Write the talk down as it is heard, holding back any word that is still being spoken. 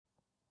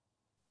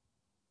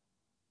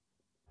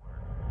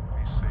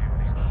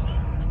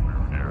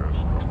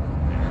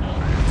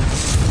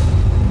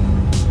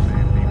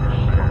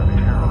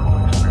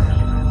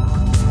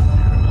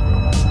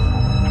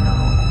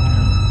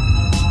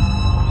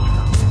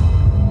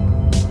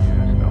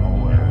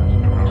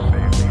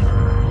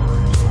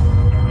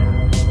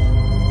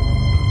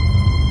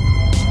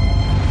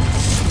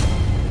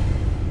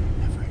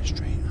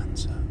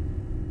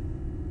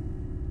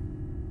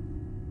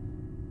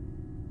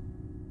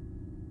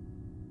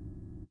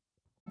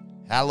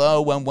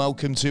Hello and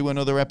welcome to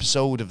another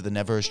episode of the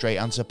Never a Straight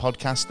Answer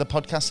podcast, the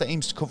podcast that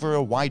aims to cover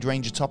a wide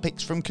range of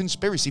topics from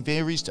conspiracy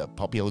theories to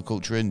popular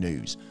culture and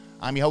news.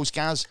 I'm your host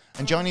Gaz,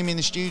 and joining me in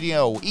the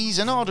studio, he's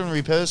an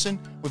ordinary person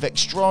with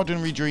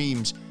extraordinary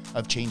dreams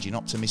of changing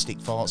optimistic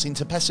thoughts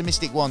into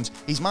pessimistic ones.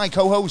 He's my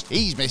co-host,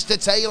 he's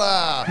Mr.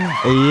 Taylor.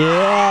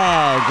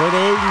 Yeah, good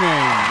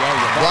evening. Yeah,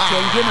 you're back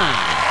changing man.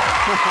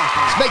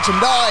 Let's make some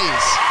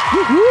noise.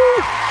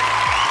 Woo-hoo.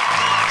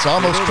 It's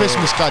almost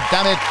Christmas,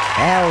 goddammit.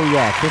 Hell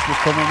yeah, Christmas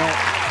coming up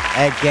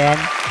again.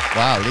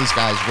 Wow, these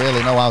guys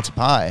really know how to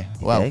party.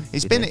 Well, Yeah,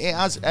 it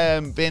has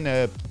been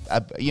a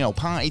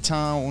party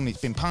town.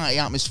 It's been party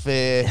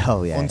atmosphere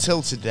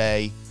until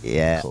today.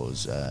 Yeah.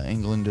 Because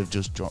England have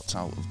just dropped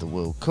out of the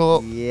World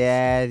Cup.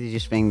 Yeah, they've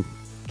just been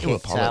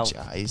kicked out.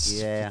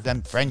 Apologise. Yeah.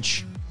 Them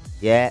French.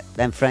 Yeah,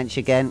 then French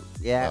again.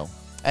 Yeah. Well,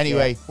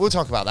 anyway, we'll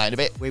talk about that in a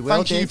bit. We will.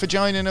 Thank you for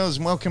joining us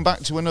and welcome back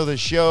to another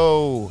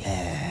show.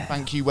 Yeah.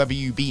 Thank you, whether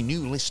you be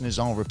new listeners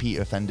or repeat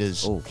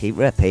offenders. Oh, keep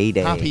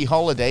repeating. Happy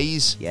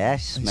holidays.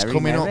 Yes, It's merry,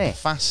 coming merry. up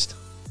fast.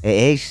 It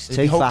is,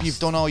 too I hope fast. you've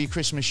done all your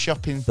Christmas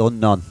shopping. Done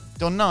none.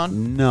 Done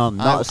none? None,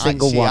 not a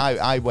single one.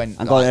 I went.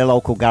 I got a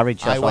local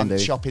garage. I went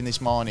shopping this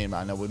morning,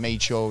 man. We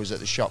made sure I was at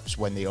the shops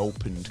when they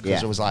opened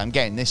because I was like, I'm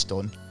getting this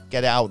done.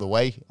 Get it out of the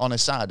way on a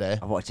Saturday.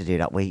 I wanted to do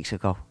that weeks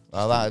ago.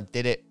 Well, I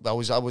did it. I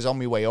was on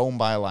my way home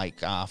by like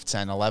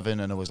 10:30, 11,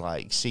 and I was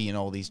like seeing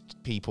all these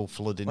people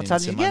flooding What time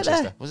into did you get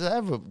Manchester. there? Was it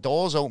ever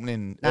doors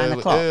opening 9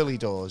 o'clock? early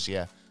doors?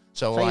 Yeah.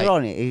 So like, you're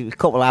on it a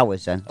couple of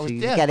hours then. So you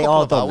get it couple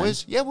all of done.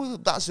 hours. Yeah, well,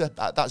 that's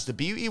the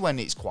beauty when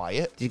it's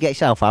quiet. Did you get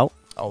yourself out?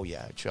 Oh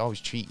yeah, always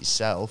treat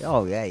yourself.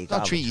 Oh yeah, you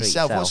got to treat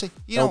yourself. What's it?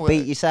 You Don't know,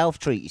 beat yourself,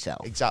 treat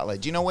yourself. Exactly.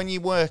 Do you know when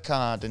you work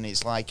hard and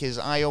it's like,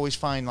 I always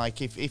find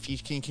like if you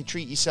can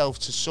treat yourself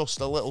to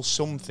just a little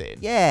something.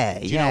 Yeah,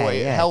 Do you know what?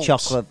 It helps.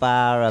 Chocolate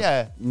bar,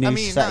 Yeah. new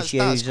set of that's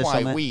shoes or quite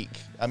something. weak.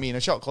 I mean,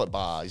 a chocolate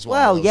bar is one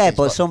Well, of those yeah, things,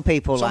 but some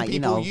people some like,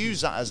 people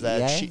use that as their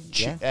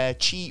yeah.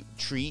 cheap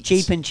treats.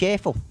 Cheap and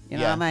cheerful. You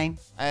know what I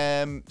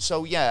mean?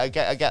 So yeah, I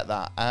get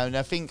that, and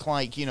I think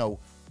like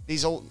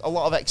there's a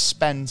lot of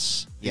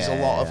expense. There's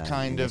a lot of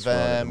kind of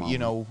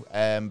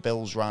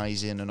bills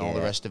rising and all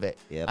the rest of it,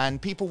 and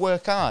people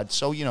work hard.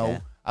 So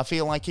I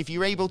feel like if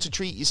you're able to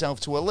treat yourself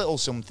to a little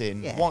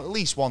something, at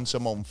least once a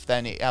month,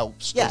 then it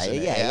helps. Yeah. Doesn't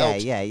it?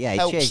 It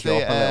Helps cheers you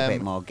up a little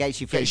bit more.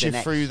 Gets you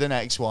through the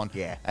next one.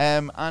 Yeah.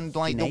 And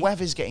like the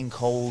weather's getting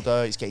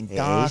colder, it's getting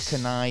darker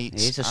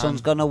nights. It is. The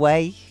sun's gone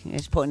away.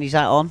 He's putting his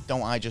hat on.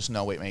 Don't I just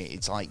know it, mate?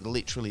 It's like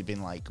literally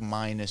been like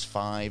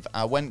 -5.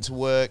 I went to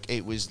work,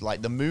 it was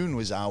like the moon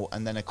was out,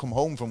 and then I come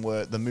home from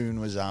work, the moon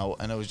was out,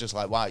 and I was just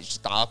like, wow, it's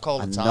just dark all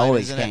the time. I know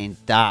it's isn't getting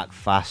dark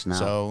fast now.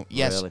 So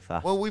yes, really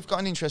fast. well, we've got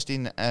an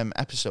interesting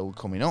episode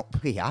coming up.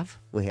 We have.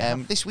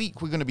 This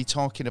week we're going to be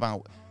talking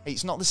about.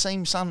 It's not the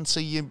same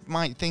Santa you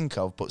might think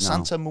of, but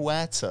Santa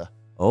Muerta.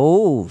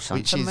 Oh, Santa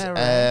Which is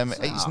Muerta.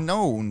 it's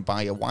known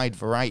by a wide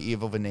variety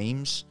of other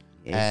names.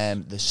 Yes.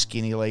 The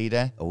skinny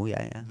lady. Oh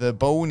yeah. The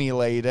bony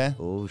lady.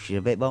 Oh, she's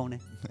a bit bony.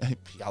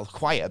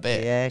 Quite a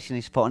bit. Yeah, she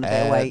needs to put on a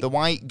bit of weight. The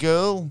white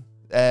girl.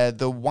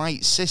 The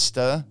white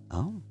sister.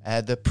 Oh.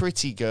 The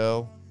pretty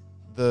girl.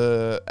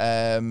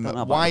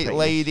 The white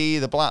lady,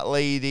 the black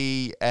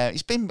lady.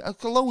 It's been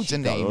loads of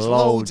names,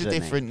 loads of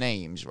different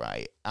names,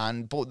 right?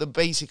 But the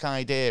basic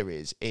idea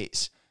is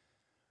it's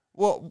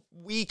what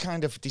we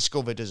kind of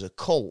discovered as a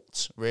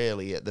cult,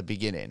 really, at the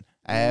beginning.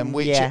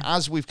 Which,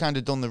 as we've kind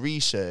of done the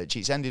research,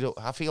 it's ended up.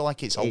 I feel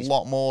like it's a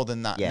lot more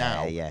than that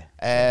now. Yeah.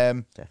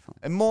 Definitely.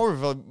 And more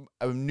of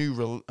a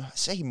new. I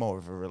say more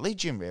of a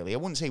religion, really. I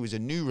wouldn't say it was a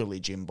new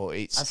religion, but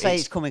it's. I'd say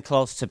it's coming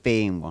close to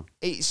being one.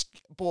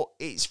 But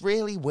it's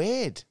really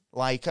weird.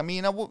 Like, I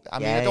mean, I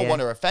don't want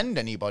to offend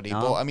anybody,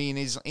 but I mean,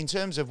 is in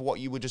terms of what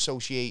you would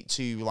associate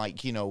to, like,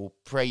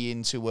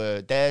 praying to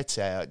a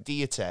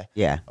deity,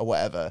 or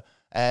whatever.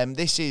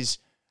 This is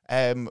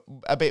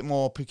a bit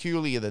more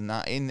peculiar than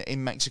that.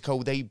 In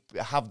Mexico, they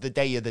have the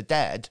Day of the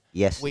Dead,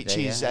 which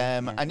is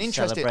an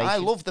interesting. I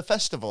love the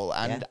festival,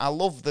 and I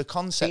love the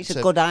concept. It's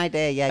a good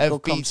idea,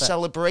 of good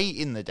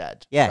celebrating the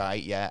dead,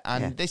 right? Yeah,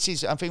 and this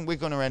is. I think we're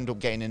going to end up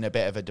getting in a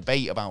bit of a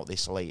debate about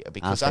this later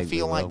because I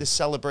feel like the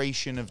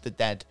celebration of the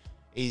dead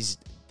is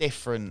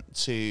different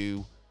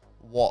to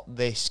what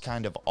this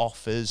kind of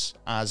offers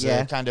as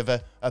a kind of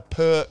a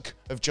perk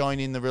of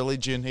joining the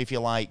religion, if you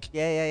like.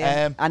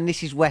 And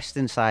this is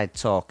Western side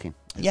talking.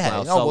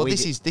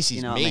 This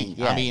is me.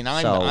 I mean,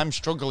 I'm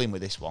struggling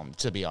with this one,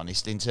 to be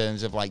honest, in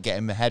terms of like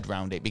getting my head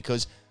around it,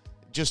 because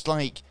just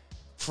like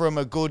from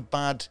a good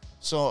bad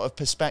sort of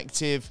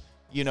perspective,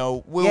 we'll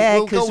go into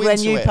it. Because when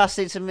you passed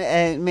it to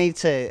me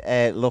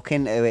to look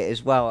into it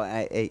as well,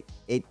 I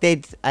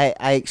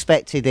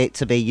expected it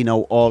to be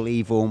all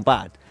evil and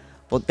bad,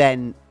 but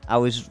then I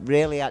was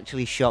really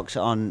actually shocked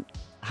on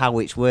how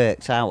it's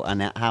worked out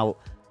and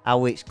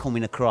how it's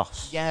coming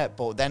across. Yeah,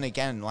 but then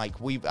again, like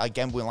like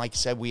I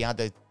said, we had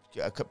a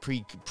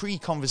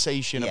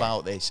pre-conversation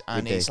about this,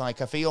 and it's like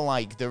I feel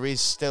like there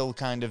is still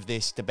kind of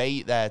this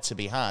debate there to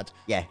be had.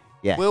 Yeah.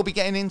 We'll be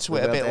getting into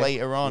it a bit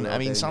later on. I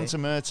mean, Santa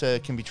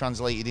Muerta can be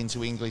translated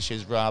into English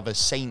as rather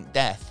Saint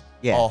Death,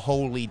 or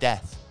holy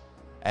death.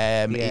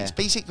 It's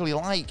basically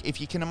like, if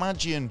you can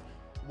imagine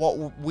what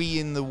we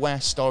in the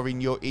West or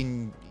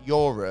in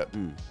Europe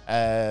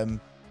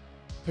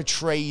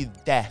portray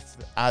death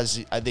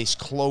as this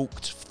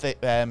cloaked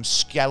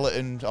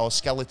skeleton or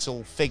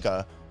skeletal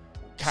figure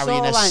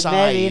carrying a scythe.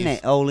 Mary,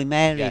 innit? Holy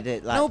Mary. Yeah.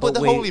 That, no, but the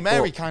Holy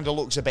Mary kind of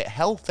looks a bit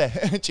healthy.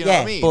 Do you know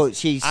what I mean? But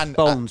she's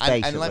bones,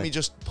 basically. And let me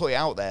just put it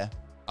out there,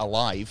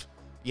 alive.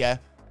 Yeah.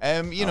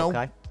 You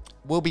know,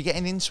 we'll be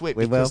getting into it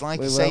because,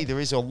 like I say, there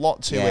is a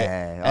lot to it.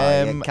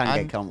 It can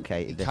get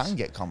complicated. It can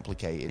get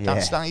complicated.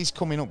 That is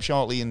coming up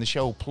shortly in the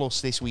show, plus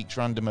this week's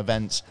random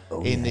events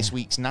in this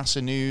week's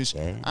NASA news,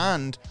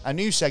 and a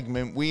new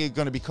segment we are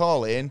going to be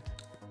calling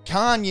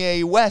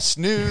Kanye West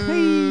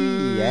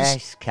News.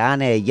 Yes,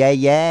 Kanye. Yay,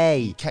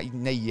 yay.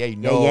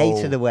 No.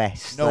 Yay to the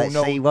West. Let's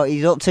see what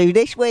he's up to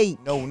this week.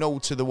 No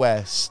to the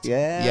West.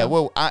 Yeah.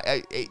 Well,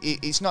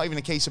 it's not even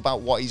a case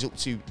about what he's up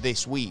to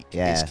this week.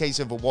 Yeah. It's a case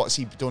of what's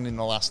he done in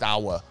the last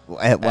hour.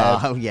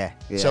 Yeah.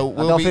 So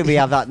I don't think we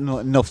have that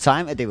enough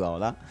time to do all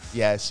that.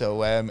 Yeah,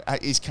 so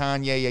is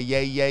Kanye a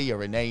yay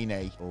or a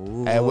nay?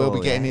 We'll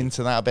be getting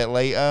into that a bit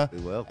later. We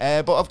will.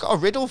 But I've got a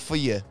riddle for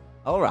you.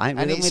 All right.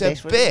 And it's a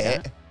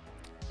bit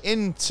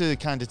into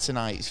kind of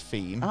tonight's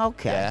theme.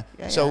 Okay.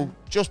 Yeah. So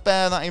just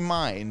bear that in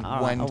mind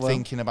when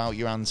thinking about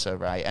your answer,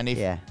 right? And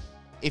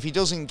if he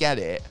doesn't get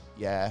it,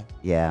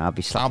 I'll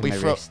be slapping my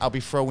wrist. I'll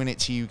be throwing it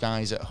to you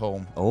guys at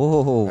home.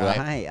 Oh,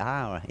 right.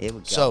 All right. Here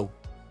we go. So,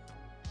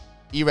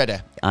 you ready?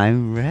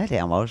 I'm ready.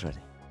 I'm always ready.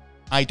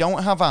 I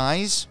don't have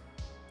eyes,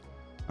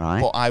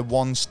 right? But I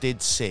once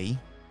did see.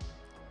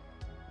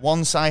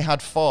 Once I had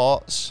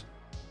thoughts,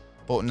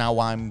 but now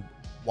I'm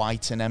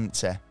white and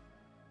empty.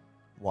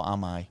 What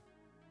am I?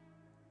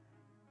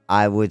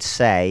 I would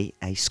say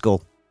a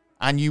skull.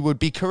 And you would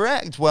be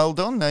correct. Well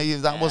done.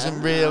 That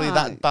wasn't really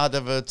that bad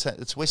of a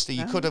twister.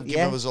 You could have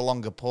given us a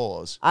longer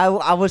pause.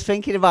 I was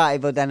thinking about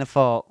it, but then I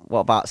thought,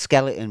 what about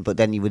skeleton? But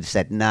then you would have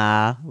said,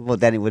 nah.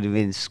 But then it would have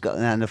been skull.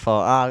 And I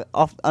thought,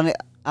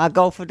 I'll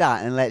go for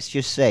that and let's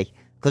just see.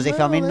 Because if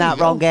I'm in that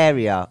wrong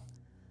area,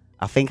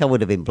 I think I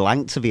would have been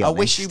blank, to be honest. I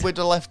wish you would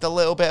have left a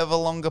little bit of a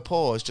longer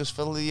pause just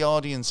for the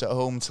audience at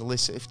home to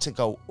listen, to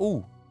go,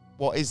 ooh.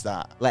 What is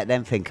that? Let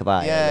them think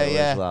about it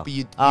as well. But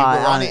you were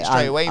on it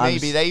straight away.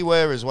 Maybe they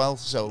were as well.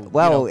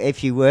 So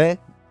if you were,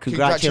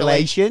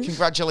 congratulations.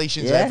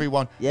 Congratulations,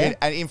 everyone. Yeah.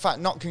 And in fact,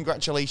 not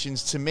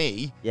congratulations to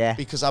me. Yeah.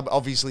 Because I've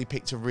obviously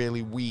picked a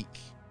really weak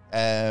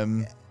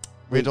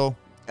riddle.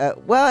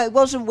 Well, it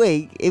wasn't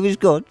weak. It was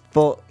good.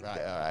 But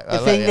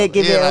the thing that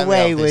gave it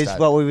away was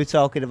what we were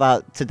talking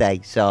about today.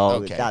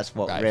 So that's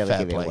what really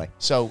gave it away.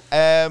 So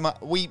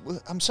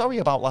I'm sorry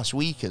about last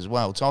week as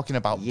well. Talking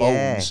about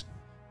bones.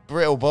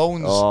 Brittle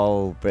bones.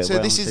 Oh, brittle So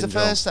bone this is syndrome. the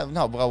first time.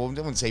 No, well, I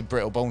wouldn't say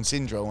brittle bone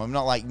syndrome. I'm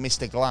not like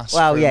Mr. Glass.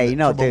 Well, you're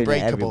not doing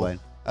it,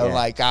 everyone.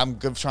 Like I'm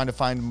trying to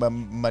find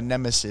my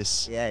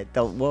nemesis. Yeah,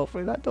 don't walk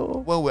through that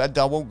door. Well,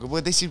 I won't.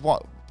 Well, this is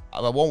what I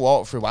won't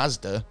walk through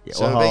Asda.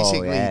 So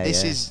basically,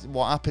 this is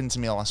what happened to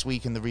me last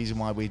week, and the reason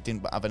why we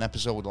didn't have an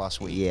episode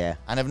last week. Yeah.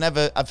 And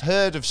I've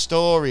heard of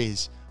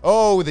stories.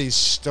 Oh, these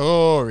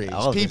stories.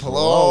 People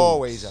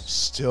always have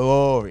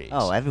stories.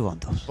 Oh, everyone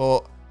does.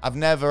 But I've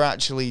never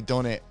actually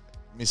done it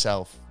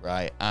myself,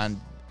 right? And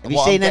have you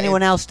seen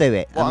anyone else do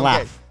it and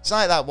laugh? It's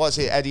like that. What's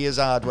it? Eddie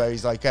Izzard, where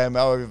he's like,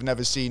 I've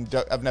never seen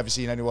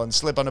anyone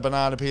slip on a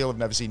banana peel. I've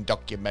never seen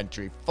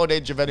documentary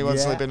footage of anyone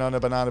slipping on a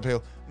banana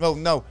peel. Well,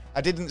 no,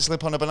 I didn't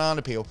slip on a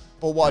banana peel.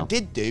 But what I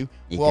did do,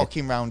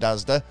 walking around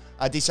Asda,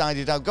 I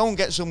decided I'll go and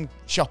get some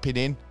shopping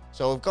in.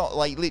 So I've got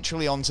like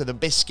literally onto the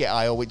biscuit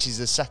aisle, which is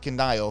the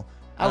second aisle.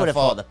 I would have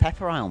thought the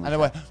pepper aisle. And I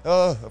went,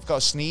 I've got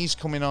a sneeze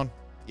coming on.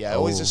 Yeah,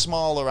 it was a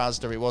smaller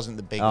Asda. It wasn't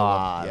the bigger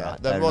one. Yeah,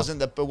 right, there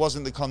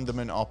wasn't the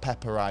condiment or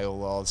pepper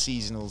aisle or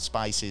seasonal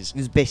spices. It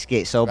was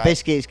biscuits. So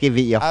biscuits give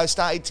it you. I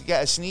started to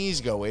get a sneeze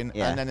going,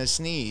 and then I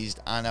sneezed,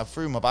 and I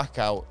threw my back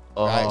out.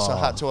 Right, so I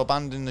had to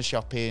abandon the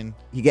shopping.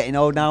 You're getting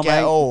old now, mate.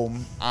 Get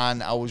home,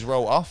 and I was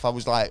wrote off. I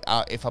was like,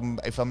 if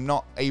I'm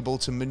not able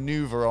to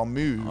maneuver or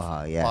move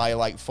by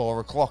like 4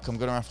 o'clock, I'm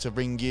gonna have to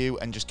ring you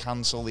and just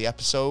cancel the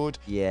episode.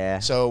 Yeah.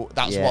 So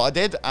that's what I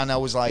did, and I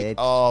was like,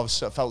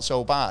 it felt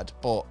so bad,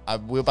 but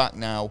we're back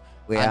now,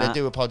 I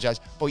do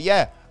apologize. But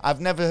yeah, I've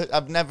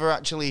never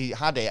actually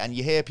had it, and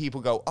you hear people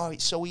go, oh,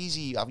 it's so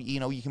easy.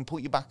 You can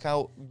put your back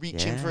out,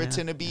 reaching for a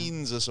tin of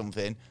beans or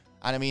something.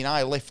 And I mean,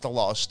 I lift a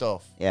lot of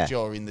stuff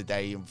during the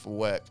day and for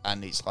work,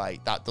 and it's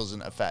like that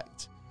doesn't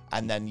affect.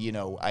 And then,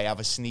 I have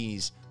a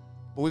sneeze.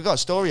 But we've got a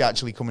story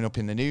actually coming up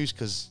in the news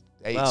because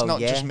it's not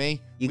just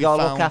me. You got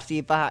to look after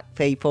your back,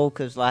 people,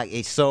 because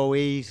it's so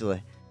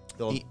easily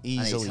done.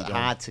 Easily it's done.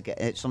 Hard to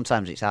get.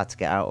 Sometimes it's hard to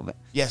get out of it.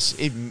 Yes,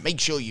 make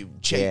sure you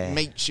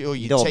make sure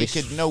you take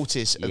a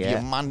notice of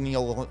your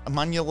manual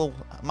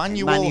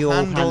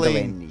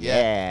handling.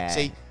 Yeah.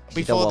 See,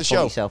 before the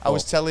show, I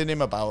was telling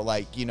him about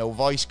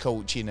voice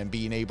coaching and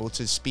being able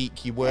to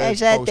speak your words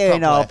properly.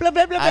 Blah, blah,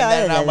 blah, blah,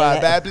 and then I'm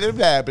like, blah, blah,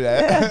 blah,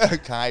 blah.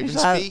 Can't even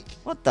speak.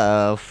 What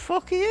the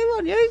fuck are you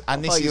on, you?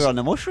 And you're on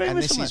the mushroom and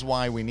or this something. is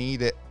why we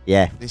need it.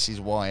 Yeah. This is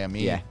why I'm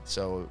here. Yeah.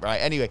 So, right,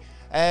 anyway,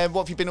 what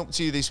have you been up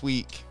to this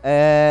week?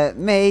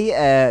 Me,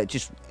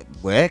 just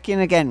working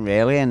again,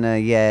 really, and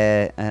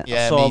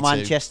I saw me too.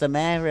 Manchester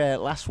Mayor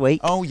last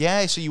week. Oh,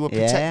 yeah, so you were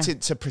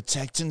protected to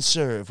protect and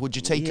serve. Would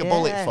you take a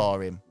bullet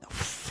for him? Oh,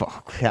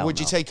 fuck. Would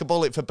you take a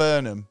bullet for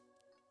Burnham?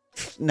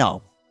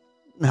 No.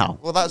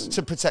 Well, that's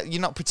to protect.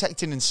 You're not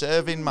protecting and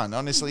serving, man.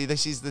 Honestly,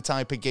 this is the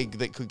type of gig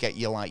that could get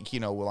you,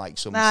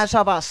 some. Nah, it's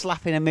all about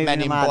slapping and moving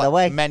them out of the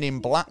way. Men in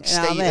Black You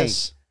know what I mean?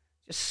 status.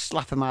 Just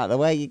slap him out of the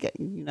way. You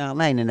know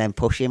what I mean, and then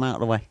push him out of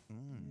the way.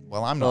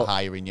 Well, I'm not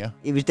hiring you.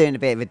 He was doing a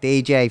bit of a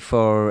DJ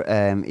for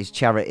his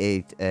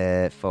charity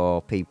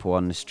for people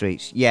on the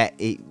streets. Yeah,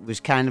 it was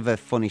kind of a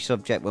funny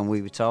subject when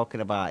we were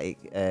talking about it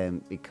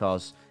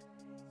because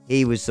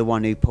he was the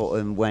one who put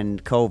him when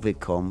COVID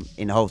come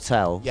in a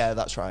hotel. Yeah,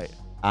 that's right.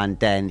 And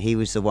then he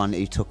was the one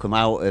who took him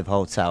out of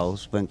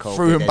hotels when COVID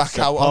threw him back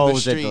out on the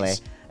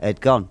streets. Had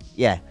gone.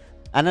 Yeah.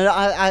 And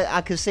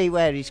I can see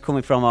where he's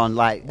coming from on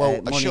money and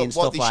stuff like that.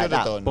 What they should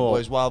have done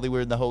was while they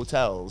were in the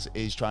hotels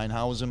is try and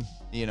house them.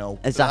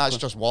 Exactly. That's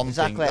just one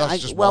thing.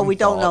 That's just we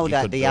don't know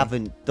that they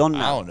haven't done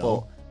that. I don't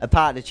know. But a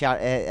part of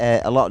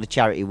the a lot of the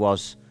charity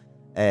was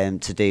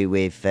to do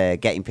with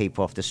getting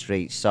people off the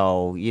streets.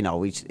 So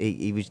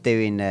he was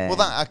doing. Well,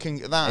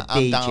 that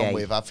I'm down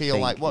with. I feel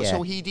thing, like what? yeah.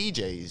 So he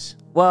DJs.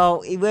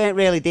 Well, he weren't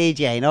really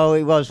DJing. All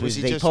he was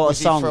he put a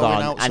song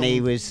on and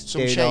he was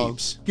some doing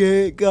shapes.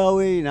 Get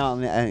going,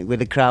 with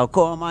the crowd.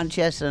 Come on,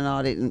 Manchester, and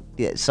all that.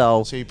 Yeah,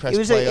 so he pressed it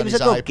was play a on good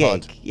his iPod.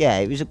 gig. Yeah,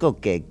 it was a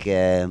good gig.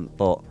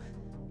 But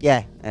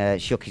yeah,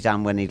 shook his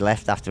hand when he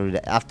left after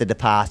the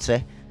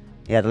party.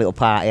 He had a little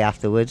party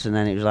afterwards, and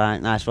then it was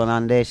like, nice one,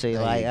 Andy. See you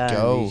later.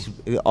 Go.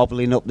 He's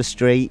hobbling up the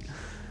street.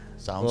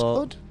 Sounds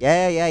good.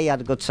 Yeah, he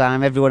had a good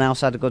time. Everyone else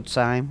had a good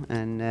time,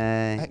 and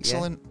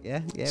excellent.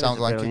 Yeah. Sounds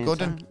like a good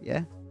one.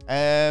 Yeah.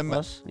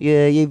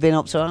 You've been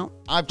up to out?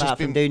 I've just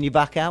been doing your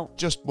back out.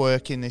 Just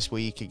working this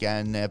week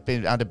again.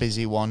 Had a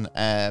busy one.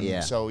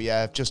 So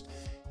yeah,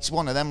 it's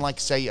one of them. Like I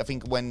say, I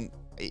think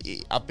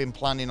I've been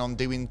planning on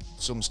doing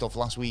some stuff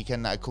last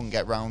weekend that I couldn't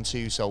get round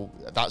to, so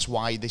that's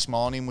why this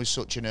morning was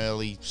such an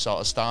early sort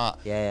of start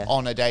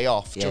on a day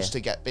off, just to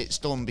get bits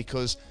done,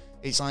 because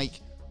it's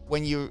like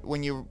when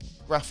you're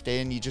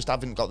grafting, you just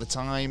haven't got the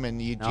time,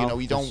 and you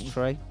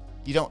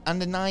don't,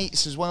 and the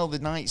nights as well. The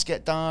nights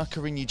get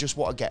darker, and you just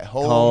want to get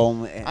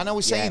home. And I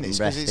was saying this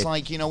because it's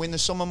like in the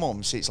summer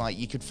months, it's like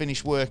you could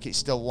finish work, it's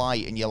still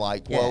light, and you're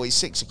like, well, it's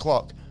 6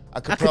 o'clock. I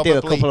could probably do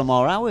a couple of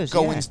more hours.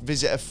 Go and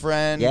visit a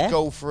friend,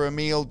 go for a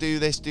meal, do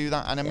this, do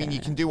that. And I mean,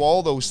 you can do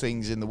all those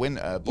things in the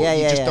winter, but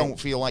you just don't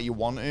feel like you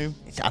want to.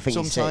 I think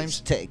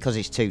sometimes because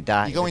it's too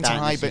dark. You go into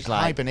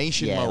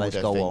hibernation mode, I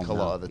think, a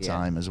lot of the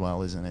time as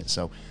well, isn't it?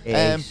 So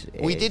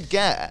we did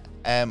get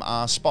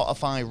our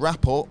Spotify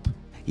wrap up.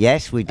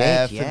 Yes, we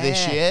did. For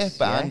this year.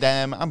 And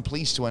I'm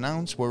pleased to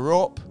announce we're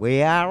up.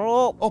 We are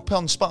up. Up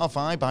on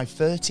Spotify by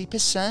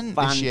 30%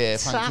 this year.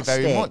 Thank you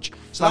very much.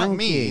 So that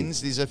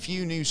means there's a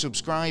few new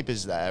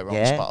subscribers there on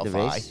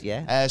Spotify.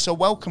 There is, so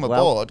welcome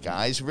aboard,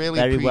 guys. Really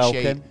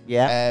appreciate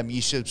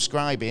you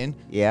subscribing.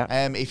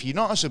 If you're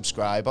not a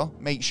subscriber,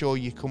 make sure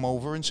you come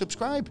over and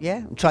subscribe.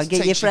 Yeah, try and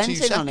get your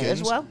friends in on it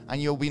as well.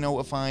 And you'll be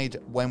notified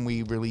when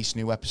we release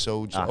new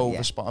episodes over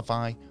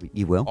Spotify.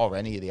 You will. Or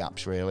any of the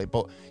apps, really.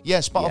 But yeah,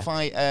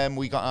 Spotify...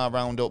 we got our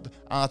roundup,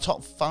 our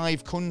top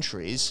 5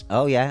 countries.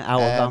 Oh yeah,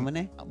 how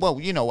many?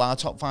 Well, our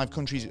top 5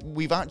 countries.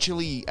 We've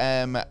actually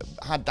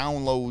had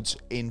downloads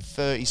in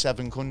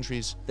 37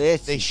 countries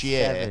this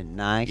year.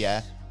 Nice.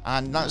 Yeah,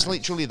 and that's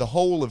literally the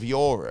whole of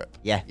Europe.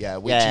 Yeah,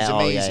 which is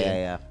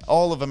amazing.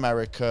 All of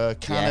America,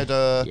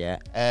 Canada,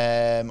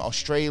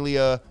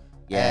 Australia.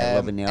 Yeah,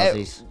 loving the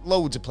Aussies.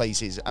 Loads of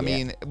places. I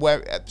mean,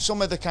 where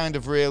some of the kind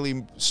of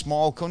really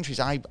small countries,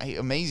 it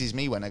amazes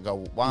me when I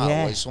go, wow,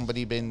 has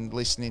somebody been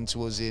listening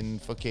to us in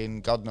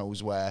fucking God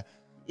knows where?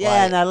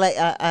 Yeah, and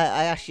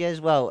I asked you as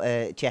well,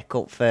 check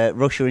up for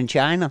Russia and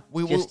China.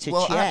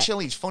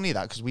 Actually, it's funny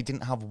that, because we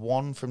didn't have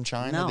one from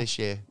China this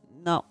year.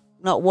 No,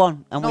 not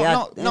one. And we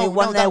had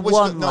one there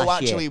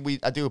last year.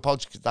 I do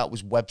apologize, because that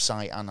was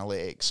website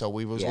analytics. So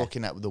we was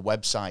looking at the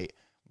website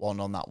one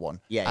on that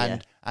one.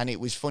 And it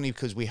was funny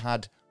because we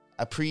had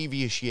a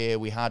previous year,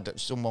 we had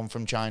someone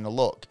from China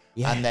look.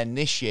 Yeah. And then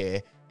this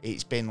year,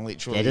 it's been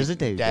literally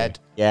dead.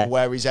 Yeah.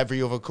 Whereas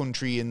every other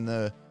country on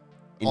the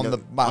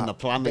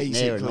planet,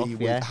 basically,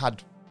 we've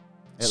had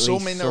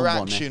some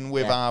interaction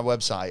with our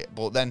website.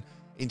 But then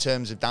in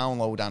terms of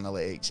download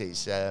analytics,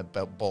 it's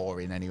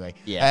boring anyway.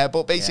 Yeah.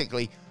 But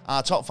basically,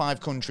 our top 5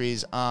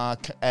 countries are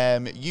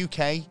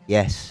UK,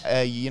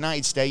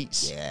 United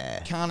States,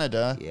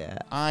 Canada,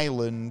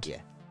 Ireland,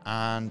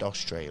 and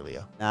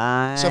Australia.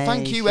 Nice. So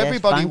thank you,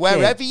 everybody,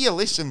 wherever you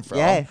listen from.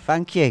 Yeah,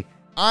 thank you.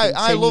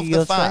 I love the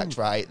your fact, trend.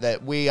 right,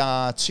 that we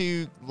are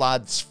two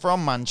lads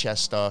from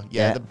Manchester,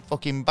 Yeah. the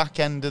fucking back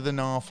end of the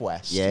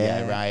Northwest,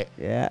 right?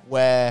 Yeah.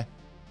 Where,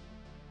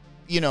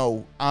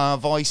 our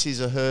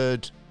voices are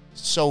heard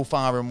so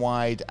far and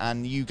wide,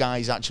 and you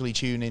guys actually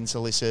tune in to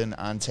listen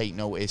and take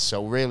notice,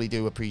 so really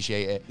do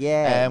appreciate it.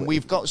 Yeah.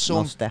 We've got some,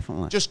 Most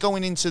definitely. just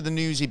going into the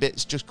newsy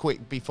bits just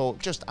quick before,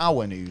 just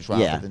our news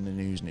rather than the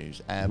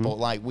news. But,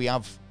 like, we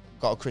have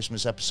got a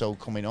Christmas episode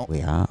coming up. We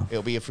have.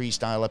 It'll be a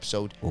freestyle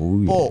episode.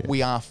 Oh, yeah. But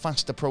we are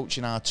fast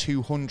approaching our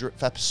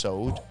 200th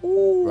episode,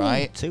 Ooh,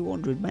 right?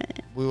 200, man.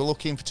 We were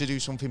looking to do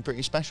something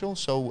pretty special,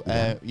 so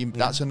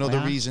that's another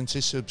reason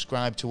to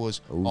subscribe to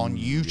us on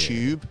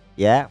YouTube.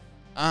 Yeah.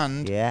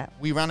 And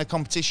we ran a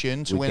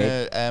competition to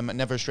win a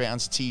Never a Straight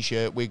Answer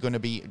t-shirt. We're going to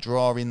be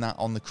drawing that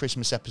on the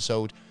Christmas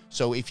episode.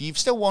 So if you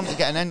still want to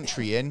get an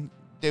entry in,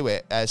 do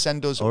it.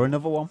 Send us... Or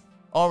another one.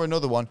 Or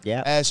another one.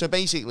 Yeah. So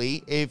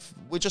basically, if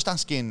we're just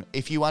asking,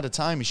 if you had a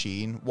time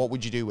machine, what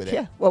would you do with it?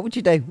 Yeah. What would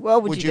you do?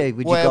 What would you do?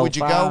 Would where you go would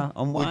you far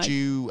go? and Would wide?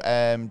 you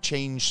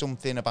change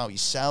something about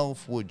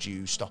yourself? Would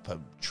you stop a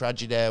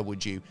tragedy?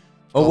 Would you...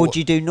 Or would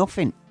you do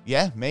nothing?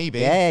 Yeah, maybe.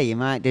 Yeah, you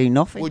might do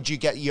nothing. Would you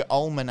get your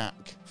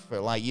almanac for,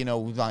 like,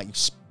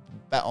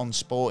 bet on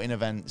sporting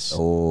events,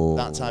 Oh.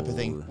 that type of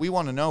thing? We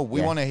want to know.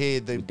 We Yeah, want to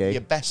hear we do.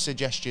 your best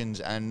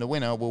suggestions, and the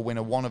winner will win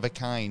a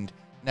one-of-a-kind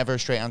Never a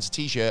Straight Answer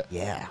t-shirt.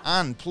 Yeah.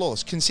 And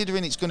plus,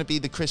 considering it's going to be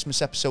the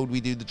Christmas episode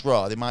we do the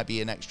draw, there might be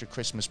an extra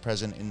Christmas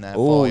present in there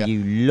Oh, for you.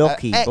 you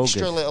lucky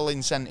Extra buggers. little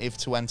incentive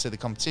to enter the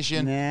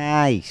competition.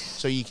 Nice.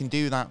 So you can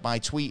do that by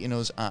tweeting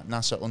us at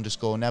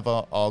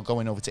NASA_never, or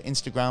going over to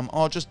Instagram,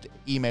 or just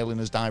emailing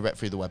us direct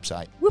through the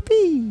website.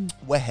 Whoopee.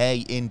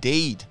 Hey,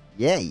 indeed.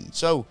 Yay.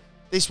 So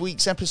this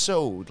week's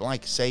episode,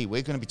 like I say,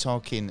 we're going to be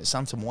talking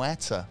Santa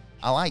Muerta.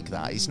 I like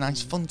that. It's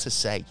nice, fun to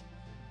say.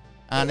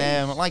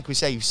 And like we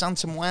say,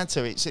 Santa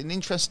Muerta, it's an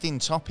interesting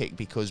topic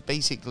because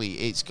basically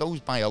it goes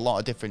by a lot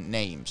of different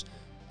names.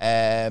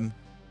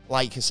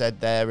 Like I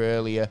said there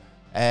earlier,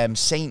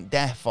 Saint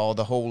Death or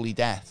the Holy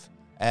Death.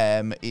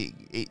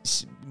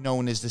 It's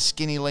known as the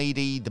skinny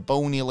lady, the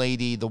bony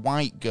lady, the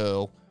white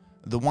girl,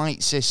 the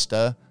white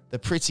sister, the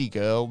pretty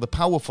girl, the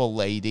powerful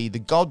lady, the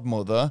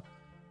godmother,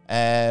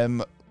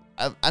 and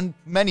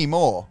many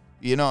more.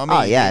 You know what I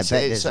mean? Oh, yeah, I bet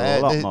there's a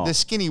lot more. The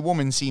skinny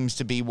woman seems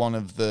to be one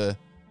of the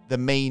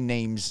main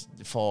names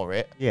for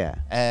it. Yeah.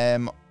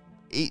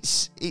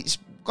 It's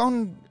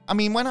gone. I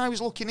mean, when I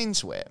was looking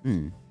into it,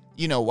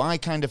 I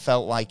kind of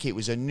felt like it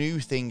was a new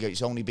thing.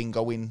 It's only been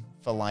going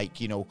for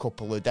a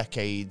couple of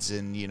decades,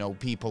 and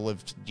people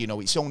have,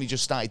 it's only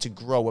just started to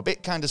grow a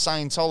bit, kind of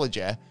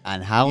Scientology.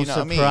 And how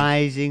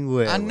surprising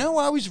were I know,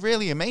 I was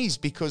really amazed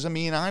because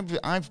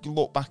I've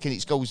looked back and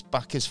it goes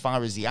back as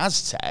far as the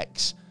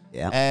Aztecs.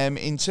 Yeah.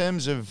 In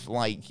terms of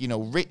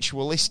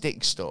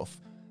ritualistic stuff.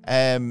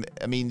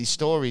 The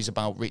stories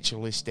about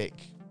ritualistic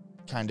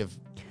kind of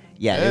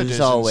Yeah, murders there's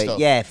and always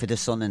stuff. for the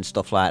sun and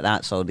stuff like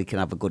that, so they can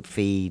have a good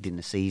feed in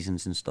the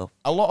seasons and stuff.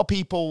 A lot of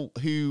people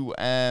who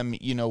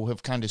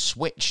have kind of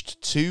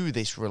switched to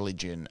this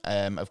religion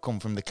have come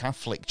from the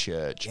Catholic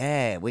Church.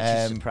 Yeah, which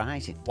is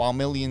surprising. While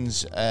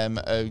millions are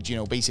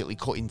basically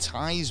cutting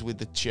ties with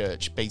the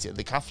church, basically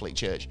the Catholic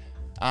Church,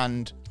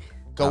 and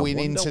going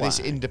into this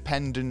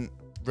independent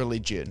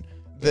religion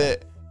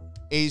that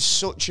is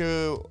such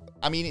a...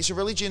 it's a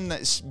religion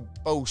that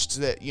boasts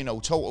that,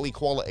 total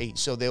equality.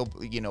 So they'll,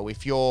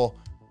 if you're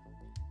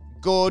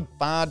good,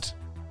 bad,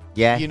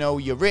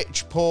 you're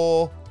rich,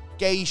 poor,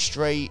 gay,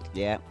 straight,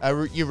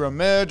 you're a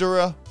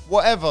murderer,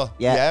 whatever,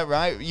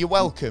 right? You're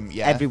welcome,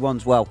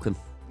 Everyone's welcome.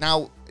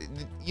 Now,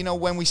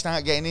 when we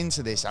start getting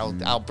into this,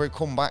 I'll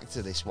come back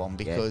to this one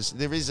because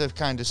there is a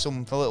kind of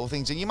some little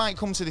things, and you might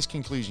come to this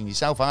conclusion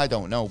yourself, I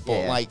don't know,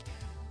 but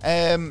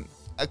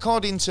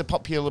according to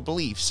popular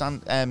belief,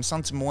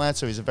 Santa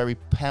Muerta is a very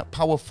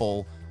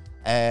powerful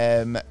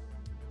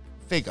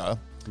figure.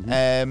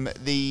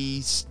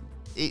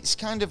 It's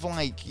kind of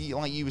like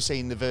you were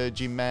saying, the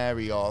Virgin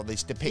Mary, or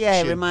this depiction.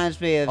 Yeah, it reminds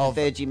me of the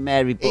Virgin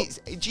Mary. But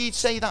do you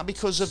say that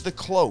because of the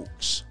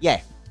cloaks?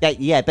 Yeah.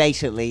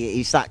 Basically,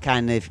 it's that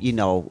kind of,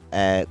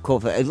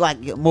 cover, like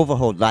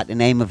motherhood, like the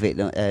name of it,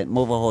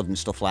 motherhood and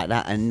stuff like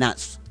that. And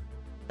that's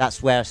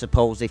where I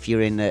suppose if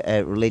you're in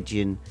a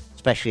religion,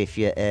 especially if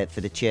you're for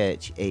the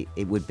church,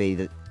 it would be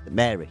the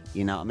Mary.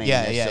 You know what I mean?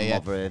 Yeah.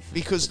 Mother of,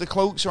 because the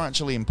cloaks are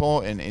actually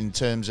important in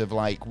terms of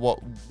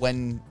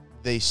when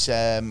this.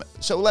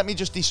 So let me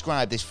just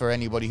describe this for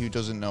anybody who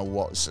doesn't know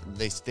what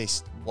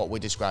we're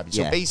describing.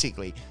 So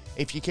basically,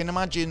 if you can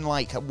imagine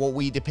what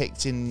we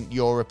depict in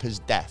Europe as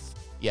death.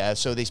 Yeah,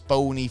 so this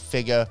bony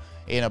figure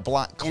in a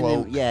black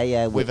cloak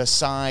with a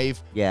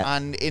scythe. Yeah.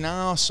 And in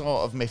our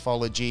sort of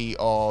mythology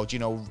or,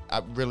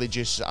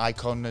 religious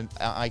iconography,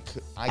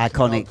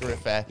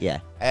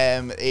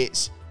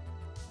 it's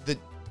the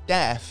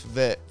death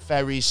that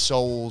ferries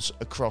souls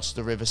across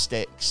the River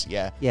Styx,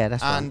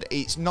 that's and right.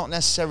 it's not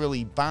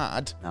necessarily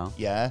bad, No.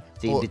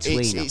 it's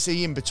in-between. it's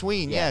the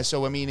in-between,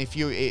 so if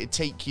it'd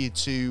take you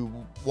to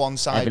one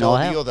side Heaven or or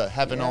the hell. other,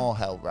 heaven or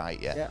hell, right,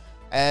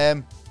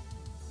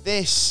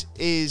 This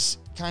is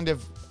kind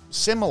of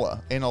similar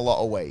in a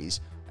lot of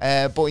ways.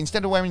 But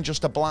instead of wearing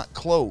just a black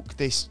cloak,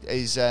 this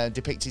is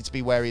depicted to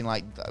be wearing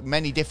like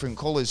many different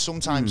colours,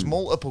 sometimes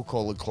multiple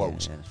coloured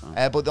cloaks. Yeah,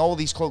 right. But all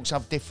these cloaks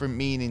have different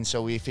meanings.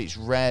 So if it's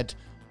red,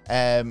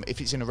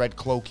 if it's in a red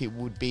cloak, it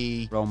would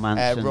be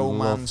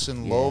romance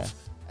and love.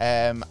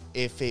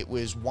 If it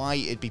was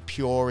white, it'd be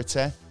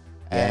purity.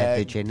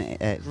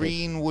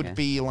 Green would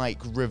be like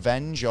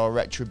revenge or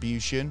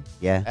retribution.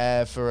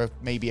 For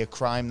maybe a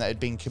crime that had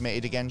been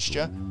committed against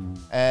you.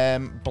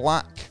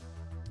 Black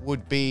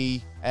would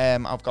be,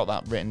 I've got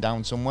that written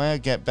down somewhere.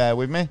 Bear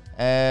with me.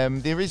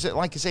 There is,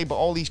 like I say, but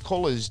all these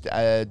colours,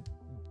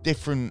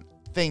 different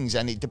things,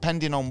 and it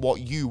depending on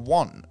what you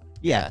want.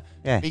 Yeah.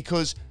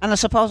 Because, and I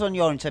suppose on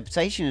your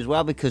interpretation as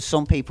well, because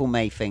some people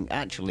may think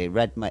actually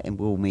red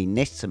will mean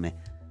this to me,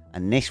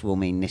 and this will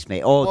mean this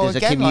me. Or there's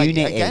again, a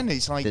community. Again,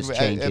 it's like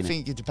I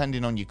think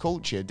depending on your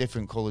culture,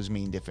 different colours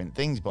mean different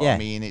things. But I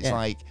mean, it's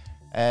like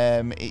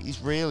it's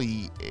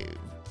really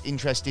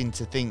interesting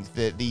to think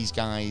that these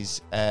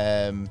guys.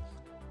 They're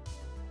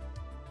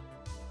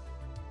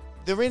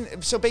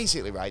in. So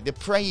basically, right? They're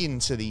praying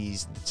to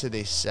this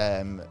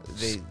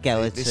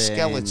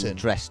skeleton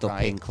dressed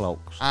up in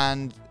cloaks.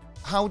 And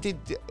how did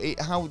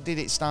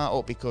it start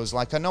up? Because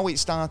like I know it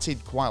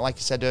started quite, like I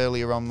said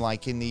earlier on,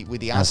 like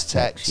with the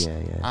Aztecs,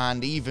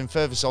 and even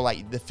further, so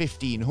like the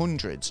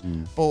 1500s.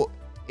 But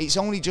it's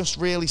only just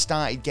really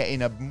started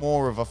getting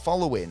more of a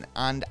following,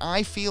 and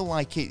I feel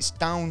like it's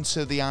down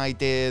to the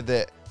idea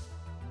that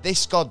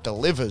this God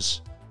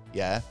delivers.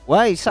 Yeah.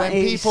 Well,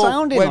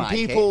 when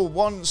people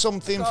want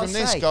something from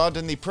this God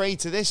and they pray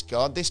to this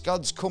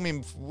God's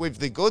coming with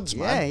the goods,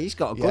 man. Yeah, he's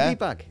got a goodie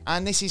bag.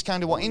 And this is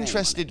kind of what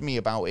interested me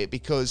about it,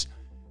 because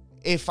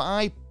if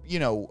I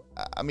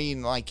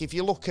mean, like if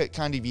you look at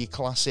kind of your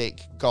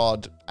classic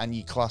God and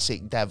your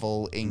classic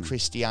devil in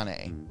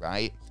Christianity,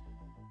 right?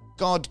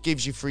 God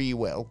gives you free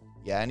will.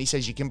 Yeah, and he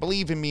says you can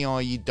believe in me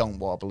or you don't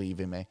want to believe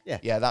in me.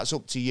 Yeah, that's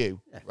up to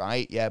you,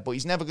 right? Yeah, but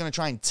he's never going to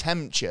try and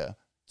tempt you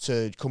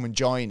to come and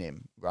join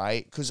him,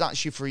 right? Because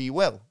that's your free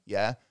will,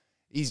 yeah?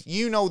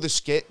 You know the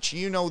sketch,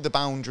 you know the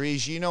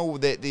boundaries, you know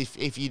that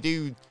if you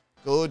do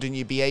good and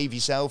you behave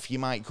yourself, you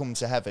might come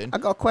to heaven. I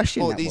got a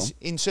question. But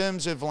in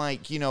terms of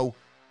like,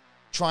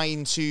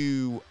 trying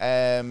to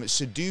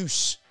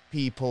seduce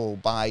people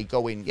by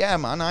going, yeah,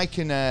 man, I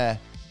can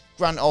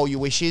grant all your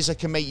wishes, I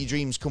can make your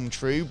dreams come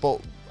true,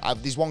 but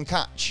there's one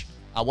catch.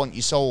 I want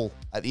your soul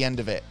at the end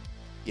of it,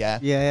 yeah?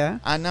 Yeah.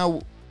 And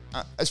now,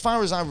 as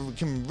far as I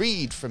can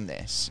read from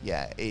this,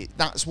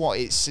 that's what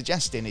it's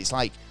suggesting. It's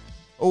like,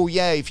 oh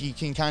yeah, if you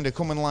can kind of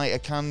come and light a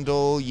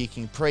candle, you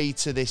can pray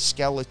to this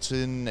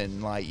skeleton,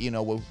 and like,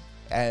 your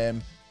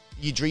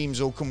dreams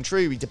will come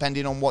true,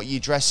 depending on what you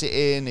dress it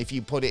in. If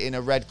you put it in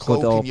a red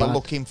cloak and you're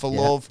looking for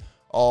love,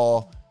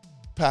 or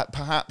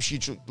perhaps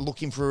you're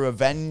looking for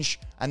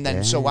revenge, and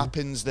then so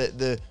happens that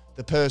the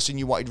person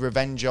you wanted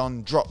revenge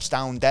on drops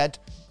down dead.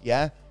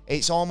 Yeah,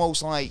 it's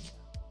almost like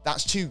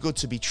that's too good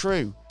to be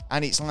true.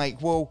 And it's like,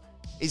 well,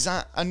 is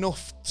that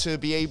enough to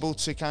be able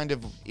to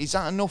is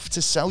that enough to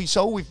sell your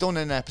soul? We've done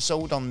an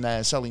episode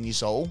on selling your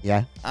soul.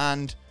 Yeah.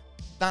 And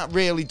that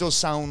really does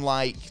sound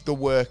like the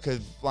work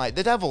of like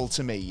the devil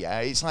to me,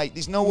 yeah? It's like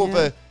there's no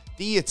other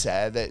deity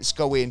that's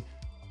going,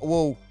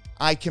 well,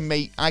 I can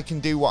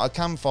do what I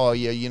can for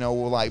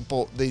you,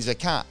 but there's a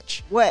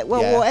catch. Well,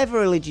 whatever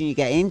religion you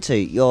get into,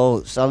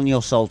 you're selling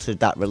your soul to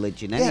that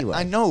religion anyway. Yeah,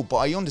 I know, but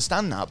I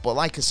understand that. But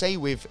like I say,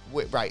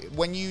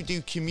 when you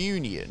do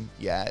communion,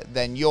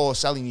 then you're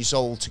selling your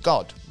soul to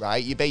God,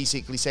 right? You're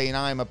basically saying,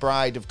 I'm a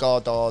bride of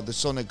God or the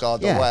son of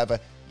God or whatever.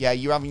 Yeah,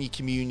 you're having your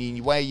communion,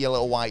 you wear your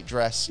little white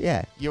dress.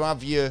 Yeah. You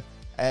have your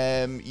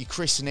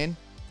christening,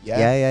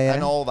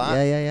 and all that.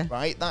 Yeah.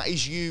 Right? That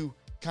is you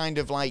kind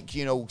of like,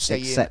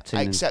 saying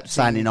accepting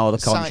signing all the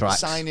contracts,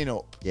 signing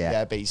up,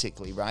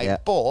 basically, right? Yeah.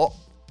 But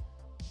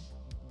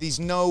there's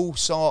no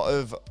sort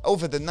of,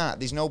 other than that,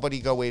 there's nobody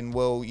going,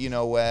 well,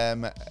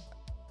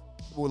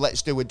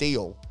 let's do a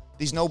deal.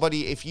 There's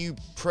nobody. If you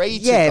pray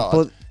to God,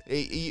 but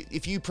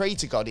if you pray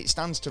to God, it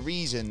stands to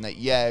reason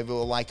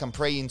that I'm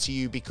praying to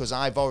you because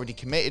I've already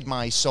committed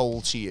my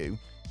soul to you,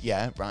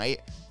 right?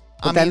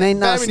 But then ain't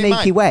that a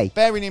sneaky way?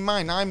 Bearing in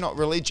mind, I'm not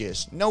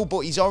religious. No,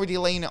 but he's already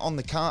laying it on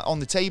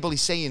the table.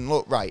 He's saying,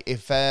 look, right,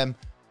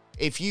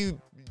 if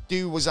you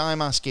do as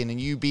I'm asking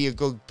and you be a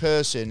good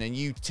person and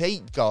you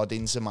take God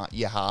into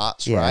your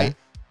hearts, right,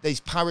 there's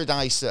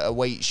paradise that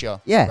awaits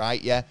you,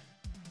 right,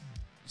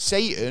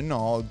 Satan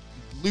or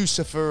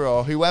Lucifer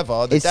or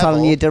whoever, the devil,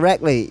 telling you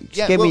directly,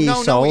 give me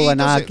your soul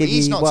and I'll give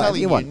you whatever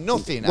you want. He's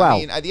not telling you nothing. Well, I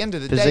mean, at the end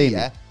of the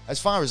day, as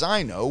far as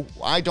I know,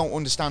 I don't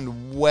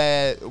understand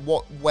where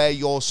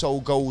your soul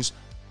goes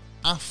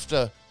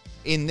after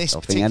in this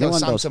particular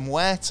Santa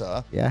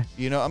Muerta. Yeah.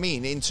 You know what I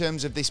mean? In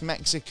terms of this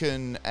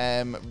Mexican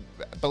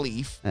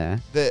belief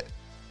that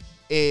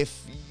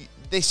if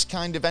this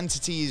kind of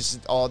entity is,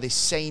 or this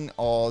saint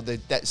or the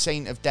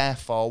saint of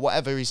death or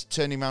whatever is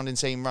turning around and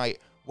saying, right,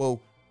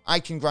 well, I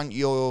can grant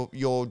your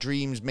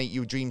dreams, make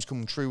your dreams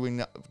come true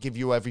and give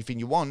you everything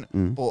you want,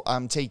 but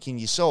I'm taking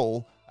your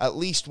soul. at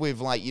least with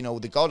like, you know,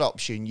 the God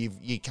option,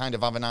 you kind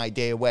of have an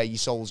idea where your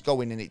soul's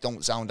going, and it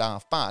don't sound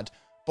half bad.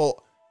 But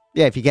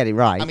yeah, if you get it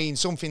right. I mean,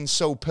 something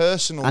so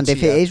personal and to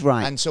if you it is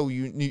right, and so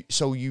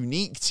so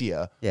unique to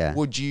you, yeah,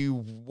 would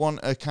you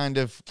want to kind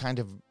of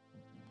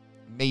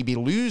maybe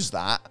lose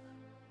that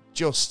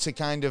just to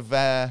kind of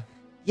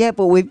yeah,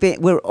 but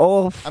we're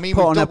all I mean,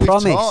 put on a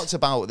promise. We've talked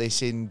about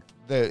this in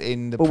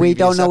the but we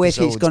don't know if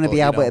it's going to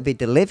be able to be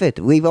delivered.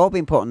 We've all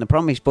been put on the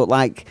promise, but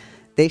like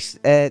this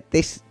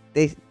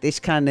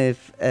kind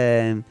of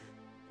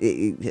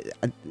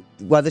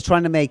well, they're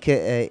trying to make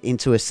her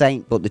into a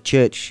saint, but the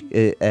church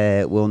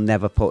will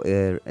never put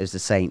her as a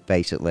saint,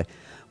 basically.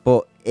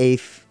 But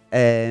if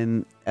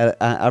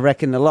I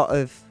reckon a lot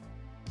of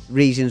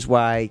reasons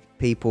why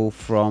people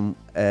from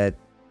the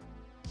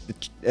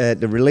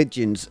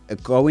religions are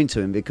going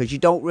to him, because you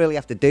don't really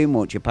have to do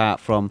much apart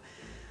from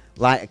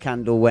light a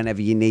candle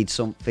whenever you need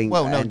something.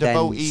 Well, no, and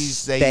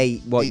devotees, then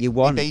state what you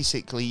want. They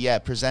basically,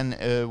 present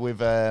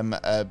with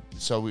a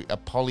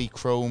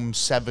polychrome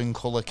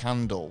 7-color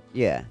candle.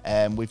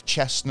 Yeah. With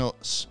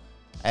chestnuts.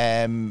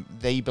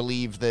 They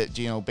believe that,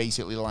 you know,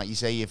 basically, like you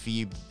say, if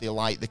they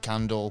light the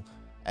candle,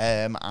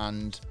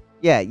 and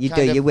yeah, you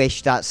do your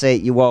wish, that's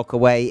it, you walk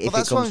away. If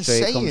it comes true,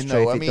 it comes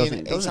true. I if mean, it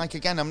doesn't, it's like,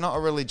 again, I'm not a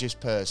religious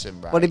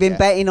person, right? But they've been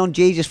betting on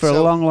Jesus for a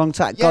long, long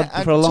time. Yeah,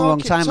 God, for a long, long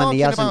time, and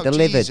he hasn't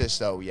delivered. Jesus,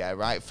 though, yeah,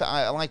 right?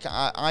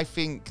 I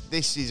think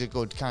this is a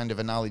good kind of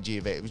analogy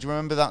of it. Do you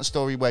remember that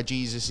story where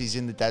Jesus is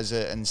in the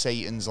desert and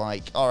Satan's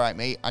like, all right,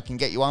 mate, I can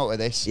get you out of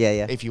this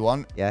if you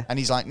want. Yeah. And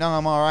he's like, no,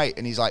 I'm all right.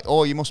 And he's like,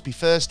 oh, you must be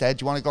thirsty.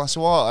 Do you want a glass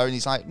of water? And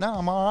he's like, no,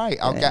 I'm all right.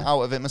 I'll get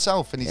out of it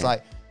myself. And he's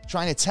like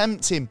trying to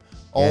tempt him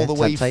all the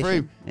way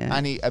through,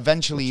 and he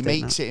eventually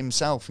makes it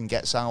himself and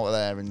gets out of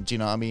there. And do you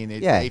know what I mean?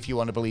 If you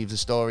want to believe the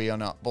story or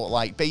not, but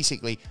like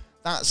basically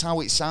that's how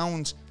it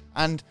sounds.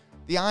 And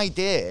the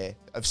idea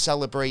of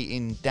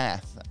celebrating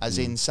death, as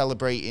in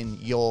celebrating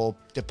your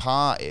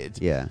departed,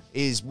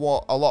 is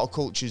what a lot of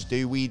cultures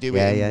do. We do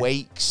it in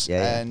wakes,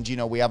 and you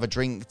know, we have a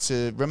drink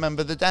to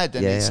remember the dead,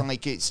 and it's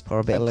like it's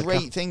a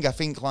great thing. I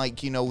think,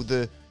 like, you know,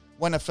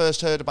 when I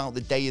first heard about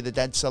the Day of the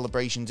Dead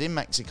celebrations in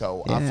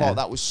Mexico, I thought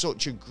that was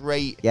such a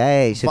great,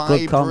 it's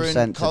vibrant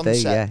a good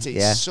concept.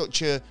 It's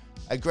such a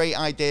great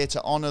idea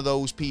to honour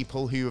those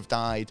people who have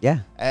died.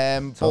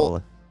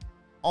 Totally.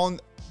 But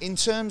in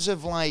terms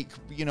of, like,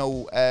 you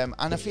know, and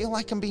I feel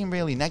like I'm being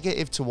really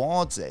negative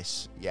towards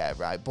this,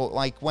 but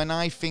like when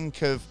I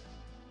think of,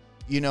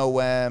 you know,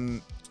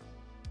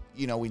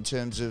 in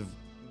terms of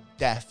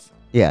death,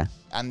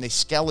 and this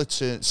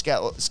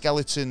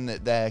skeleton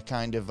that they're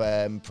kind of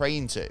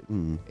praying to,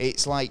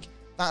 it's like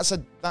that's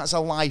a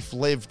life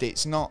lived.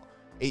 It's not.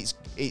 It's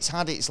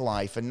had its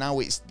life, and now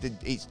it's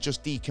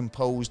just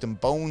decomposed and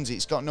bones.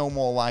 It's got no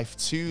more life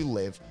to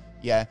live.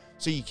 Yeah.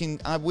 So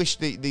I wish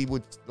they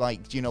would,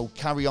 like, you know,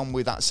 carry on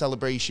with that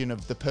celebration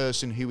of the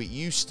person who it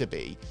used to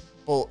be,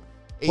 but.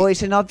 Well,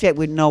 it's an object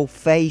with no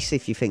face,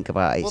 if you think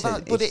about it.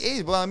 Well, but it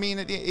is. Well, I mean,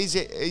 is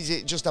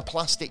it just a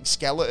plastic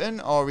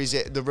skeleton, or is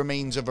it the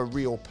remains of a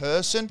real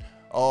person,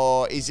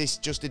 or is this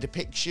just a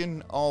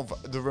depiction of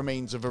the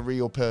remains of a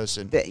real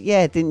person?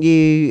 Yeah, didn't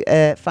you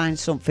find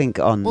something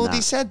on that? Well,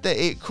 they said that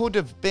it could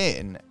have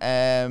been,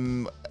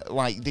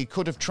 like, they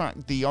could have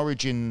tracked the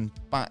origin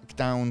back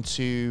down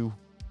to,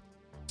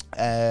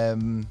 let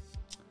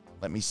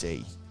me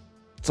see.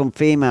 Some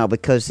female,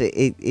 because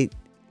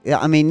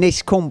I mean,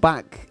 this come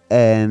back.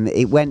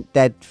 It went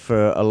dead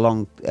for a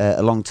long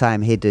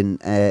time, hidden.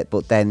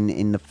 But then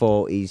in the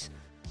 40s,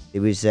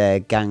 there was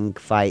gang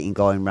fighting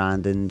going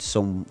round, and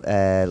some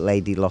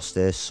lady lost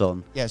her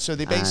son. Yeah, so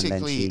they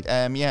basically,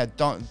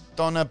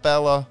 Donna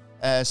Bella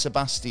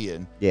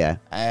Sebastian. Yeah.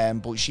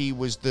 But she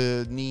was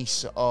the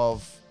niece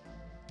of,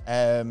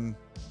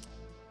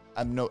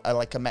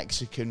 like a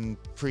Mexican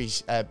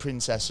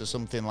princess or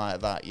something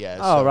like that. Yeah.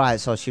 Oh, right.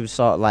 So she was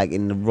sort of like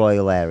in the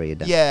royal area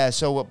then. Yeah.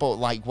 So, but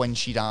like when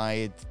she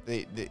died,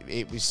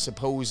 it was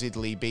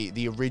supposedly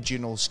the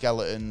original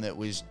skeleton that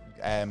was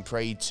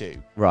prayed to.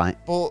 Right.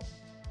 But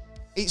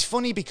it's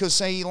funny because,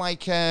 say,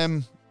 like,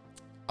 a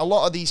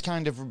lot of these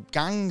kind of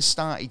gangs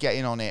started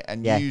getting on it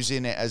and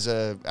using it as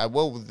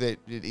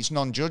it's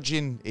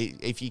non-judging.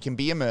 If you can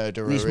be a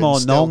murderer, it's and more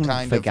still known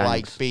kind for of gangs.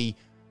 like be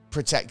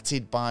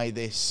protected by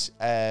this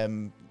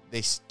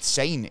this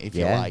saint, if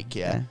you like,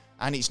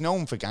 and it's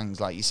known for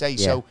gangs, like you say.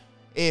 So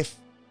if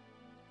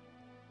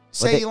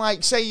say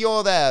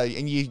you're there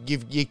and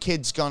your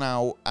kid's gone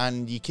out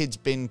and your kid's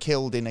been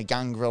killed in a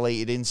gang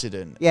related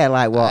incident,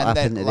 like what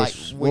happened to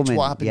this woman,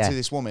 what happened to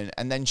this woman,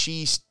 and then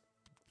she's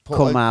put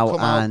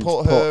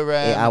her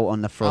it out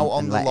on the front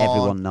and let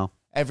everyone know.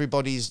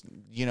 Everybody's,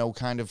 you know,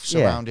 kind of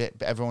surrounded it,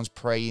 but everyone's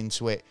praying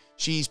to it.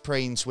 She's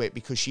praying to it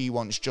because she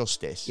wants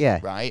justice.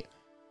 Right.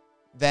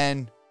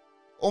 Then,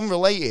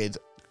 unrelated,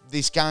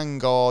 this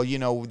gang, or, you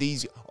know,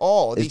 these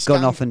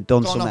gone off and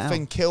done something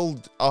and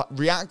killed,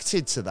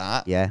 reacted to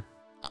that. Yeah.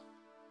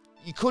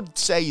 You could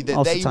say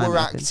that they were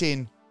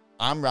acting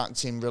I'm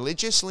acting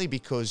religiously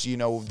because, she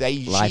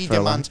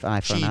demands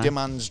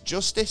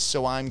justice,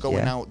 so I'm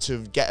going out to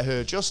get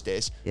her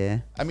justice. Yeah.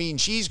 I mean,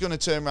 she's going to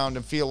turn around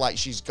and feel like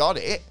she's got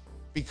it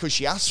because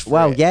she asked for it.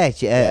 Well,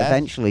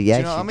 eventually, Do you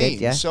know she what I mean?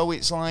 did, yeah. So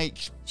it's like...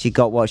 She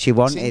got what she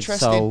wanted,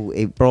 so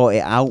it brought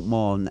it out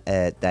more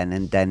then,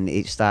 and then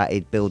it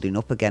started building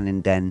up again,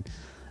 and then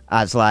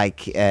as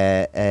like,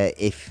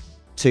 if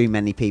too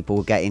many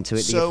people get into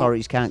it, the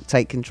authorities can't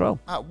take control.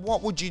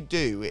 What would you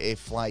do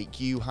if, like,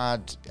 you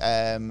had...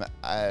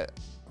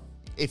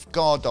 if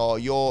God or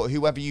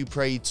whoever you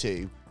prayed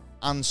to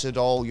answered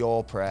all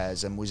your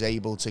prayers and was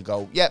able to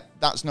go, yep,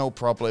 that's no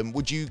problem,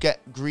 would you get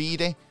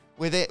greedy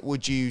with it?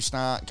 Would you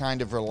start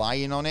kind of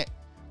relying on it?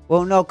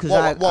 Well, no, because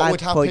I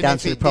put it down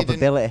to the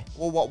probability.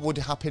 Well, what would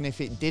happen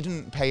if it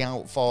didn't pay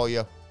out for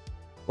you?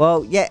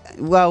 Well,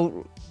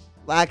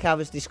 like I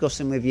was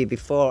discussing with you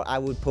before, I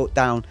would put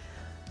down,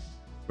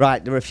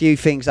 right, there are a few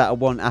things that I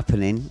want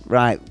happening,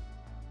 right?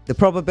 The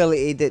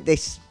probability that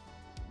this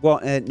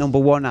number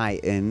one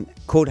item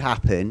could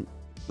happen,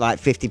 like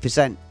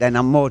 50%, then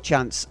I'm more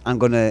chance I'm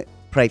going to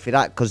pray for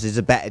that because there's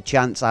a better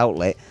chance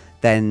outlet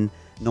than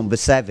number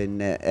 7,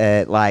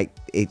 like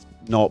it's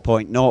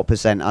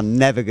 0.0%. I'm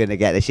never going to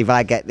get this. If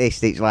I get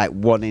this, it's like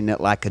 1 in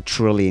like 1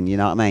 trillion, you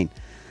know what I mean?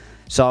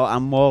 So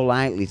I'm more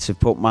likely to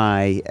put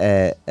my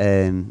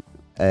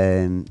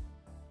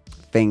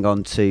thing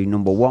onto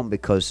number 1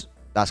 because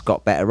that's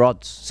got better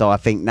odds. So I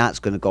think that's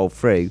going to go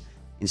through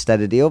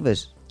instead of the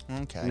others.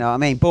 Okay. You know what I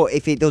mean? But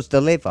if it does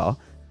deliver,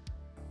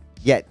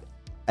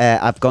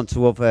 I've gone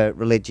to other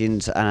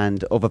religions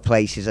and other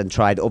places and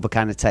tried other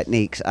kind of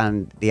techniques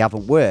and they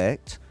haven't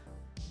worked,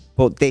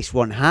 but this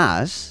one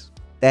has,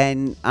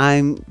 then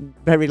I'm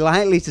very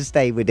likely to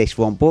stay with this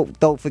one. But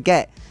don't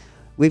forget,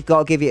 we've got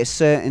to give it a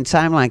certain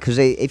timeline, because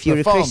if you're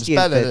a Christian,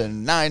 better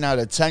than 9 out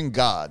of 10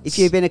 gods. If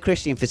you've been a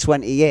Christian for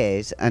 20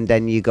 years and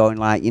then you're going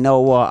like, you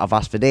know what, I've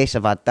asked for this,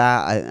 I've had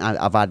that,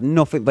 I've had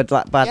nothing but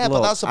bad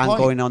luck, I'm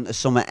going on to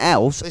something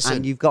else. Listen,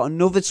 and you've got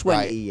another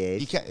 20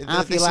 years.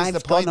 Half your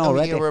life's gone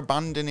already. You're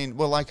abandoning.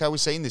 Well, like I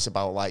was saying this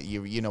about, like,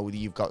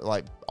 you've got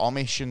like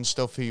Amish and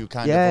stuff who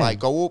kind of like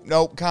go, oh,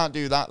 nope, can't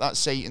do that. That's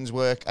Satan's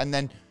work. And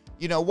then,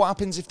 what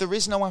happens if there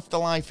is no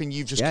afterlife and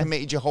you've just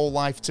committed your whole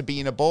life to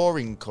being a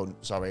boring cunt?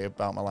 Sorry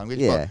about my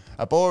language, but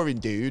a boring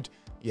dude.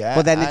 Yeah.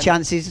 But then the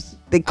chances,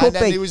 they could be. And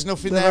then there was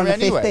nothing there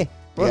anyway.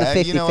 We're on a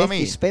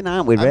 50-50 spin,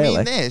 aren't we,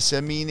 really?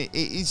 It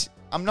is,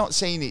 I'm not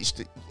saying it's,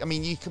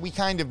 we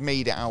kind of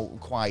made it out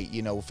quite,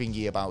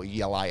 thingy about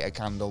you light a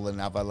candle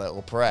and have a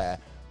little prayer.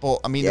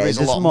 But, there is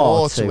a lot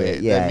more to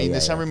it.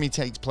 The ceremony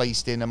takes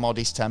place in a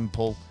modest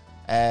temple.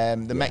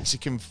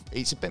 Mexican,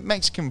 it's a bit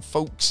Mexican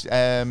folks,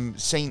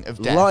 saint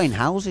of death. A lot in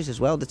houses as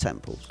well, the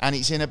temples. And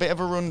it's in a bit of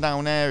a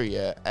rundown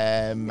area.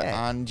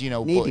 And,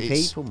 needy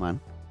people,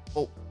 man.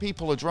 But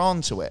people are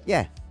drawn to it.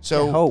 Yeah.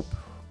 So, hope.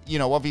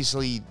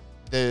 Obviously,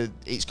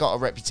 it's got a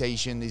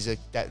reputation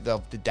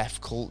of the deaf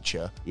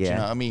culture. Yeah. Do you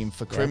know what I mean?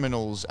 For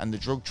criminals and the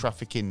drug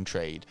trafficking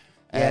trade.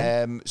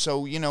 Yeah.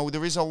 So,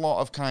 there is a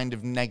lot of kind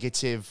of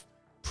negative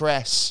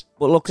press.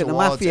 But look at the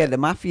mafia. The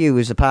mafia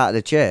was a part of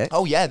the church.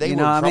 Oh yeah, they were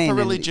proper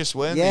religious,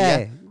 weren't they?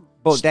 Yeah,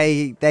 but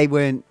they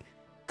weren't,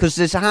 because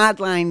there's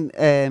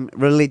hardline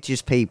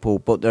religious people,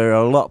 but there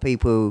are a lot of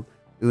people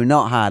who are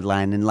not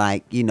hardline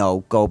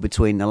and go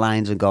between the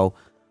lines and go,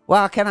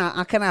 well, I can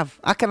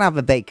have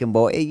a bacon,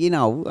 but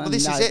Well,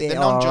 this is it. They're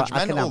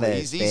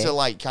non-judgmental. These are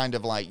like kind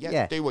of like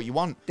do what you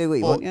want. Do what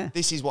you want. Yeah.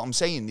 This is what I'm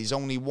saying. There's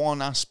only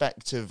one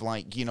aspect of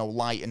light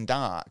and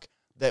dark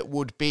that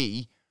would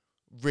be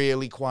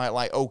really quite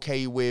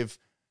okay with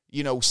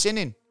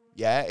sinning.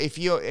 If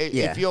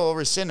you're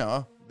a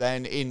sinner,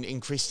 then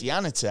in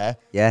Christianity,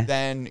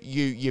 then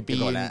you're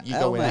going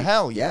to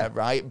hell,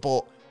 right?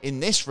 But in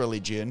this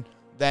religion,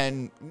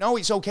 then no,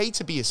 it's okay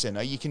to be a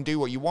sinner. You can do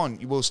what you want.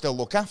 You will still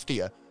look after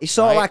you. It's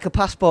sort of like a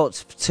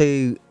passport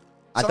to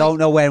I don't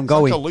know where I'm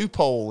going. Like a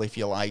loophole, if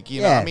you like.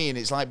 You know what I mean?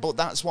 It's like, but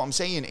that's what I'm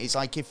saying. It's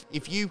like if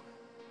you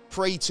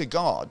pray to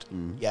God,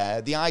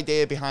 the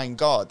idea behind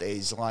God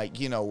is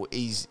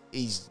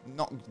he's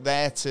not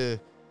there to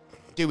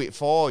do it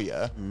for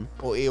you,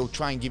 but he'll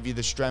try and give you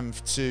the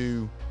strength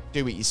to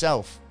do it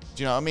yourself.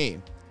 Do you know what I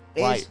mean?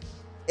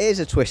 Here's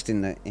a twist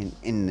in the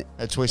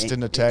twist in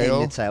the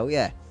tail. In the tail,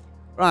 yeah.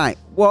 Right.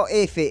 What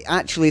if it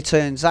actually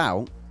turns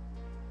out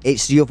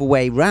it's the other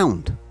way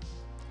round?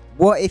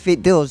 What if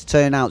it does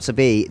turn out to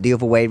be the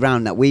other way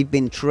round, that we've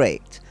been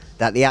tricked,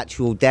 that the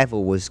actual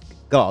devil was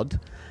God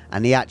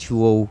and the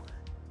actual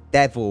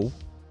devil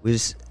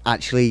was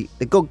actually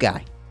the good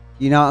guy?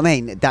 You know what I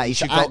mean? That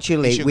is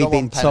actually, we've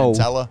been told.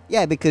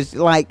 Yeah, because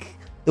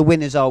the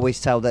winners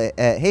always tell the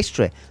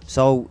history.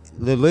 So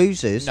the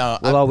losers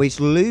will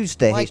always lose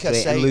their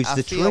history and lose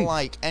the truth. I feel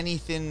like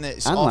anything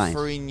that's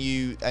offering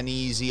you an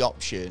easy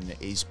option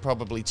is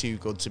probably too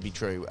good to be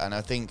true. And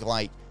I think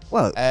to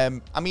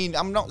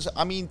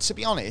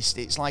be honest,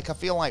 it's like I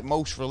feel like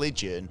most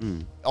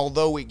religion,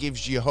 although it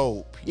gives you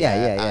hope,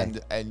 and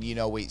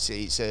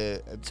it's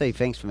a two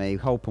things for me: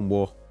 hope and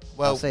war.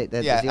 Well, that's it.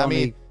 There's the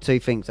only two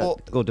things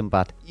that good and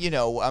bad.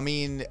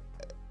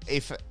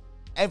 If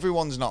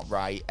everyone's not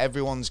right.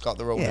 Everyone's got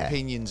their own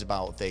opinions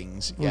about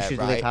things. You should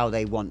live how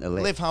they want to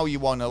live. Live how you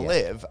want to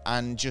live,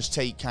 and just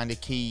take kind of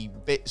key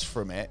bits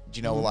from it.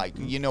 You know, like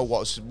you know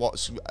what's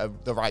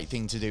the right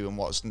thing to do and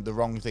what's the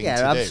wrong thing to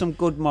do. Yeah, have some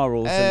good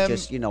morals and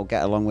just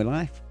get along with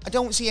life. I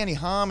don't see any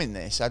harm in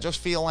this. I just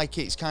feel like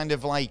it's kind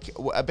of like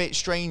a bit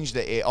strange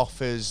that it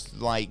offers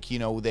like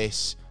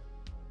this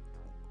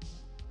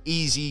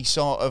easy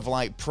sort of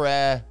like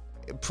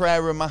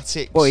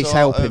prayer-o-matic. Well, it's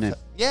helping him.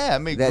 Yeah, I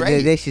mean,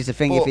 great. This is the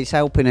thing. If it's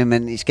helping him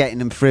and it's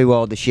getting him through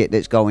all the shit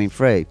that's going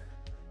through,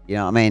 you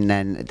know what I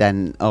mean?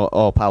 Then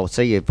all power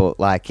to you. But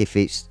like, if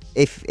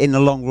in the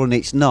long run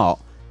it's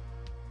not,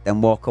 then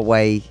walk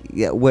away.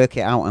 Work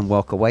it out and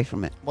walk away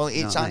from it. Well,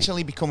 it's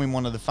actually becoming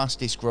one of the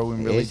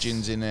fastest-growing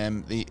religions in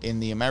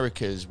the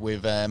Americas,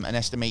 with an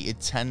estimated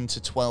 10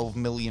 to 12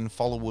 million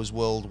followers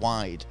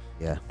worldwide.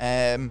 Yeah.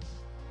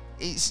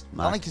 It's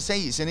like I say,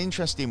 it's an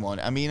interesting one.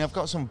 I mean, I've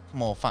got some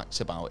more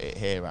facts about it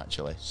here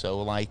actually. So,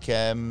 like,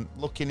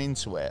 looking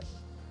into it,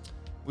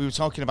 we were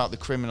talking about the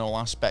criminal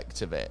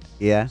aspect of it.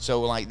 Yeah. So,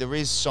 like, there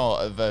is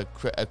sort of a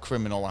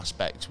criminal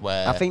aspect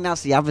where I think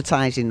that's the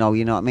advertising, though.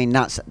 You know what I mean?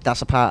 That's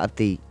a part of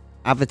the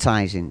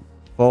advertising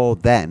for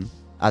them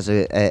as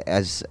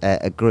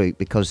a group,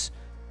 because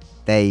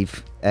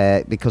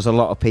because a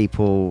lot of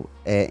people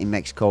in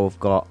Mexico have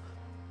got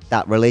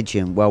that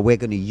religion. Well, we're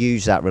going to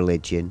use that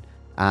religion.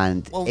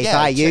 And if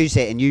I use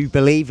it and you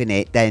believe in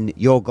it, then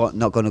you're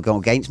not going to go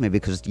against me,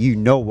 because you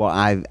know what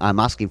I'm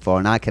asking for,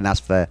 and I can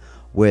ask for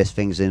worse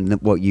things than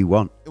what you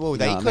want. Well,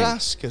 they could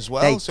ask as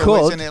well. They so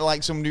could, isn't it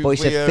like some nuclear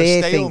but it's a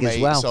fear stalemate thing as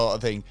well. Sort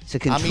of thing? It's a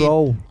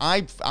control. I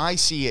mean, I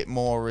see it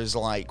more as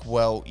like,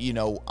 well,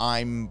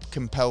 I'm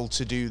compelled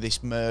to do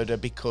this murder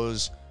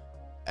because,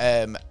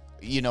 it's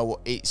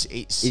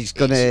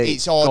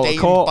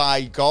ordained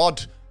by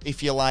God,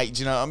 if you like. Do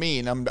you know what I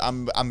mean? I'm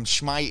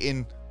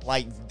schmiting,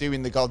 like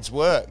doing the God's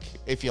work,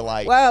 if you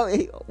like. Well,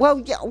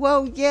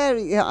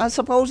 yeah. I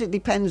suppose it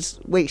depends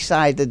which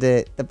side of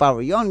the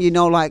barrel you're on.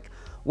 Like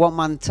one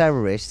man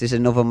terrorist is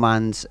another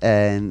man's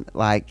freedom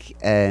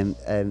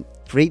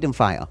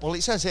fighter. Well,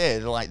 it says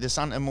here like the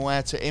Santa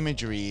Muerta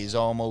imagery is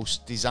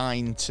almost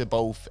designed to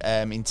both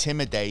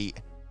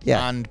intimidate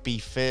and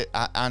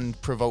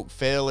and provoke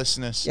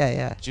fearlessness.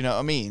 Yeah. Do you know what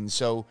I mean?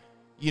 So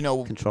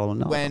control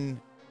and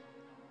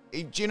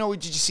did you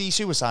see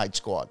Suicide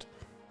Squad?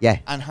 Yeah.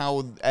 And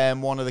how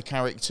one of the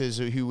characters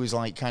who was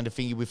like kind of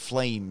thingy with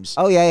flames.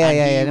 Oh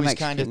yeah. He was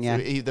kind of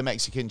the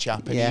Mexican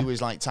chap, and he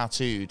was like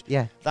tattooed.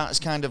 Yeah. That's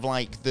kind of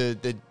like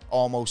the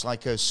almost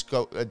like a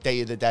Day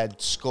of the Dead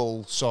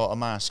skull sort of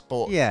mask.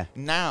 But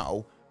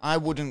now I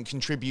wouldn't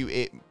attribute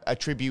it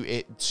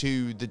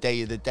to the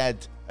Day of the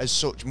Dead as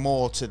such,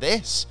 more to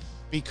this.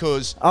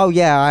 Because I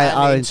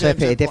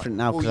interpret it different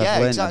now, because I've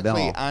learned exactly. a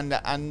bit.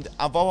 And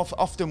I've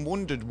often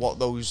wondered what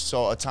those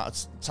sort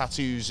of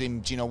tattoos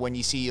in, when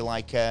you see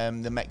like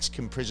the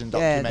Mexican prison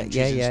documentaries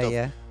and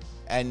stuff,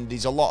 and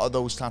there's a lot of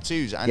those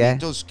tattoos, and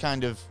it does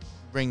kind of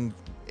ring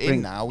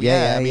in now.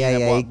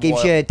 It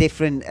gives you a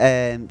different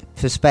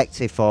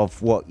perspective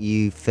of what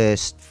you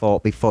first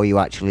thought before you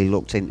actually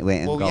looked into it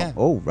and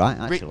oh right,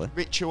 actually.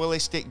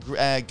 Ritualistic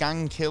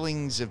gang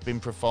killings have been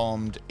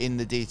performed in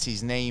the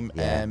deity's name,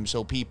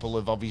 so people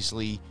have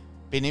obviously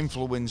been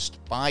influenced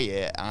by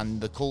it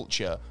and the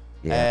culture.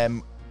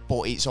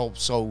 But it's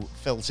also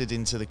filtered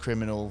into the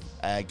criminal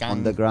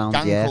gang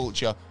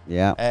culture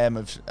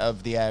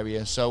of the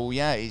area. So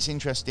it's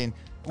interesting.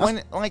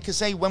 When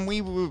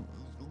we were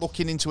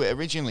looking into it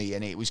originally,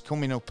 and it was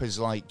coming up as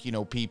like,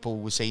 people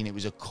were saying it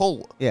was a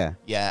cult. Yeah.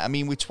 I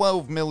mean, with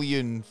 12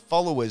 million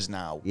followers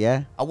now,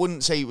 I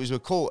wouldn't say it was a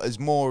cult, as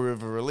more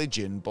of a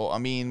religion. But I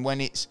mean,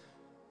 when it's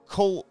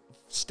cult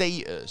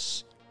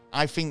status,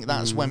 I think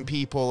that's when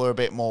people are a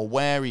bit more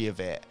wary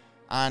of it.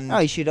 And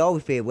you should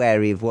always be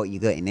wary of what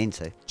you're getting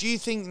into. Do you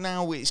think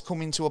now it's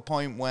coming to a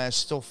point where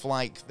stuff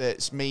like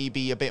that's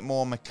maybe a bit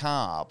more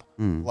macabre,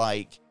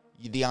 like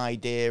the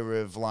idea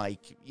of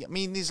like, I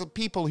mean, there's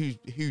people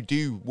who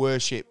do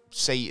worship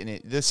Satan.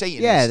 The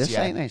Satanists,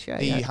 Satanists.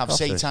 They have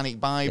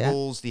satanic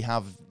Bibles. They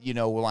have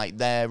like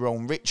their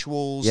own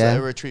rituals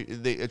that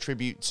they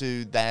attribute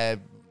to their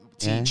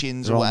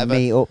teachings or whatever.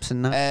 Meetups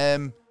and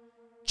that.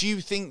 Do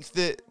you think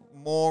that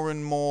more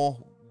and more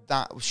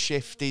that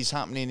shift is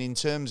happening in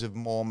terms of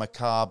more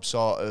macabre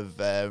sort of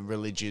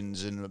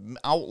religions and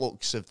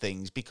outlooks of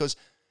things? Because,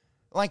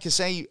 like I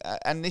say,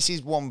 and this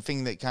is one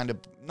thing that kind of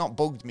not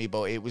bugged me,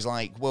 but it was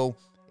like, well,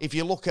 if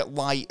you look at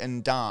light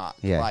and dark,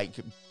 like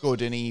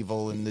good and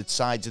evil, and the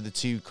sides of the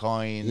two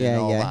coin and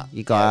all that,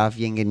 you gotta have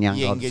yin and yang.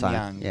 Yin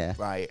and yang,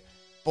 right?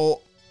 But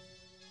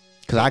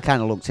because I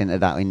kind of looked into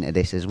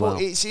this as well.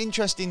 But it's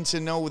interesting to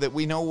know that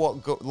we know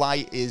what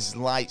light is.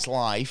 Light's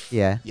life.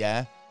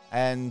 Yeah.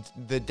 And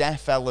the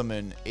death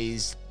element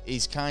is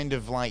kind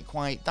of like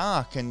quite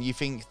dark, and you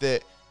think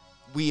that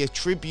we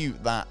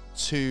attribute that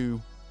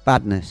to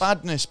badness,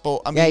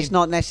 but I mean, it's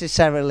not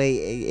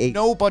necessarily.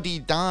 Nobody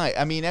die.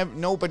 I mean,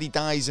 nobody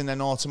dies and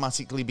then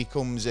automatically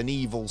becomes an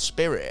evil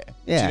spirit.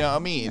 Do you know what I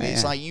mean?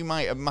 It's like you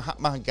might have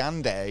Mahatma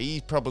Gandhi.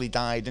 He probably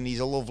died and he's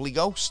a lovely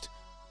ghost.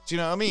 Do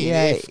you know what I mean?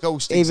 Yeah, if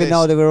ghosts even exist,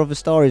 though there were other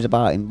stories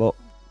about him, but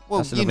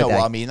well, you know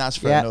what I mean. That's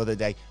for another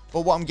day.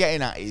 But what I'm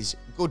getting at is,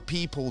 good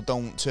people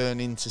don't turn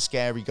into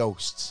scary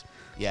ghosts.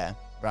 Yeah,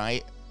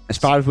 right. As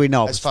far as we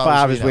know, as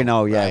far as we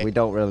know, yeah, right. we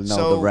don't really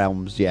know the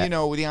realms yet. You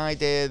know, the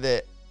idea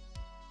that,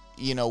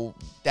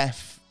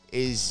 death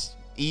is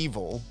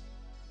evil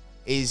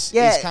is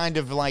kind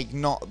of like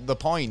not the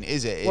point,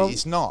 is it? Well,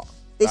 it's not.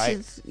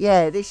 This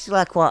is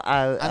like what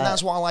and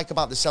that's what I like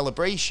about the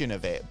celebration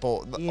of it,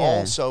 but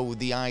also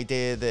the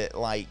idea that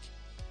like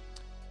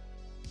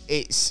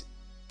it's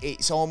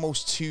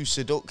almost too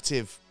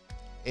seductive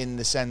in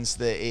the sense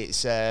that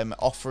it's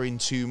offering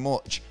too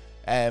much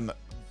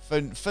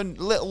for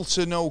little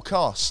to no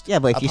cost. Yeah,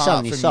 but if you're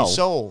selling your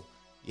soul,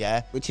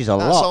 yeah, which is a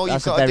lot,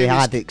 that's a very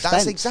hard expense.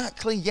 That's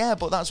exactly, yeah,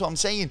 but that's what I'm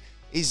saying.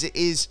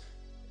 Is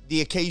the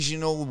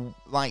occasional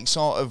like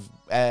sort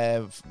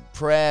of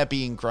prayer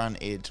being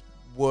granted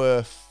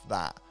worth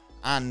that?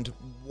 And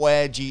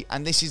where do you,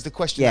 and this is the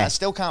question that I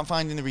still can't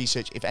find in the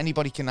research. If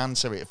anybody can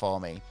answer it for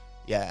me,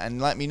 and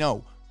let me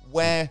know,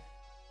 where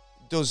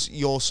does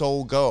your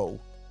soul go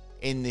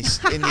in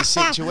this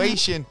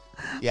situation?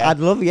 Yeah, I'd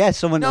love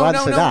someone to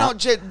answer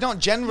that. Not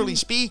generally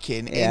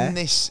speaking. In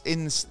this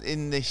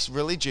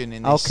religion,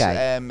 in this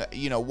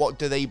what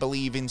do they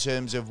believe in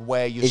terms of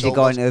where your soul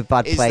goes? Is it going to a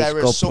bad place, is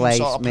there some place,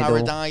 sort of middle?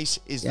 paradise?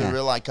 Is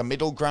there like a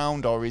middle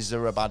ground, or is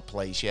there a bad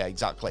place? Yeah,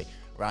 exactly.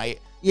 Right.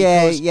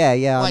 Because,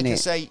 like I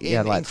say,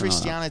 in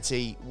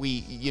Christianity, God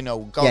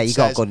you says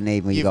got good and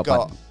evil, you've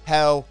got bad.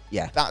 hell.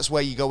 Yeah, that's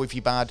where you go if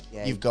you're bad.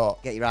 You've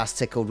got get your ass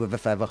tickled with a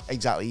feather.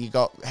 Exactly. You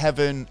got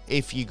heaven.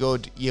 If you're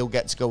good, you'll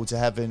get to go to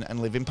heaven and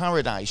live in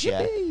paradise.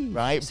 Yeah,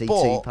 right. See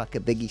Tupac, a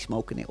Biggie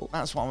smoking it up.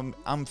 That's what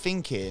I'm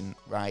thinking.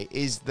 Right?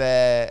 Is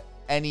there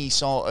any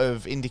sort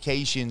of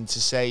indication to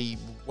say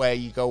where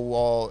you go,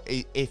 or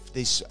if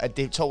there's a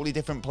totally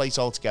different place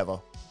altogether?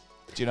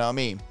 Do you know what I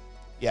mean?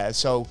 Yeah,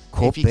 so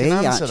if you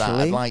can answer that,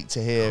 I'd like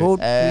to hear.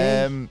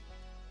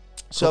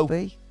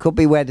 Could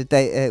be where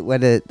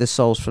the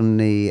souls from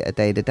the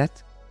Day of the Dead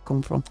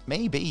come from.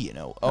 Maybe,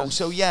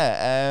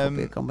 could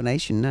be a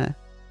combination there.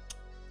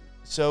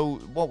 So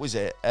what was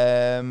it?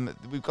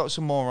 We've got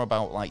some more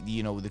about like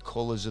the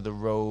colours of the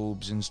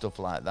robes and stuff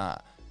like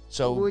that.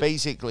 So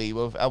basically,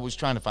 I was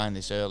trying to find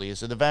this earlier.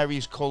 So the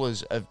various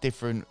colours of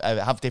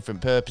have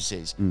different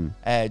purposes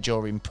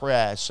during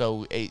prayer.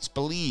 So it's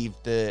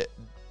believed that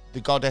the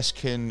goddess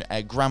can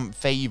grant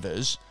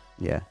favours,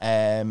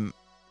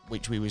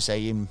 which we were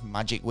saying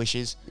magic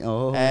wishes.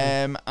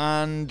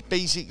 And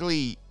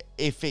basically,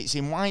 if it's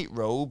in white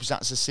robes,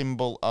 that's a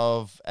symbol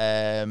of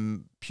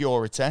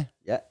purity.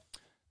 Yeah.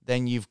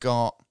 Then you've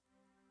got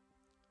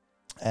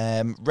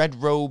red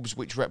robes,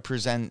 which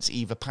represents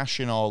either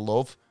passion or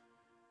love.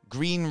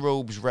 Green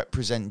robes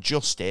represent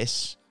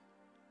justice.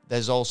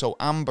 There's also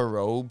amber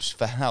robes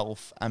for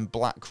health and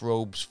black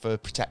robes for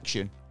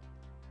protection.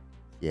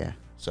 Yeah.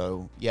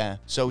 So,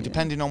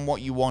 depending on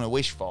what you want to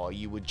wish for,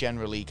 you would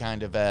generally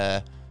kind of,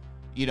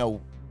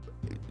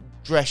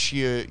 dress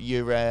your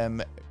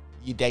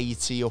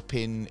deity up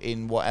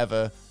in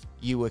whatever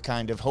you were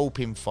kind of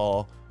hoping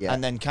for,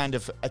 and then kind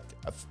of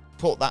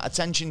put that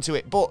attention to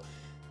it. But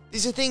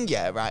there's a thing,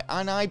 right?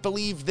 And I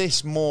believe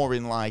this more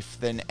in life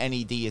than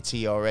any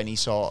deity or any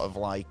sort of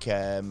like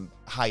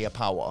higher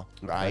power,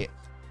 right?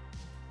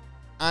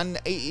 And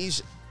it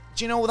is...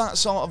 Do you know that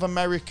sort of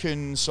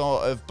American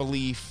sort of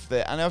belief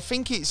that, and I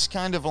think it's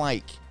kind of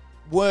like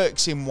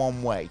works in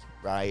one way,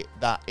 right?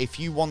 That if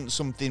you want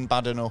something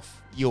bad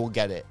enough, you'll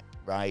get it,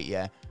 right?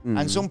 Yeah. Mm-hmm.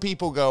 And some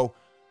people go,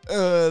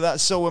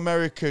 that's so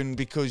American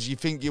because you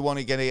think you want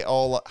to get it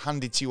all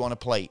handed to you on a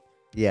plate.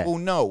 Yeah. Well,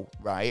 no,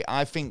 right?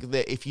 I think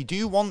that if you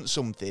do want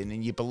something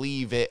and you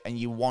believe it and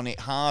you want it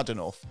hard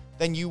enough,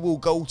 then you will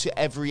go to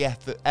every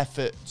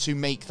effort to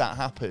make that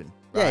happen.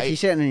 Yeah, right? if you're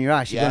sitting in your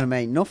ass, you're going to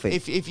make nothing.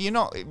 If you're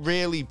not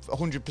really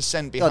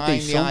 100%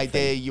 behind the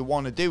idea you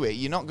want to do it,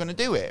 you're not going to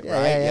do it,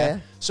 right? Yeah.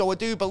 So I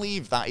do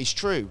believe that is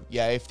true.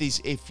 Yeah,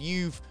 if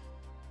you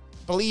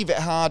believe it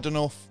hard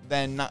enough,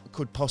 then that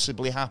could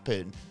possibly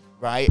happen,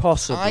 right?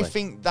 Possibly. I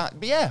think that,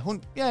 yeah,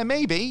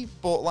 maybe.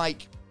 But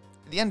like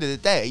at the end of the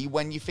day,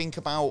 when you think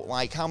about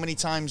like how many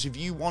times have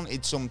you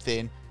wanted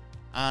something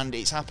and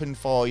it's happened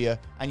for you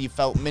and you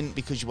felt mint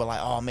because you were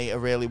like, oh mate, I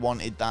really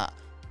wanted that.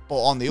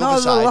 But on the other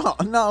side,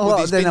 not a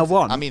lot than I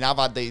want. I mean, I've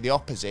had the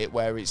opposite,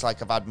 where it's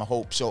like I've had my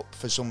hopes up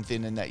for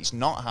something and that it's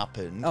not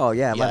happened. Oh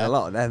yeah, I've had a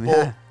lot of them.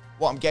 But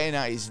what I'm getting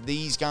at is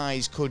these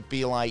guys could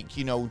be like,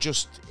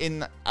 just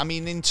in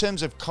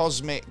terms of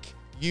cosmic,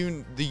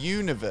 the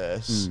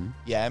universe.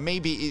 Yeah,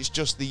 maybe it's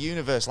just the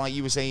universe, like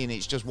you were saying.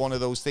 It's just one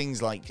of those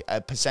things, like a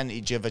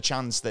percentage of a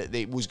chance that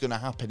it was going to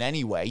happen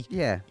anyway.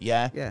 Yeah.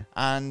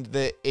 And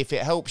that if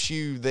it helps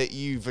you that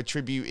you've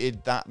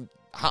attributed that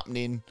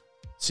happening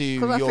to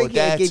your data. I think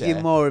it'll give you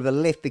more of a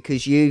lift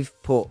because you've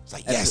put... It's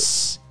like,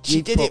 yes,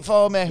 she did it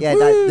for me. Yeah,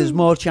 there's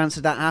more chance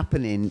of that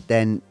happening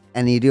than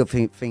any of the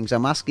other things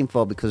I'm asking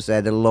for because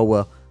they're the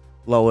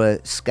lower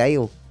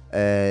scale.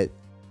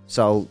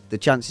 So the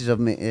chances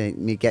of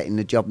me getting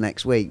the job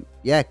next week,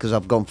 because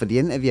I've gone for the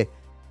interview,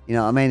 You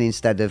know what I mean?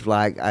 Instead of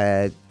like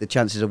the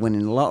chances of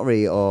winning the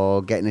lottery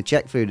or getting a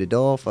check through the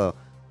door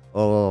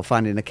or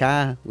finding a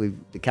car with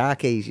the car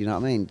keys. You know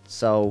what I mean?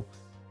 So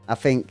I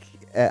think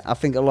a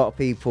lot of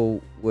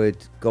people would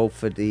go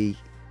for the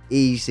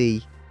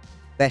easy,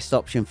 best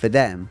option for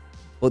them.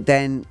 But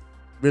then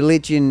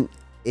religion,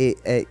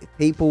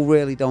 people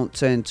really don't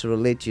turn to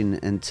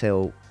religion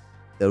until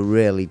they're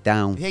really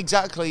down.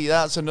 Exactly,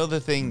 that's another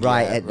thing.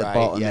 Right at the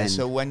bottom end.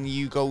 So when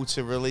you go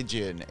to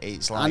religion,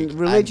 it's like... And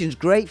religion's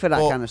great for that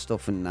kind of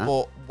stuff and that.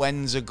 But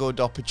when's a good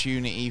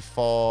opportunity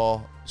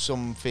for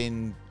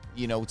something,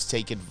 you know, to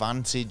take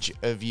advantage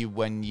of you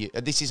when you...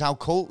 This is how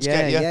cults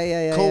get you.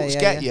 Cults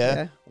get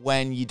you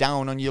when you're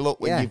down on your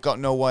luck, when you've got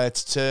nowhere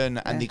to turn,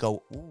 and they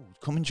go, ooh,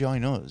 come and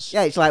join us.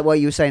 Yeah, it's like what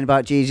you were saying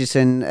about Jesus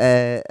and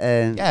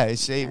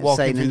it's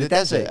walking through the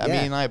desert. I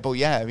mean, like, but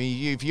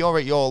if you're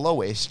at your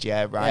lowest,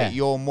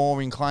 you're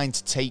more inclined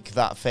to take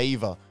that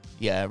favor.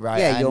 Yeah, right.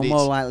 Yeah, you're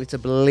more likely to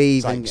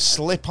believe and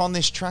slip on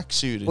this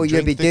tracksuit and well,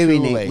 drink you'll be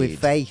doing it with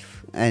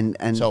faith, and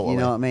totally. You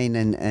know what I mean,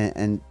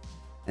 and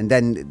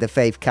then the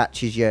faith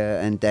catches you,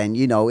 and then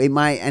you know it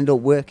might end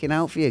up working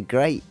out for you,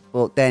 great,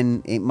 but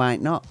then it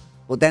might not.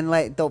 But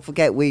then, don't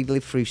forget, we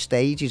live through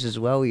stages as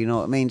well. You know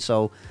what I mean?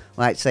 So,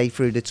 like, say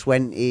through the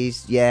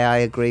 20s, I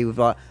agree with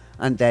that,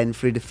 and then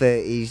through the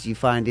 30s, you're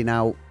finding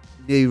out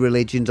new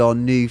religions or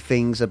new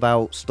things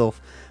about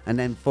stuff, and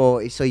then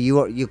 40. So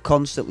you're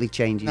constantly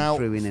changing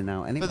through in and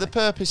out. Anyway, for the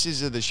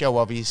purposes of the show,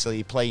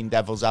 obviously playing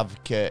devil's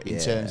advocate in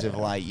terms of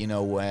like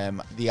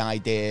the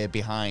idea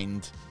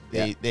behind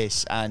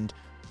this and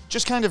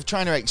just kind of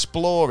trying to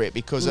explore it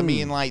because I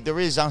mean like there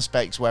is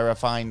aspects where I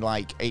find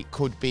like it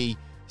could be.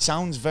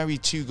 Sounds very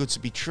too good to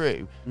be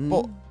true,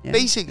 but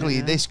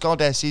basically this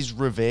goddess is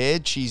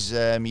revered. She's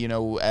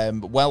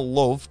well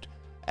loved,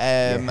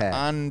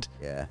 and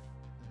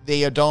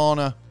they adorn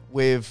her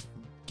with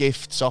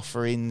gifts,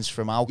 offerings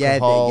from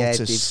alcohol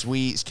to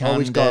sweets, candy.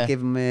 Always got to give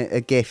them a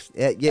gift.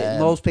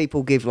 Most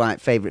people give like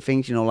favourite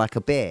things, like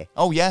a beer.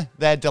 Oh yeah,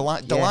 they're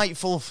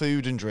delightful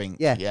food and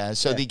drink.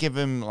 So they give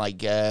them like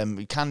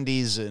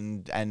candies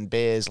and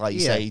beers, like you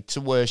say,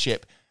 to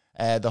worship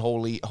the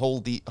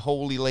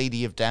holy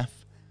lady of death.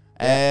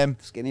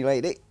 Skinny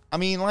lady. I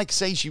mean, like I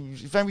say, she's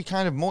very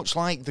kind of much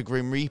like the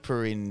Grim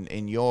Reaper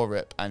in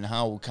Europe and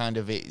how kind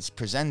of it's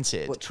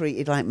presented. But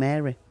treated like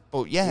Mary.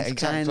 But yeah, it's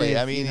exactly. Kind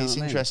of, I mean, it's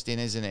interesting,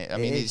 isn't it? I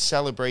mean, it's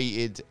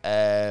celebrated,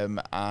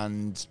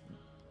 and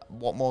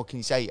what more can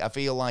you say? I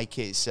feel like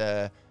it's...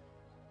 there's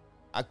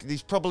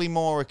probably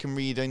more I can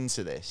read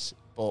into this,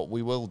 but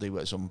we will do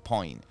at some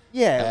point.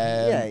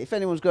 If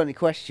anyone's got any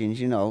questions,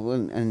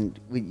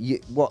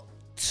 what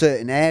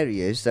certain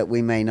areas that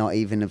we may not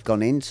even have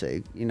gone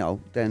into,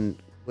 then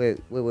we're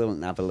willing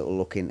to have a little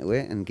look into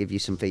it and give you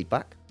some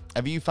feedback.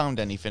 Have you found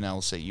anything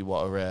else that you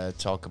want to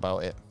talk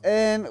about it?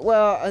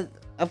 Well,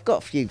 I've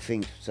got a few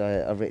things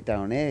I've written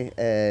down here.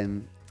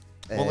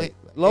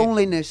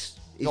 Loneliness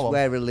is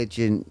where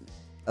religion,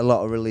 a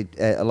lot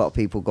of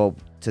people go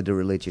to the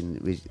religion,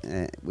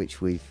 which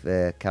we've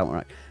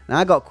counteracted. Now,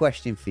 I got a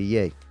question for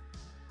you.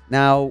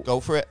 Now, go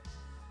for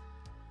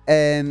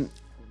it.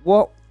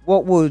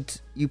 What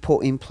would you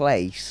put in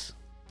place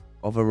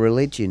of a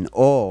religion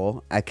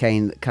or a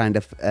kind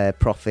of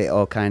prophet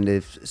or kind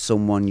of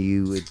someone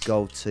you would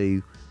go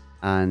to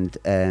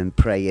and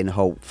pray and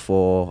hope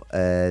for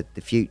the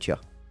future?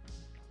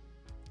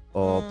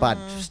 Or bad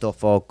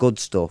stuff or good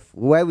stuff?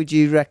 Where would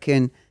you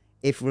reckon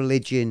if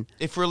religion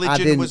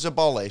was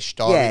abolished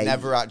or it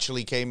never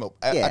actually came up?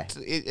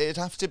 It'd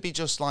have to be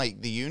just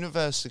like the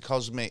universe, the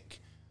cosmic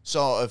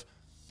sort of...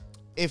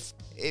 If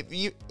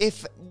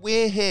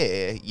we're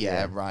here,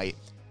 right.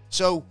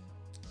 So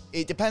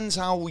it depends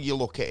how you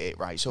look at it,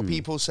 right? So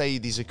people say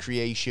there's a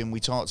creation.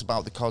 We talked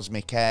about the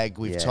cosmic egg.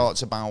 We've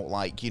talked about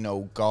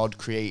God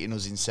creating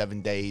us in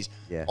 7 days.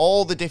 Yeah.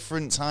 All the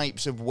different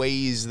types of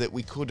ways that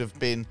we could have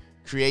been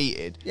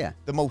created. Yeah.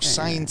 The most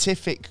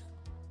scientific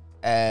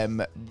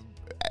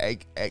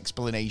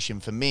explanation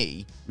for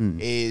me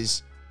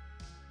is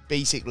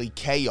basically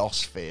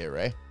chaos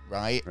theory,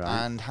 right?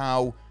 And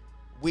how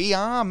we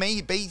are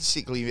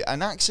basically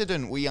an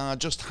accident. We are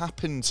just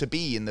happen to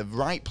be in the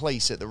right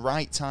place at the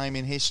right time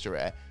in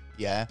history.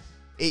 Yeah,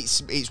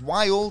 it's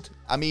wild.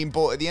 I mean,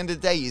 but at the end of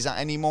the day, is that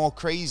any more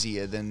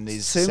crazier than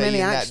there's too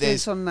many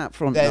accidents on that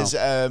front? There's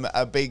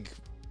a big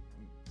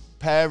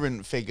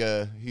parent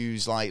figure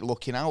who's like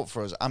looking out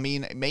for us. I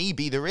mean,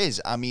 maybe there is.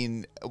 I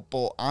mean,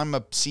 but I'm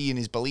a seeing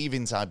is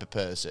believing type of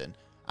person,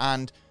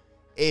 and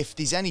if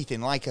there's anything,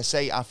 like I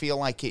say, I feel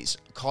like it's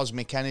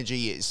cosmic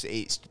energy.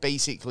 It's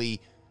basically.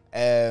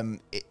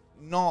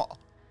 Not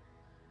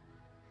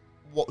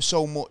what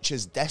so much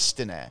as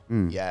destiny,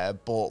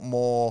 but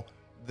more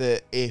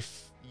that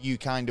if you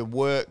kind of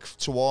work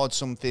towards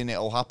something,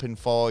 it'll happen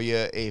for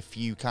you. If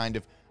you kind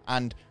of,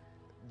 and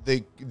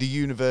the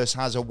universe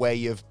has a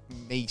way of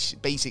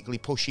basically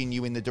pushing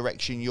you in the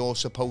direction you're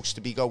supposed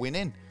to be going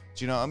in.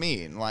 Do you know what I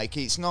mean? Like,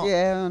 it's not...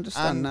 Yeah, I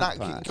understand that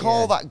part.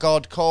 Call that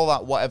God, call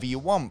that whatever you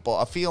want, but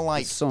I feel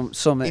like some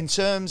in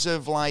terms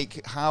of,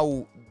 like,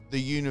 how the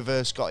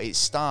universe got its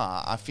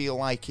start, I feel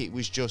like it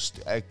was just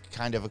a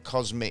kind of a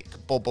cosmic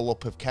bubble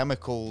up of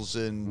chemicals,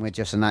 and we're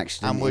just an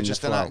accident. And we're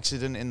just an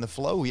accident in the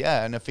flow,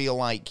 yeah. And I feel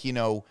like, you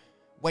know,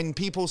 when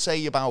people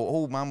say about,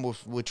 oh man,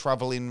 we're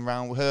traveling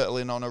around,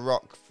 hurtling on a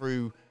rock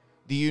through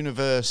the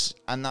universe,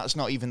 and that's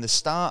not even the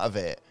start of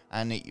it,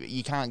 and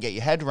you can't get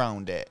your head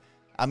around it.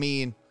 I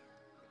mean,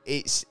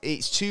 it's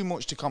too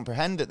much to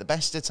comprehend at the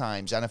best of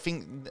times. And I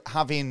think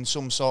having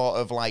some sort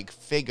of like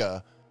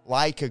figure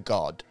like a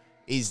god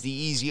is the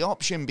easy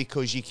option,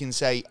 because you can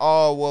say,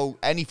 oh, well,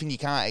 anything you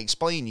can't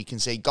explain, you can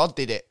say God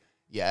did it.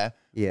 Yeah.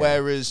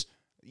 Whereas,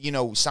 you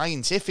know,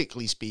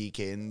 scientifically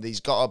speaking,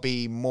 there's got to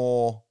be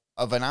more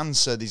of an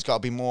answer. There's got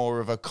to be more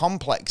of a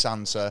complex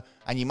answer,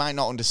 and you might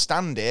not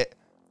understand it,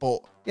 but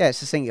yeah,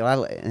 it's a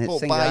singularity.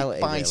 But by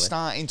really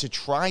starting to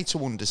try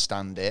to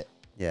understand it,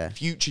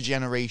 future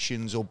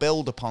generations will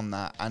build upon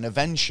that, and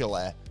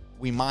eventually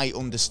we might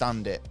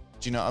understand it.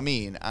 Do you know what I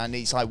mean? And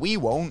it's like,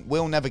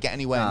 we'll never get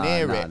anywhere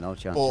near it. No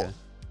chance,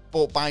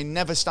 but by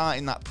never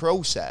starting that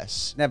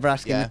process, never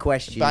asking the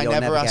question, by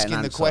never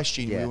asking the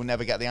question, we will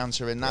never get the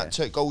answer. And that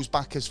goes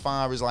back as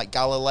far as like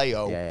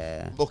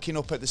Galileo looking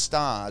up at the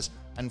stars,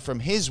 and from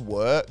his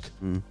work.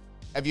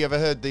 Have you ever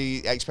heard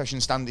the expression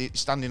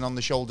standing on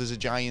the shoulders of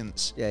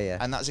giants? Yeah.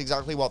 And that's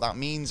exactly what that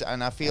means.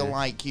 And I feel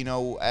like, you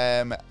know,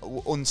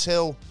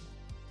 until,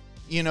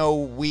 you know,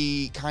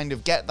 we kind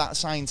of get that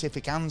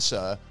scientific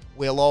answer,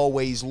 we'll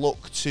always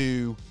look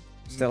to...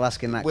 Still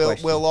asking that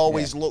question. We'll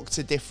always look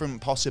to different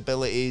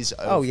possibilities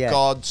of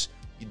God,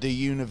 the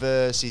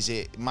universe. Is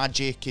it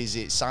magic? Is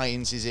it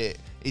science? Is it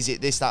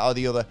this, that, or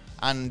the other?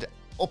 And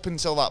up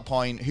until that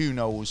point, who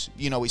knows?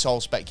 You know, it's all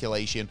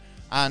speculation.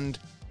 And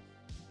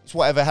it's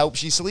whatever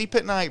helps you sleep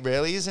at night,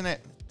 really, isn't it?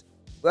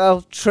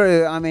 Well,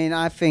 true. I mean,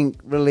 I think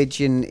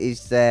religion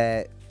is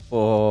there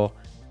for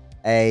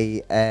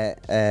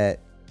another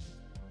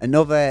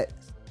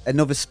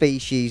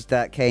species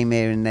that came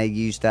here, and they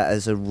used that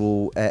as a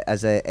rule,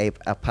 as a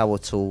power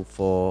tool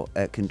for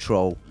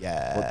control.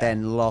 Yeah. But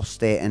then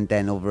lost it, and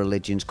then other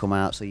religions come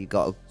out, so you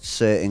got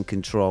certain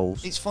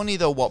controls. It's funny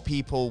though what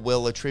people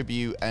will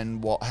attribute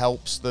and what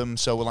helps them.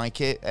 So like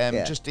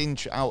just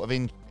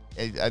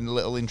a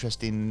little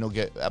interesting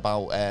nugget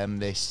about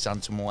this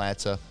Santa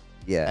Muerta.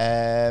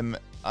 Yeah.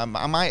 I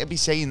might be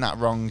saying that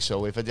wrong,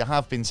 so if I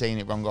have been saying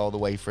it wrong all the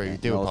way through,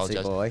 do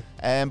apologise. Boy.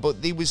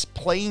 But there was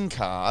playing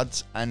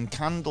cards and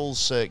candles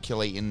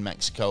circulating in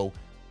Mexico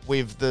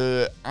with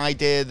the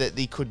idea that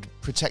they could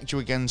protect you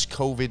against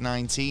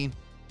COVID-19.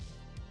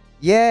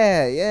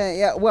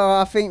 Yeah. Well,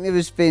 I think there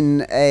has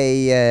been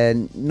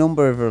a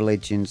number of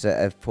religions that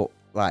have put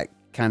like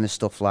kind of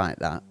stuff like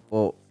that,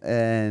 but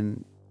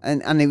and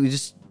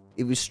it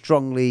was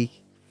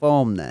strongly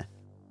formed there.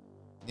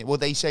 Well,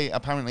 they say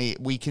apparently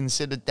we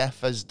consider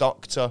death as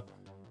doctor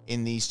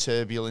in these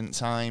turbulent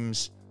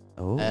times.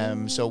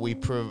 Oh. So we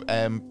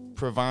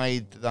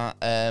provide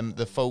that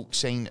the folk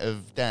saint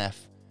of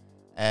death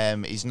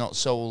is not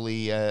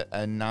solely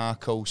a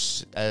narco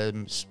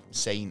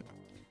saint.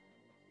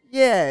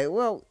 Yeah,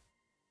 well.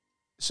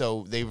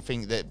 So they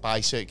think that by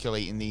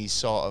circulating these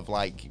sort of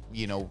like,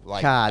 you know,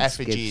 like cards,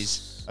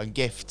 effigies and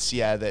gifts,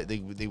 that they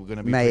were going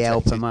to be may protected.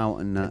 help them out,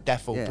 and that.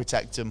 Death will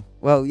protect them.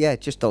 Well, yeah,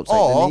 just don't take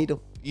the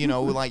needle. You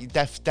know, like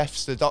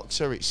death's the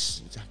doctor.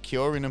 It's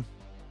curing them.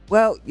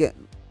 Well, yeah.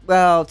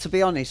 Well, to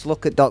be honest,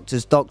 look at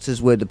doctors.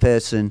 Doctors were the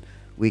person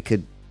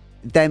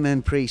them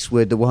and priests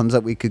were the ones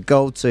that we could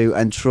go to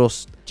and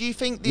trust. Do you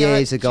think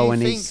years ago,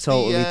 and it's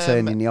totally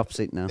turning the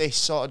opposite now? This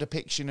sort of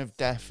depiction of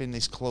death in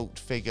this cloaked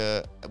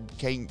figure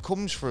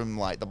comes from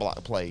like the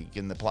Black Plague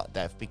and the Black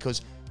Death,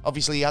 because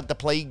obviously you had the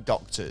plague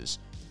doctors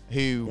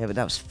who... Yeah, but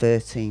that was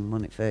 13,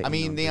 wasn't it? 13.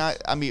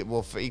 I mean,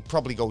 well, it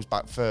probably goes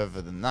back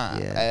further than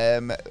that. Yeah.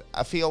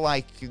 I feel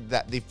like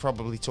that they've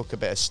probably took a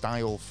bit of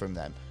style from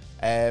them.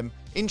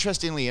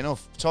 Interestingly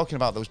enough, talking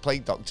about those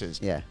plague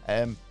doctors... Yeah.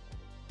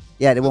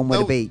 Yeah, the one with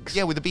the beaks.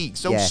 Yeah, with the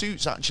beaks. Those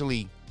suits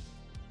actually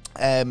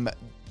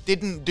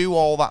didn't do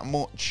all that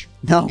much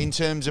in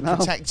terms of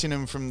protecting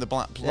them from the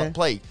Black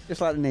Plague.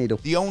 Just like the needle.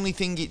 The only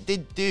thing it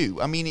did do,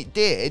 I mean, it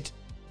did,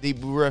 they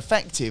were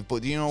effective,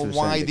 but do you know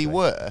why they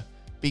were?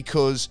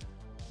 Because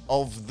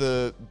of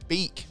the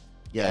beak.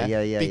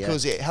 Yeah.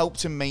 Because it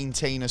helped them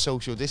maintain a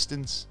social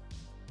distance.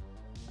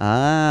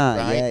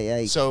 Right?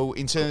 Yeah. So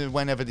in terms of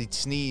whenever they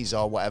sneeze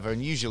or whatever,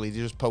 and usually they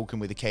just poke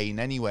them with a cane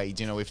anyway,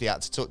 you know, if they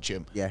had to touch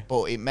them. Yeah.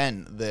 But it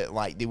meant that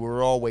like they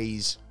were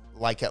always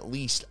like at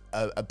least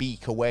a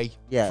beak away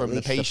from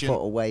the patient. A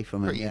foot away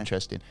from Pretty it.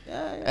 interesting.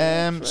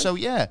 Yeah. So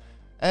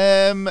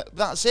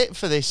that's it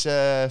for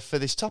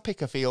this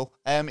topic. I feel.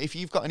 If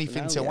you've got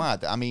anything to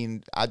add, I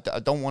mean, I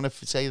don't want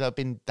to say that I've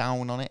been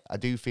down on it. I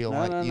do feel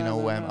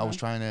I was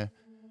trying to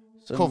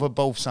cover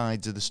both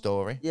sides of the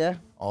story. Yeah.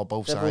 Or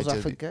both Devil's sides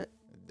of advocate.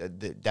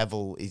 The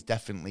devil is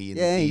definitely in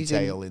the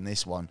detail in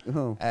this one.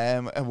 Oh.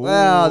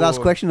 Well, that's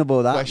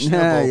questionable. That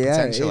questionable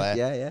potentially.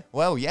 Yeah.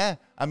 Well, yeah.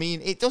 I mean,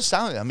 it does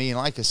sound. I mean,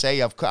 like I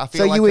say, I feel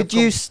so like. So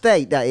you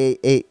state that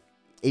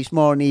it's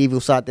more on the evil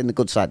side than the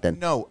good side, then?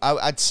 No,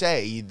 I'd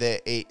say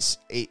that it's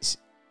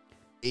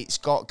it's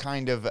got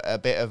kind of a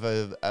bit of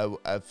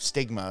a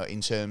stigma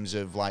in terms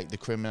of like the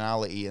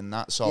criminality and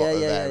that sort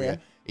of area.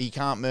 He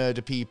can't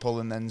murder people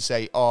and then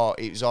say, "Oh,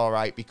 it was all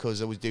right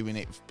because I was doing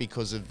it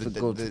because of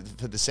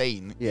for the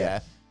scene." Yeah,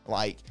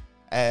 like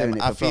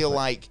I feel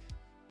like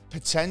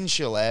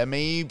potentially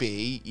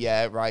maybe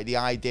the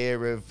idea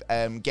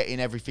of getting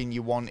everything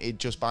you wanted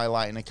just by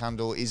lighting a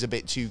candle is a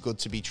bit too good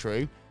to be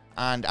true,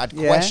 and I'd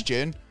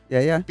question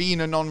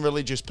being a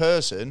non-religious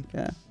person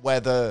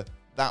whether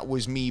that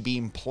was me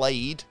being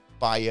played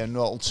by an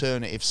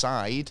alternative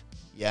side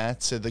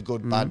to the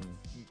good bad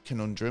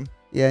conundrum.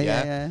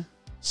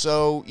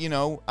 So, you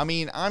know, I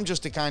mean, I'm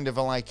just a kind of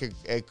a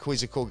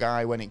quizzical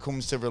guy when it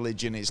comes to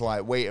religion. It's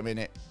like, wait a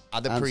minute,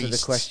 are the priests? Answer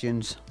the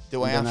questions.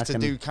 Do I have to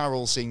do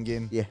carol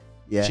singing?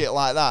 Shit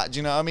like that. Do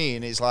you know what I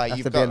mean? It's like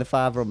you've got to be the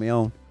father on my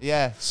own.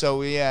 Yeah.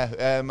 So you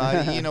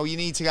know, you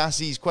need to ask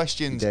these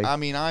questions. I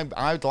mean,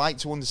 I'd like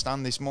to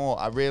understand this more.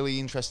 I'm really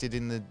interested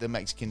in the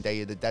Mexican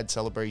Day of the Dead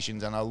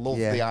celebrations, and I love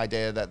the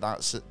idea that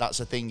that's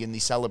a thing, and they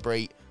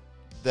celebrate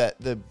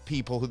the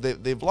people who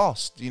they've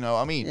lost. You know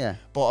what I mean? Yeah.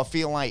 But I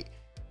feel like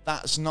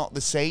that's not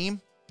the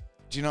same.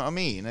 Do you know what I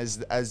mean?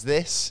 As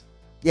this.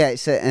 Yeah,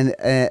 it's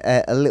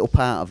a little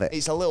part of it.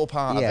 It's a little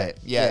part of it.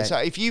 Yeah. So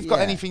if you've got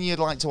anything you'd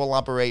like to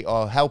elaborate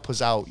or help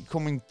us out,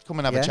 come and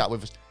have a chat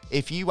with us.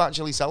 If you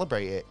actually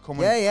celebrate it, come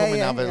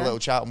and have a little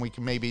chat, and we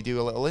can maybe do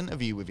a little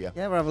interview with you.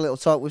 Yeah, we'll have a little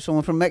talk with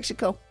someone from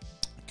Mexico.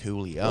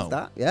 Coolio. Love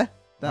that. Yeah,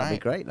 that'd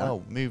be great. That.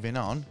 Oh, moving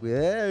on.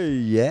 Yeah.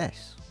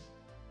 Yes.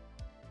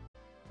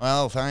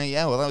 Well,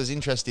 that was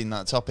interesting,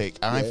 that topic.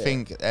 I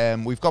think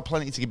we've got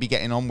plenty to be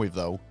getting on with,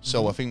 though,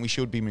 so I think we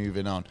should be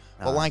moving on.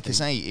 But like I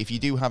say, if you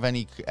do have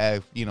any,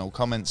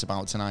 comments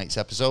about tonight's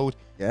episode,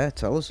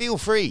 tell us. Feel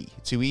free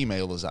to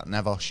email us at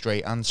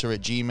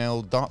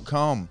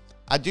neverstraightanswer@gmail.com.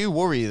 I do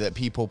worry that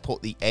people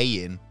put the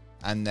A in,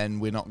 and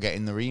then we're not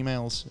getting their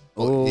emails.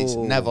 But it's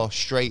Never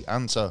Straight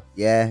Answer.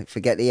 Yeah,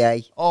 forget the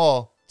A.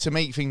 Or, to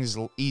make things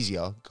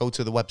easier, go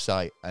to the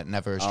website at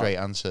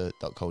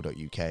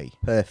neverastraightanswer.co.uk.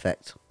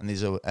 Perfect. And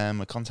there's a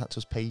contact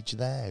us page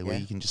there where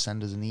you can just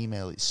send us an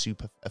email. It's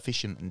super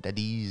efficient and dead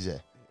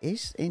easy.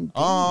 Is indeed.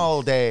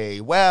 All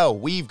day. Well,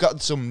 we've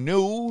got some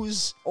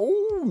news.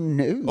 Oh,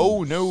 news.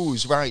 Oh,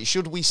 news. Right.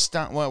 Should we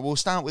start? Well, we'll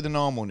start with the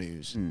normal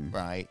news.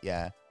 Right.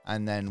 Yeah.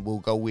 And then we'll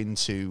go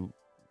into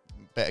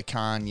a bit of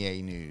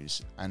Kanye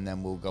news. And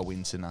then we'll go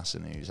into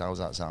NASA news. How's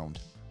that sound?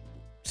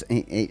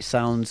 It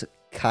sounds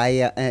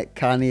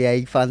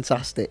Kanye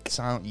fantastic.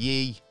 Sound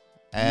yee.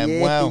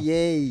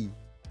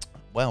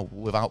 Well,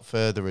 without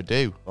further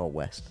ado. Or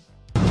West.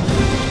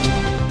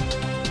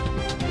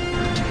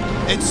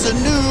 It's the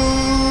news!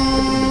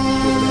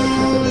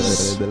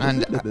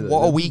 And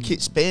what a week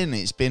it's been.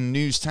 It's been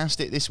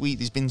news-tastic this week.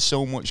 There's been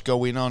so much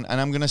going on.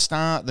 And I'm going to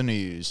start the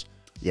news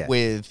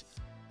with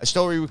a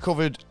story we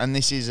covered, and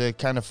this is a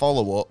kind of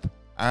follow-up.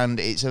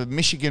 And it's a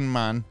Michigan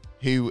man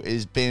who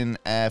has been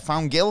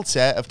found guilty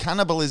of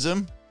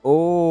cannibalism.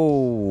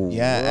 Oh,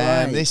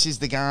 yeah. This is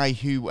the guy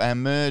who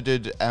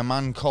murdered a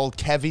man called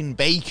Kevin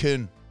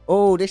Bacon.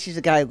 Oh, this is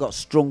the guy who got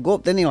strung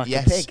up, didn't he, like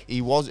a pig?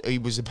 He was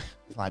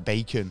like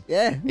bacon.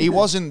 Yeah. He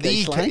wasn't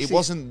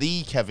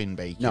the Kevin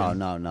Bacon. No.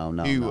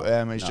 Who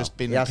has just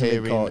been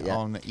appearing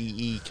on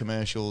EE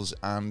commercials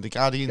and the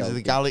Guardians of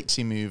the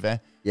Galaxy movie.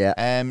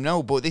 Yeah.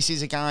 No, but this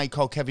is a guy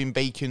called Kevin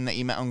Bacon that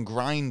he met on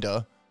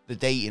Grindr, the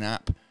dating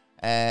app.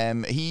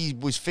 He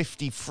was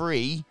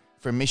 53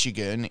 from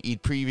Michigan.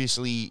 He'd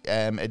previously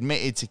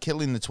admitted to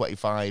killing the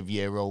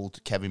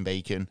 25-year-old Kevin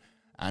Bacon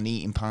and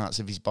eating parts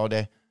of his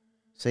body.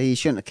 So you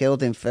shouldn't have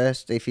killed him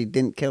first. If he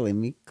didn't kill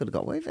him, he could have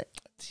got away with it.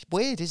 It's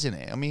weird, isn't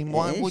it? I mean,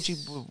 why would you?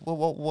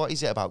 What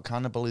is it about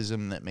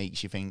cannibalism that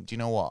makes you think, do you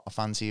know what? I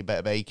fancy a bit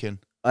of bacon.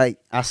 Hey,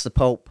 ask the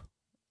Pope.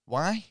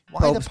 Why?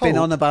 Pope's been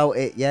on about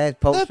it. Yeah,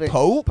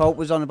 Pope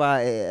was on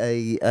about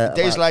it.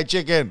 Tastes like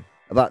chicken.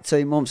 About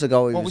 2 months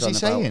ago. What was he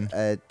saying?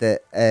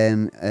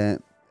 That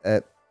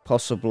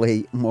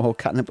possibly more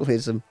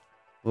cannibalism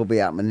will be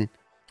happening.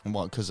 And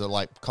what? Because of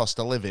like cost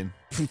of living.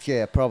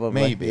 Yeah,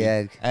 probably. Maybe.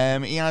 Yeah.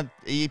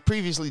 He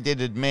previously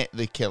did admit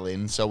the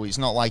killing, so it's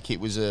not like it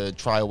was a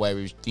trial where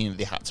he was,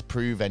 they had to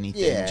prove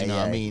anything. Yeah, do you know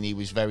what I mean? He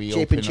was very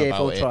cheap open and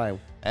cheerful about trial.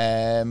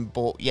 it.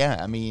 But yeah,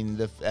 I mean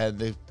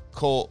the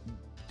court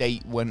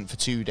date went for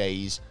 2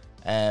 days.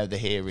 The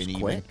hearing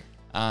even. Quick.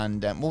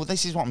 And well,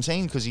 this is what I'm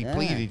saying, because he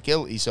pleaded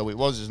guilty, so it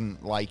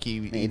wasn't like he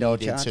needed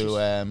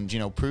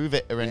to prove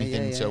it or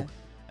anything. So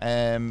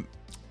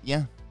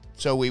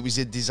So it was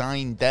a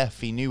design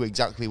death. He knew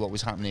exactly what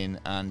was happening,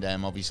 and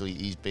obviously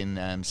he's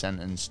been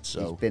sentenced.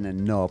 So he's been a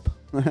knob.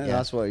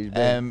 That's what he's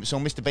been. So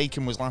Mr.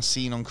 Bacon was last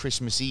seen on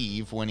Christmas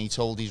Eve when he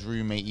told his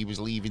roommate he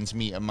was leaving to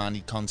meet a man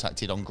he'd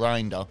contacted on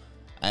Grindr.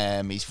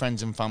 His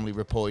friends and family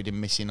reported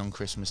him missing on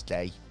Christmas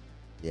Day.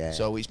 Yeah.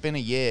 So it's been a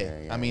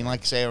year. I mean,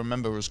 like I say, I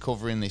remember us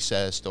covering this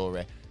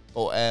story.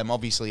 But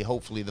obviously,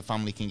 hopefully, the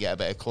family can get a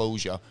bit of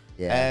closure.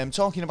 Yeah.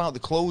 Talking about the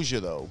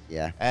closure, though.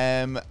 Yeah.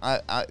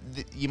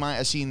 You might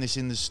have seen this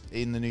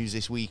in the news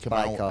this week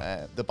about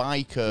the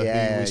biker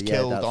Yeah, who was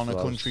killed on a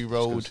country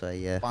road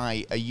say,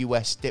 by a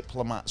US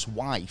diplomat's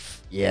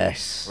wife.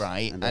 Yes.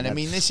 Right. And I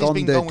mean, this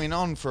absconded. has been going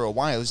on for a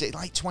while. Is it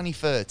like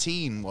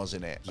 2013,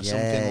 wasn't it? Or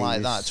something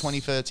like that.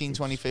 2013,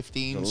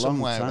 2015,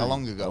 somewhere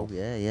long ago. Oh,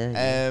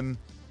 yeah.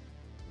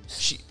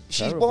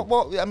 She's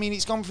what I mean,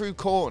 it's gone through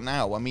court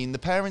now. I mean, the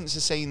parents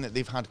are saying that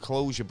they've had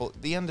closure, but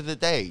at the end of the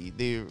day,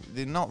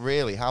 they're not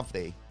really, have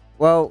they?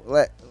 Well,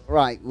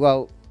 right.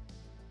 Well,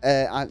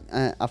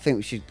 I think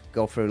we should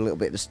go through a little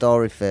bit of the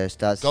story first.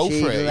 Go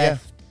for it. Yeah.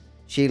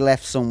 She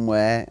left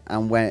somewhere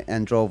and went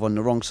and drove on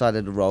the wrong side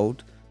of the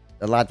road.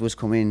 The lad was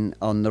coming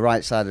on the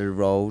right side of the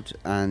road,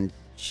 and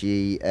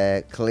she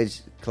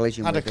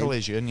collision. Had with a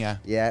collision, yeah.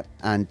 Yeah,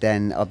 and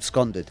then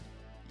absconded.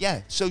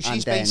 Yeah, so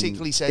she's then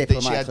basically said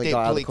that she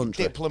had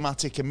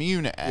diplomatic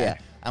immunity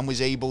and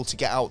was able to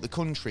get out the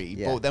country.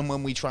 Yeah. But then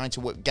when we tried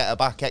to get her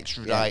back,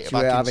 extradite her she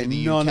back were into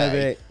the having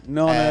UK,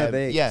 none of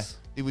it. yeah,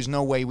 there was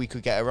no way we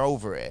could get her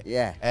over it.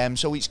 Yeah.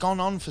 So it's gone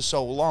on for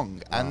so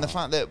long, and the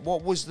fact that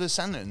what was the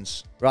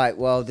sentence? Right.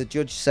 Well, the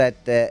judge said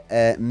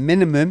that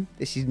minimum.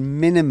 This is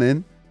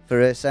minimum for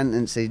her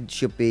sentencing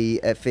should be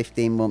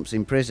 15 months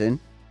in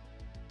prison.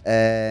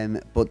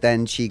 But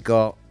then she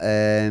got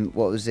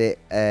what was it?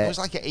 It was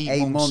like an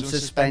 8 months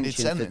suspended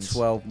sentence.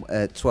 For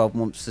 12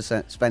 months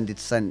suspended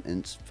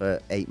sentence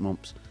for 8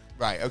 months.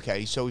 Right.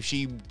 Okay. So if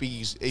she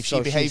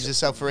behaves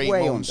herself for 8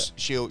 months,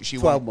 she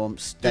 12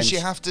 months. Does she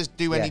have to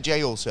do any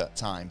jail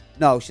time?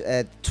 No.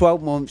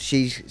 12 months.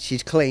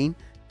 She's clean.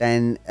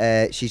 Then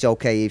she's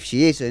okay. If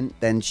she isn't,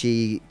 then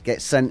she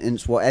gets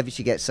sentenced, whatever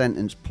she gets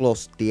sentenced,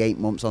 plus the 8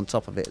 months on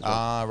top of it as well.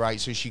 Ah,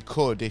 right. So she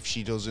could if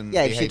she doesn't.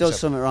 Yeah, if she does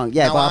something wrong.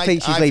 Yeah, now, but I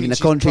think she's leaving the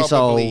country,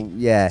 probably, so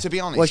yeah. To be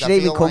honest, well, she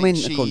didn't even come in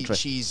the country.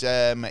 She's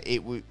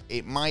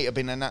it might have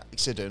been an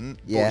accident,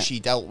 but she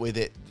dealt with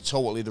it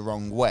totally the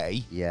wrong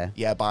way. Yeah.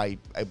 Yeah, by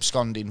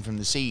absconding from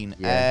the scene.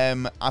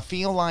 Yeah. I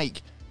feel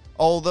like,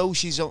 although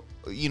she's got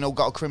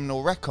a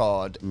criminal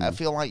record, I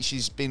feel like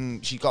she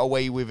got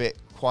away with it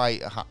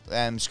quite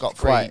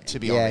scot-free, to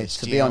be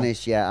honest. To be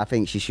honest, I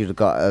think she should have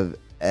got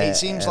it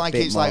seems like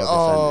it's like,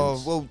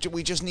 well,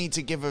 we just need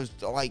to give her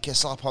like a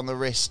slap on the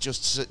wrist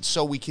just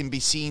so we can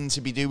be seen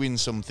to be doing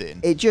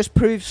something. It just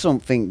proves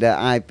something that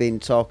I've been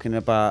talking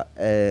about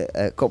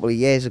a couple of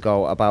years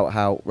ago about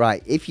how,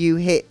 right, if you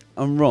hit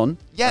and run,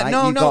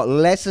 you've got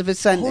less of a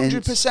sentence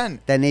 100%.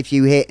 than if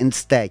you hit and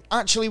stay.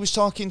 Actually was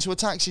talking to a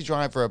taxi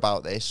driver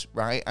about this,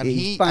 right? And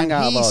he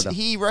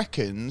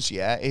reckons,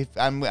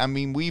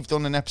 we've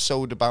done an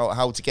episode about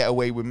how to get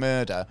away with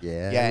murder.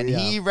 And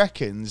he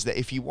reckons that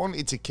if you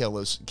wanted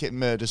to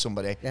murder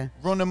somebody,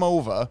 run them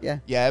over,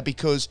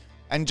 because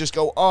and just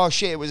go, oh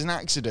shit, it was an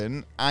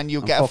accident, and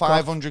you'll get a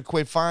 500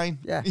 quid fine.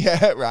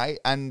 Right,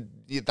 and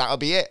that'll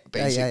be it,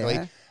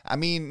 basically. I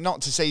mean,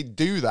 not to say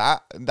do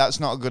that. That's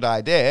not a good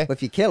idea. But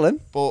if you kill him,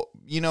 but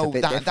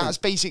that's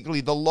basically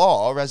the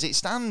law as it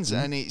stands,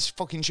 and it's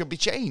fucking should be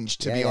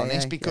changed, to be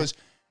honest. Because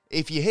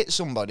if you hit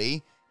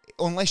somebody,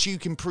 unless you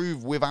can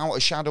prove without a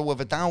shadow of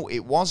a doubt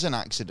it was an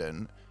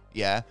accident,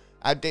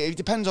 it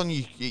depends on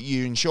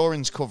your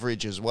insurance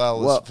coverage as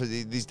well.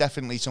 There's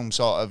definitely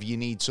you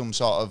need some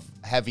sort of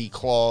heavy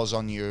clause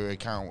on your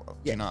account.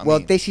 You know what I mean? Well,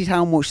 this is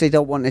how much they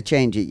don't want to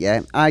change it.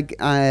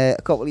 A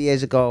couple of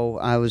years ago,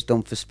 I was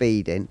done for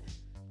speeding.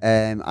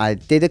 I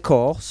did a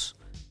course,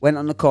 went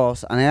on the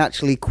course, and I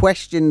actually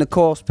questioned the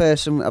course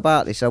person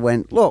about this. I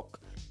went, look,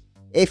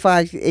 if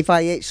I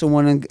hit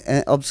someone and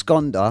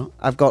absconder,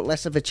 I've got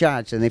less of a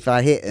charge than if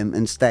I hit him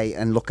and stay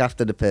and look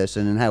after the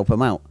person and help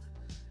him out.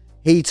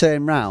 He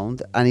turned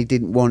round and he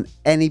didn't want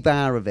any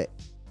bar of it.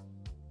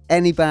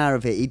 He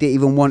didn't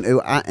even want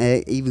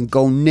to even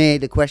go near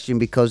the question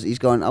because he's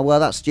going, oh, well,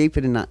 that's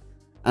stupid and that.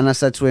 And I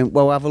said to him,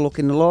 well, have a look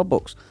in the law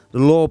books. The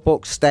law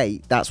books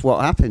state that's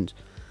what happened.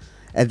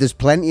 There's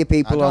plenty of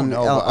people I don't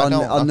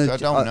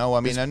know.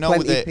 I mean, I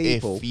know that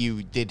if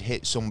you did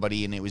hit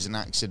somebody and it was an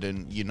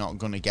accident, you're not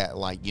going to get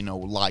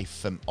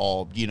life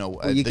or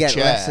you get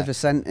less of a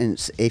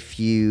sentence if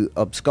you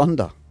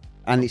absconder.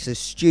 And it's a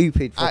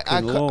stupid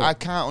fucking law. I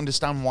can't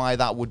understand why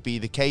that would be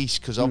the case,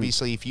 because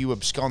obviously if you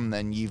abscond,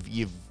 then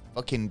you've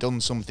fucking done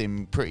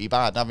something pretty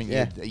bad, haven't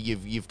you?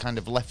 You've kind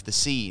of left the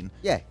scene.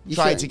 You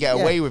tried to get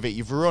away with it.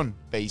 You've run,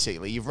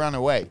 basically. You've ran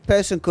away.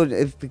 Person could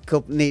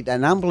need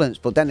an ambulance,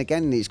 but then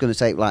again, it's going to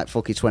take like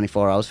fucking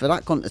 24 hours for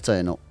that cunt to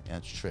turn up. Yeah,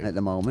 that's true. At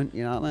the moment,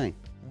 you know what I mean?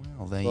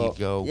 Well, there you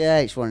go. Yeah,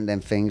 it's one of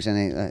them things,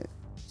 and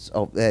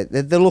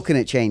they're looking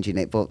at changing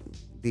it, but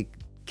they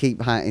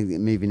keep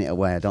moving it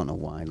away. I don't know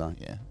why.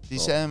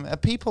 These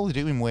people are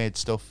doing weird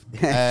stuff.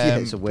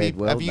 It's a weird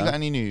world. Have you got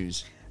any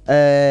news?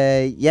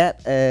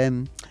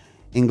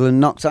 England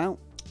knocked out.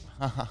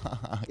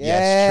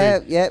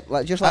 Yes, true.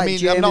 Like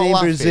Germany,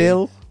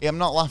 Brazil. I'm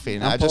not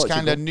laughing. I just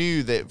kind of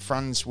knew that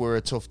France were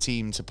a tough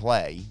team to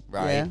play,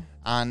 right? Yeah.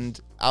 And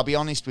I'll be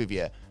honest with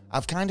you,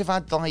 I've kind of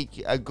had like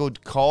a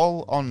good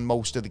call on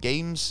most of the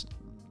games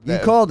You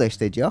called this,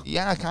 did you?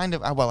 Yeah, I kind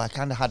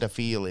of had a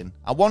feeling.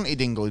 I wanted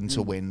England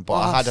to win, but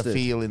I had a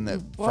feeling that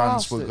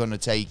France were going to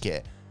take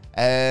it.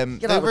 They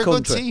were a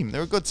good team.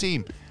 They're a good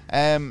team.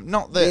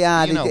 Not that,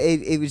 yeah, you know...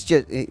 it was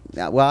just...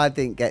 I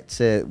didn't get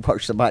to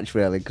watch the match,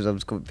 really, because I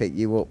was going to pick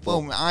you up.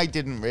 Well, I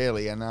didn't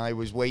really, and I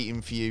was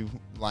waiting for you,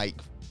 like...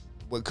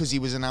 because he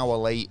was an hour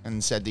late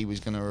and said he was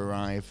going to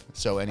arrive.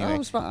 So, anyway... it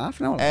was about half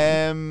an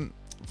hour.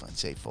 I'd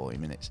say 40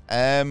 minutes.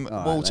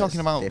 We're talking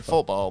about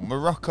football.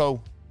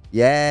 Morocco...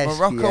 Yes,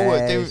 Morocco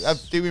are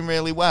doing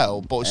really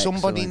well, but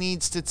somebody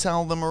needs to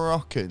tell the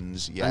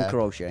Moroccans, and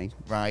Croatia,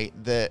 right,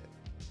 that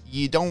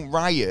you don't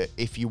riot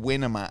if you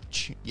win a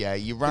match. Yeah,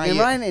 you riot. They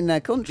riot in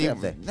their country,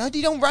 have they? No, they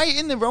don't riot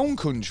in their own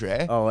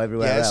country. Oh,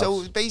 everywhere else.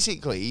 So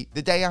basically,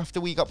 the day after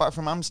we got back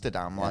from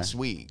Amsterdam last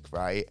week,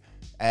 right,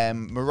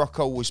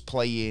 Morocco was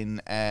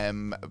playing,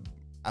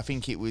 I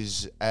think it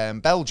was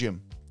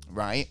Belgium,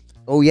 right?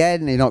 Oh, yeah,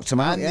 and they knocked them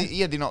out,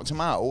 they knocked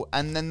them out,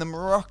 and then the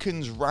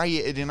Moroccans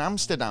rioted in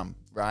Amsterdam.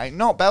 Right,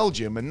 not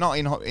Belgium and not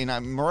in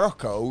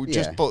Morocco,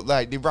 but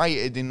like they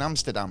rioted in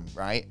Amsterdam,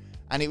 right?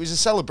 And it was a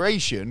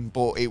celebration,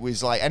 but it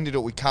was like ended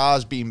up with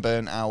cars being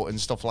burnt out and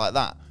stuff like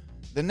that.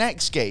 The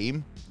next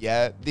game,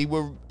 they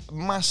were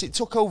massive.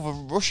 Took over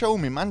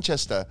Rusholme in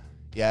Manchester,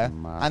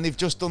 and they've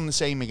just done the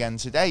same again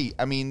today.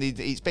 I mean,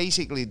 it's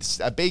basically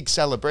a big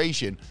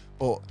celebration,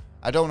 but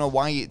I don't know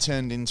why it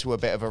turned into a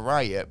bit of a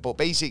riot. But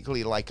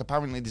basically, like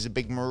apparently, there's a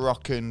big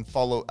Moroccan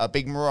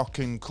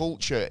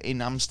culture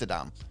in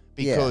Amsterdam.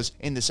 Because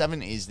in the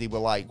 70s, they were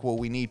like, well,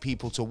 we need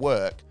people to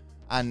work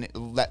and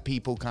let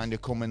people kind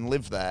of come and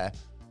live there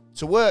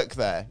to work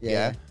there.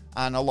 Yeah.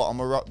 And a lot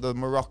of the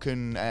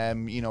Moroccan,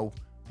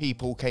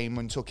 people came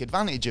and took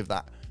advantage of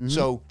that. Mm-hmm.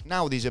 So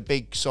now there's a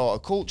big sort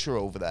of culture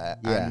over there.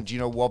 Yeah.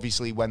 And,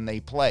 obviously when they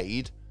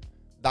played,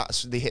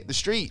 they hit the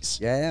streets.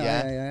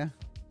 Yeah.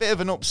 Bit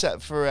of an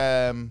upset for,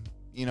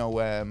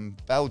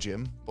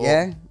 Belgium.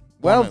 But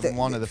well,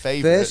 one of the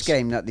favourites. First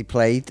game that they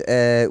played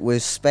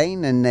was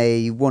Spain, and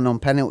they won on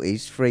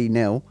penalties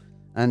 3-0.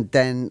 And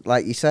then,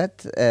 like you said,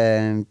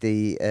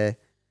 they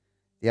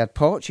had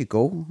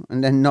Portugal,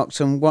 and then knocked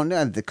them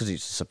 1-0 because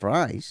it's a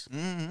surprise.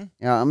 Mm-hmm. You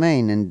know what I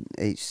mean? And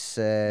it's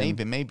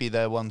maybe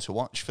they're one to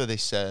watch for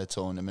this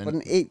tournament.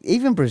 But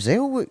even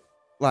Brazil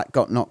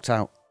got knocked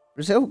out.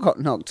 Brazil got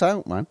knocked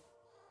out, man.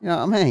 You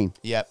know what I mean?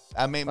 Yeah.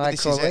 I mean, by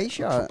this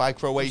Croatia. Is it. By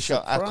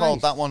Croatia. I called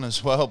that one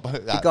as well.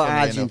 But you got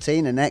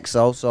Argentina next,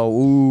 though, so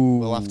ooh.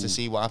 We'll have to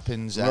see what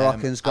happens.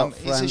 Moroccans got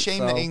France, it's a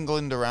shame that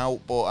England are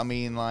out, but I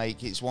mean,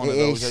 like, it's one of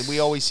those. We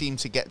always seem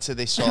to get to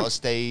this sort of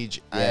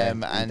stage,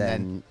 and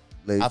then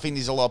I think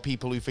there's a lot of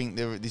people who think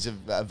there's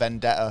a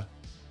vendetta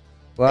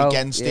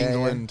against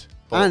England.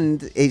 But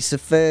and it's the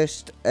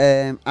first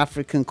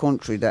African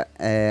country that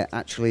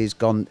actually has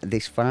gone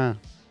this far.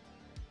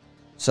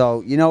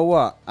 So, you know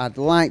what? I'd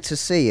like to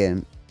see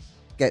him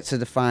get to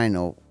the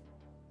final.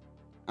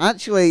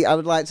 Actually, I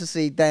would like to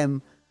see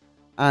them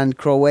and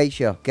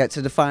Croatia get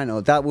to the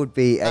final. That would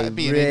be an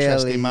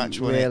interesting match,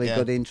 really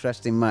good,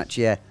 interesting match,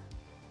 yeah.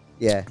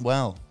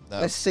 Well,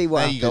 let's see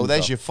what happens. There you go,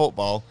 there's your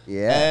football.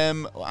 Yeah.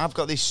 I've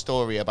got this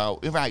story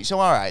about... Right, so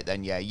all right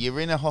then,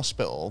 you're in a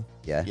hospital.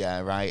 Yeah.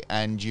 Yeah, right,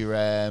 and you're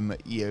in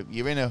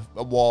a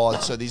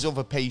ward, so there's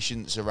other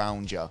patients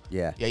around you.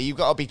 Yeah. Yeah, you've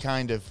got to be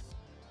kind of,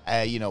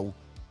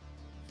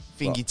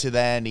 thingy to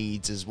their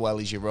needs as well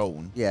as your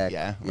own.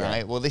 Yeah.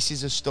 Right. Well, this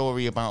is a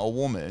story about a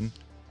woman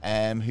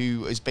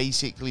who has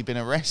basically been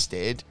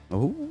arrested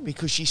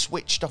because she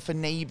switched off a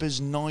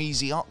neighbour's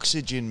noisy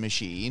oxygen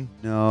machine.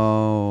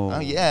 No. Oh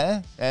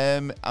yeah.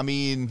 I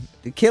mean,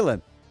 they kill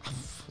him.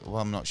 Well,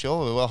 I'm not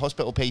sure. Well, a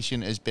hospital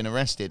patient has been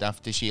arrested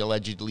after she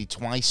allegedly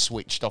twice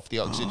switched off the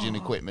oxygen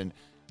equipment,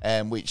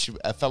 which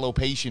a fellow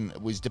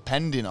patient was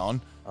depending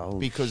on.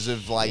 Because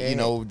of they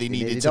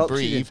needed to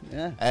breathe.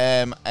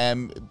 Yeah.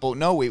 But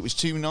no, it was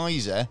too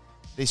noisy.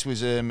 This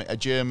was a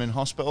German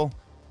hospital.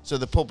 So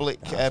the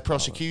public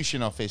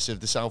prosecution office of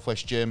the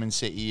southwest German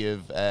city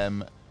of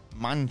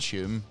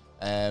Mannheim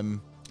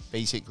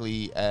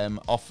basically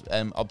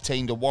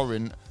obtained a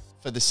warrant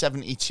for the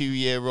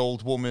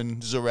 72-year-old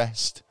woman's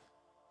arrest.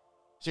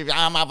 So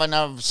I'm having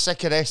a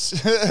sick of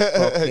this.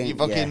 Your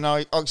fucking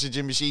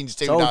oxygen machine's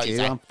too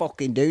noisy. I'm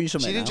fucking doing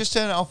something. She didn't just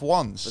turn it off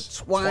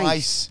once. But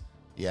twice.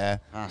 Yeah.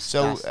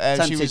 So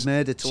she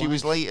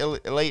was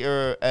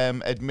later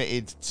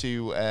admitted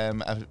to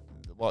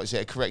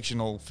a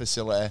correctional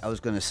facility. I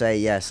was going to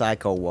say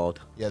psycho ward.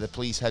 Yeah, the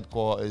police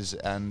headquarters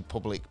and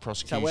public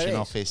prosecution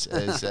office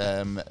has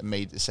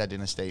said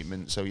in a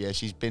statement. So yeah,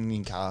 she's been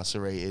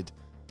incarcerated.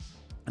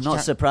 I'm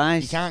not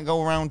surprised. You can't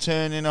go around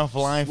turning off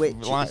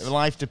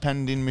life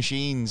depending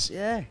machines.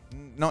 Yeah.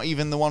 Not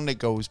even the one that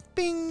goes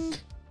bing.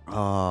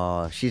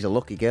 Oh, she's a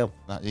lucky girl.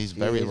 That is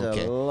very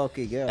lucky. A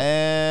lucky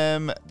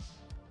girl.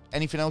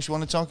 Anything else you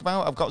want to talk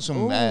about? I've got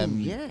some.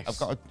 Yes.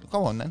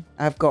 Go on then.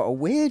 I've got a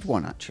weird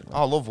one actually.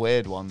 I love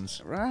weird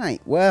ones. Right.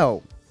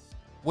 Well.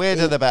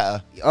 Weirder the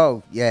better.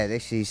 Oh yeah,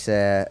 this is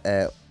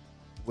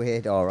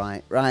weird. All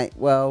right. Right.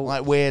 Well.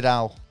 Like Weird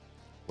Al.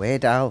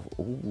 Weird Al.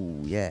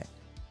 Ooh yeah.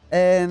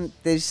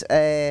 There's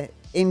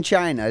in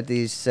China,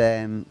 there's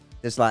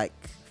like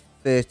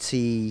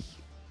 30.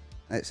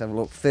 Let's have a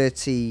look.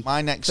 30.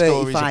 My next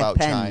story is about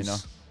pens. China.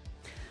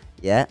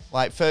 Yeah.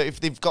 Like, if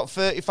they've got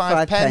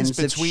 35 pens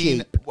between...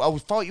 sheep. I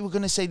thought you were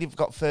going to say they've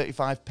got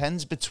 35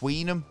 pens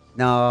between them.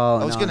 No,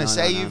 I was going to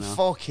say, no.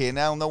 fucking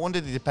hell, no wonder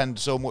they depend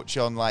so much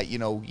on, like, you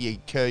know, your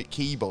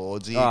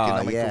keyboards, your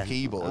economical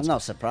keyboards. I'm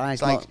not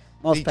surprised. It's like,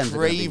 most they pens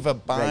crave a are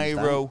gonna be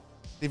biro.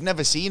 They've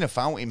never seen a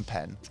fountain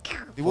pen.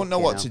 They wouldn't know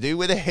what to do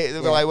with it. They'd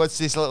be Yeah. like, what's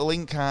this little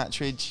ink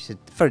cartridge?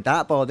 For a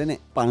dartboard,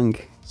 innit? Bang.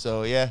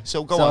 So, yeah.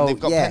 So, go on. They've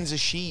got pens of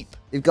sheep.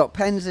 They've got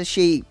pens of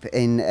sheep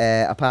in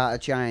a part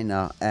of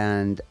China,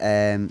 and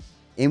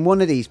in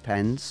one of these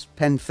pens,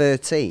 pen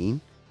 13,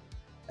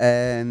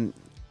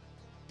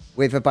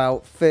 with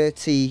about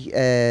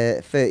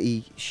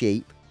 30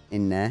 sheep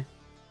in there.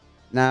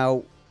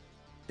 Now,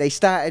 they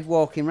started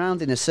walking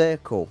around in a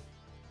circle,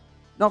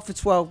 not for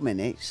 12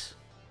 minutes,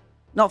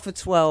 not for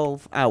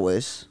 12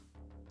 hours,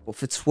 but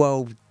for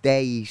 12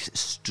 days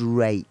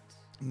straight.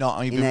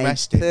 Not even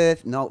resting.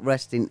 Not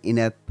resting, in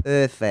a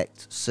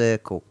perfect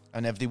circle.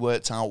 And have they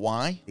worked out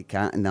why? They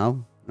can't,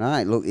 no.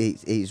 Right, look,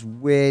 it's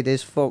weird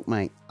as fuck,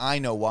 mate. I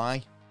know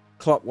why.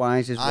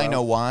 Clockwise as well. I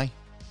know why.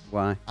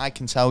 Why? I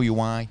can tell you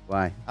why.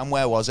 Why? And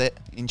where was it?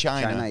 In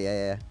China. China,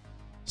 yeah.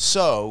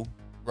 So,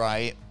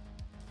 right.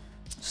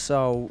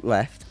 So,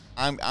 left.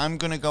 I'm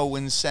going to go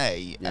and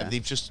say Yeah.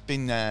 they've just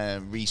been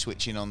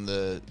re-switching on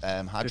the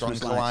Hadron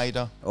Christmas lights.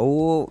 Collider.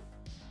 Oh.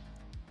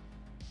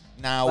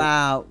 Now,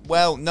 Wow.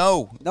 well,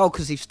 no. No,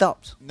 because he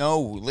stopped. No,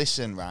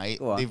 listen, right?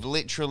 Go on.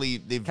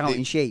 They've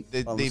Counting sheep.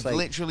 They've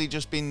literally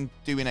just been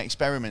doing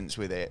experiments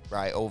with it,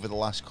 right, over the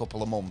last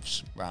couple of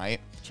months, right?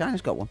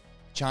 China's got one.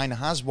 China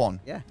has one.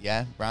 Yeah.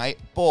 Yeah, right?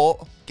 But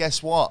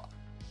guess what?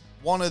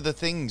 One of the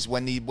things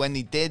when they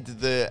did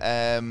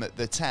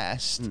the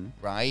test,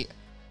 right,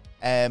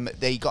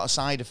 they got a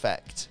side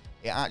effect.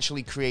 It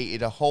actually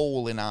created a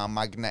hole in our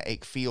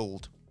magnetic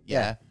field.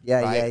 Yeah.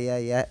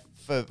 Yeah.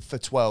 For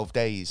 12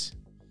 days.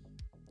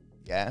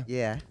 Yeah.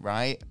 Yeah.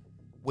 Right?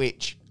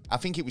 Which I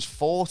think it was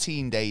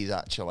 14 days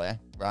actually,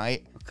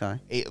 right? Okay.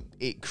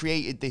 It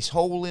created this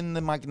hole in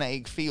the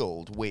magnetic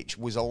field which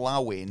was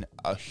allowing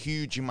a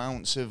huge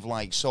amounts of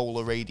like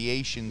solar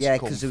radiation to come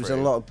because there was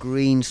through. a lot of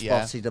green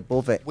spotted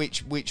above it.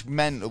 Which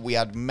meant that we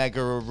had mega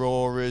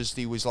auroras.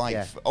 There was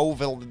like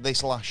over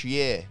this last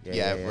year,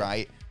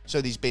 right? So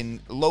there's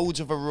been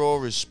loads of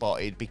auroras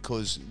spotted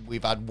because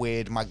we've had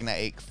weird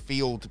magnetic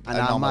field And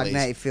anomalies. our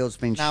magnetic field's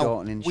been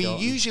shortening. We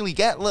usually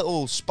get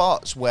little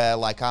spots where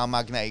like our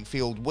magnetic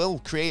field will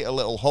create a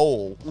little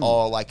hole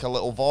or like a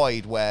little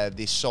void where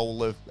this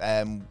solar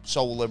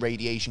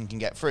radiation can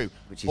get through.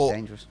 Which is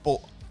dangerous. But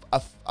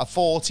a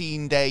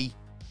 14-day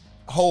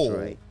hole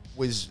Right.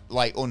 was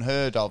like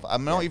unheard of.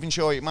 I'm not even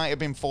sure. It might have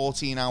been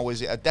 14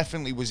 hours. It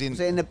definitely was in. Was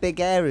it in a big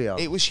area?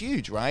 It was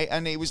huge, right?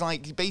 And it was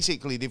like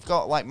basically they've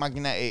got like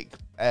magnetic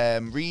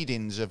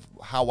readings of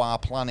how our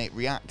planet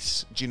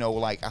reacts. Do you know,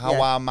 like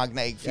how our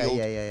magnetic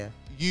field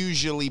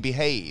usually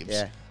behaves?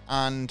 Yeah.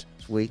 And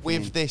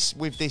with this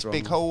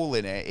big hole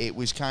in it, it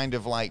was kind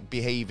of like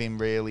behaving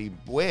really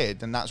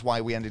weird, and that's why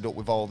we ended up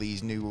with all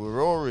these new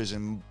auroras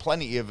and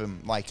plenty of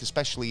them, like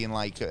especially in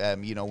like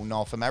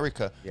North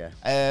America. Yeah.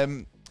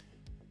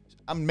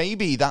 And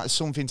maybe that's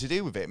something to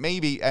do with it.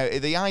 Maybe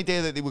the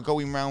idea that they were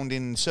going round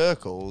in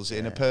circles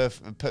in a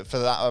for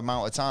that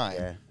amount of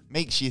time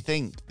makes you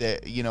think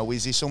that,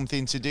 is there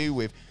something to do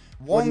with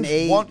wouldn't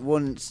eat,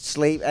 wouldn't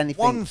sleep,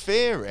 anything. One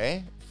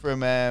theory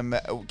from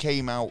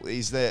came out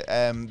is that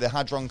the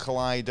Hadron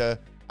Collider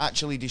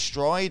actually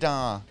destroyed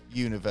our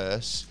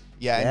universe,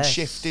 and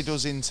shifted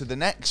us into the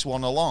next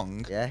one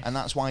along, and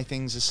that's why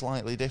things are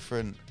slightly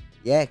different.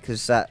 Yeah,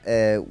 because that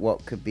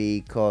what could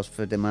be caused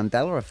for the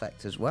Mandela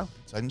effect as well.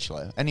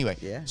 Potentially. Anyway,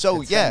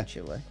 so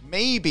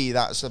maybe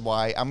that's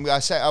why.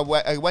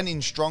 I went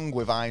in strong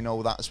with I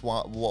know that's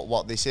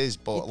what this is,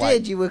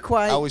 but you were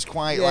quite. I was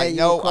quite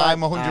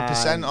I'm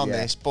 100% on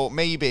this, but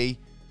maybe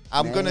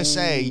I'm gonna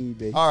say,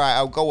 all right,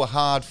 I'll go a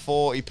hard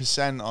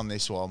 40% on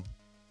this one.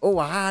 Oh,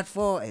 a hard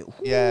 40. Ooh.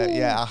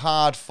 Yeah, a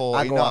hard 40.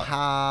 I go a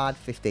hard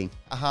 15.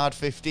 A hard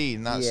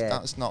 15.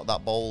 That's not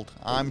that bold.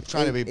 I'm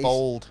trying to be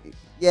bold.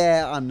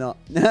 Yeah, I'm not.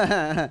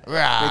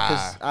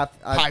 Because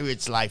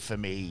pirate's life for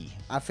me.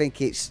 I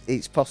think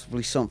it's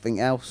possibly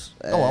something else.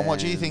 And what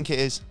do you think it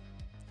is?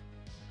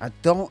 I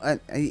don't.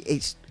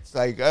 It's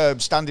like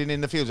standing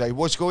in the fields. Like,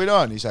 what's going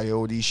on? He's like,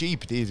 oh, these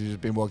sheep.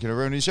 They've been walking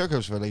around in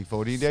circles for like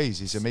 14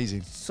 days. It's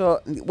amazing. So,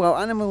 well,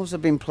 animals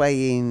have been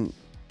playing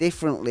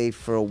differently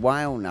for a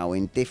while now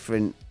in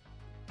different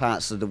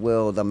parts of the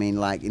world. I mean,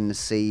 like in the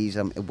seas,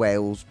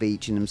 whales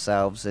beaching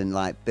themselves, and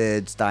like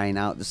birds dying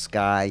out the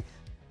sky.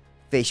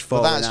 Fish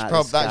falling out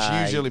the sky,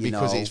 that's usually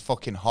because it's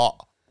fucking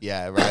hot.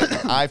 Yeah,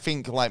 right. I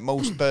think like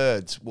most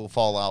birds will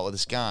fall out of the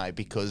sky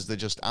because they're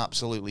just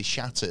absolutely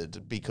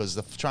shattered because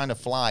they're trying to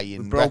fly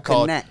in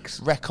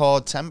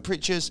record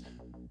temperatures.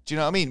 Do you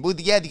know what I mean? Well,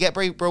 yeah, they get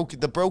broken.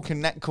 The broken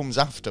neck comes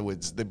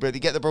afterwards. They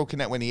get the broken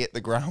neck when he hit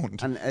the ground.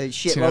 And a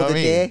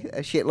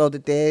shitload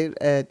of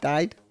deer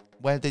died.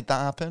 Where did that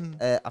happen?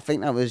 I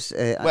think that was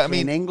actually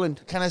in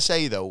England. Can I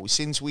say though,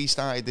 since we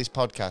started this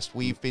podcast,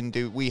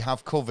 we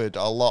have covered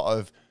a lot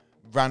of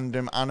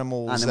random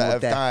animals that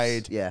have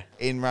deaths, died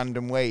in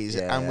random ways,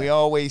 Yeah. we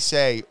always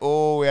say,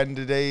 "Oh, end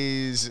of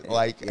days."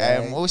 Like,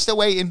 we're still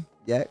waiting.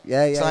 Yeah.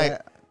 It's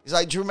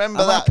like, do you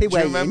remember that? Do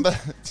you remember?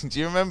 Do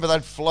you remember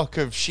that flock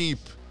of sheep?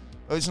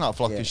 Oh, it's not a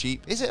flock of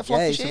sheep. Is it a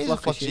flock of sheep? It's a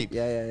flock of sheep.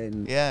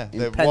 Yeah.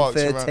 In Pen walks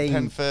 13. around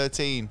Pen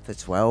 13 for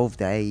 12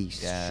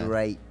 days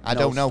straight. I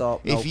don't know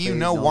stop, if you food,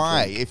 know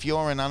why. drink. If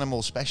you're an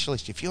animal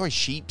specialist, if you're a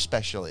sheep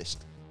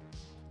specialist,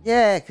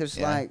 because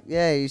let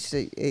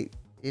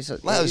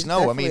us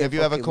know. I mean, have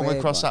you ever come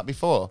across that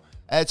before?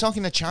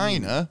 Talking to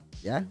China,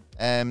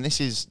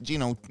 this is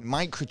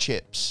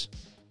microchips.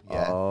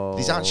 Yeah,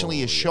 there's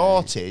actually a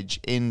shortage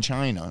in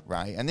China,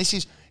 right? And this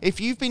is if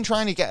you've been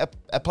trying to get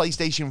a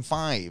PlayStation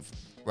 5,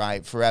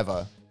 right,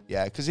 forever.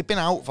 Yeah, because it's been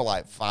out for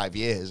like 5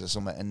 years or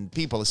something, and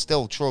people are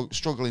still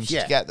struggling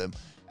to get them.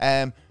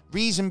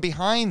 Reason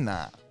behind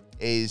that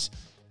is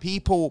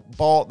people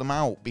bought them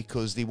out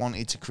because they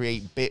wanted to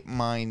create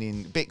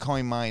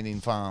Bitcoin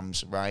mining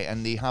farms, right?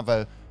 And they have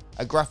a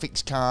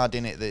graphics card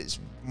in it that's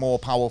more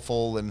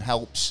powerful and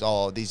helps,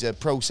 or there's a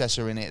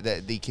processor in it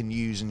that they can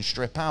use and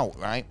strip out,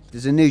 right?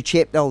 There's a new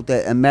chip though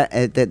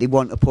that they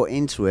want to put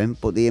into him,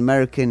 but the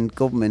American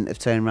government have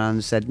turned around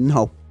and said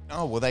no.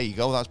 Oh, well, there you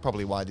go. That's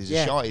probably why there's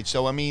a shortage.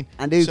 So, I mean...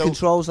 And who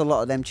controls a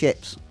lot of them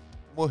chips?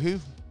 Well,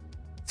 who?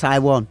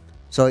 Taiwan.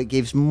 So it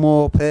gives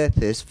more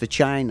purpose for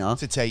China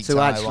to Taiwan,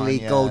 actually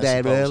go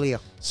there earlier.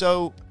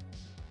 So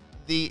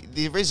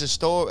there is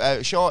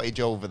a shortage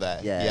over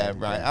there. Yeah,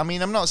 right. I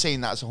mean, I'm not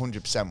saying that's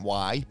 100%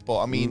 why, but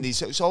I mean,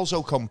 it's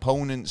also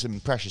components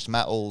and precious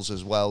metals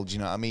as well. Do you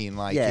know what I mean?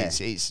 Like, it's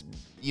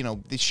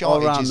the shortages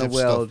all around the of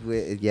world. stuff.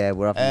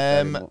 We're having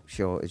very much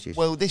shortages.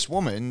 Well, this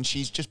woman,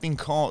 she's just been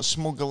caught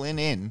smuggling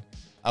in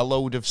a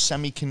load of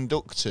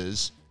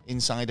semiconductors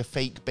inside a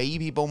fake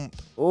baby bump.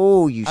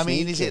 Oh, you! I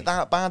mean, is it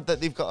that bad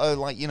that they've got a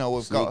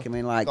we've got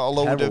a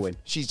load heroin. of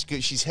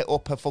she's hit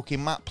up her fucking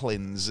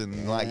Maplins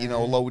and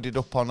loaded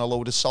up on a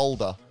load of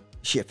solder.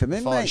 Ship them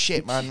in, mate.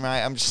 Shit, man.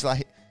 Right? I'm just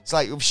like, it's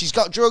like she's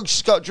got drugs.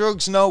 She's got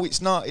drugs. No,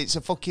 it's not. It's a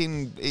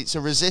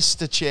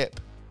resistor chip.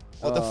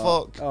 What the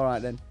fuck? All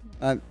right then.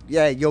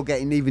 You're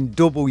getting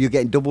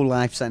double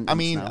life sentence. I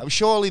mean, now.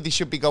 Surely they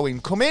should be going,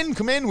 come in,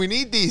 we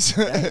need these.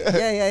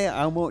 Yeah.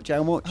 How much?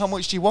 How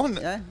much do you want?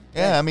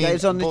 Yeah. I mean, get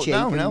us on the cheap.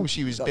 No,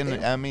 she was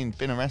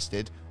been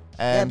arrested.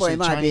 So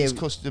Chinese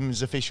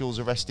customs officials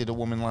arrested a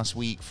woman last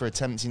week for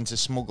attempting to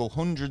smuggle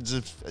hundreds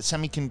of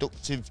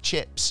semiconductor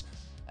chips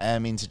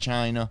into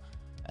China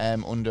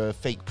under a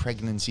fake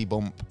pregnancy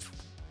bump.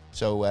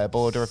 So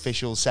border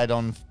officials said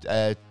on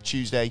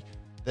Tuesday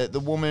that the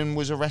woman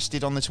was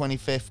arrested on the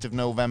 25th of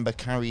November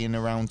carrying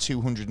around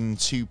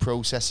 202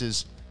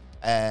 processors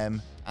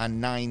and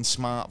 9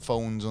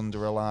 smartphones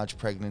under a large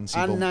pregnancy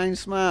bump. 9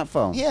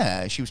 smartphones?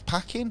 Yeah, she was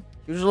packing.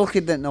 She was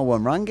lucky that no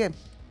one rang him.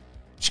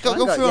 She's got to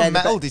go through a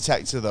metal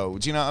detector, though.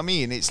 Do you know what I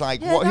mean? It's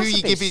like, who are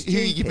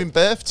you giving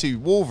birth to?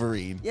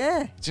 Wolverine?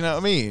 Yeah. Do you know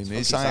what I mean?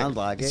 It's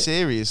like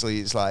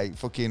seriously, it's like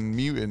fucking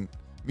mutant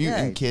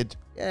kid.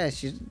 Yeah,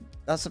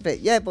 that's a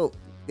bit. Yeah, but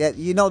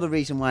you know the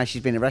reason why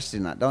she's been arrested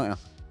in that, don't you?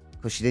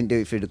 Because she didn't do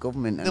it through the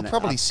government. They'll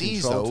probably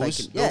seize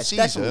those. They'll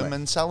seize them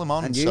and sell them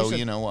on. So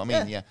you know what I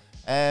mean? Yeah.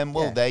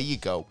 There you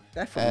go.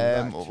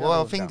 Definitely.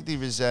 I think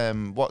there is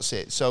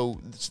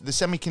So the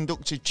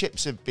semiconductor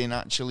chips have been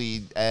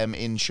actually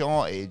in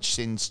shortage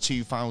since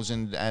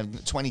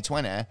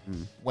 2020,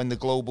 when the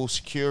global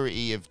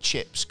security of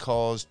chips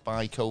caused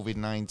by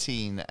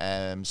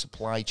COVID-19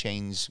 supply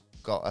chains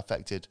got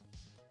affected.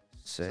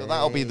 So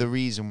that'll be the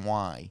reason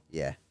why.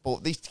 Yeah.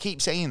 But they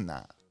keep saying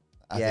that.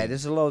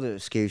 There's a load of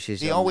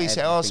excuses. They always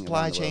say,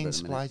 supply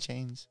chains.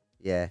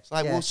 Yeah. It's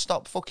like, well,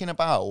 stop fucking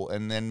about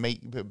and then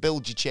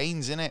build your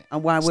chains, innit?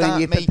 And why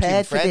weren't you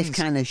prepared for this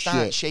kind of shit?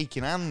 Start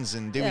shaking hands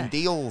and doing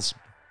deals.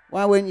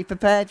 Why weren't you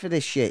prepared for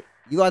this shit?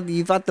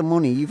 You've had the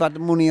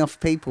money off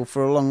people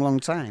for a long, long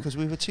time. Because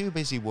we were too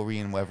busy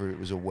worrying whether it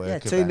was a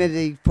work event. Too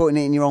busy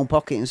putting it in your own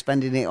pocket and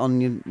spending it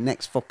on your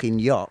next fucking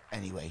yacht.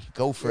 Anyway,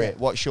 go for it.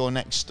 What's your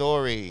next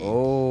story?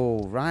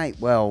 Oh, right.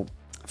 Well,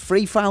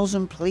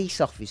 3,000 police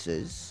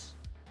officers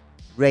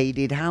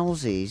raided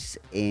houses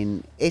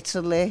in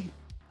Italy,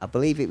 I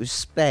believe it was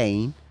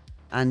Spain,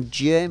 and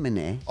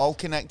Germany. All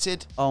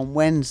connected? On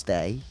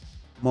Wednesday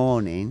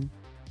morning,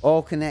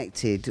 all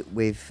connected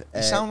with...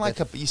 You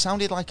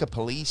sounded like a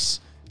police.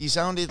 You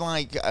sounded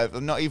like,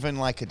 not even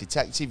like a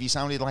detective, you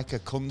sounded like a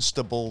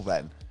constable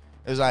then.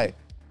 It was like,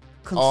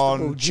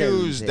 on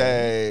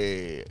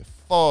Tuesday,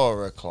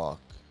 4 o'clock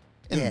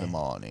in the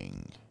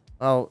morning.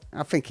 Well,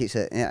 I think it's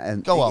it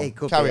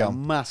could be a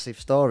massive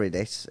story,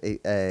 this,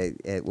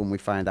 when we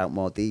find out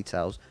more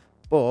details.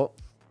 But,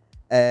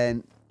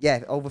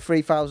 over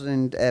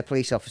 3,000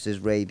 police officers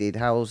raided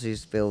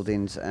houses,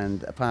 buildings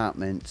and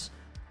apartments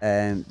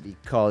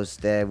because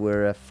there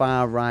were a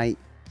far-right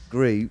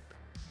group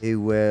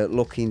who were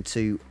looking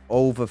to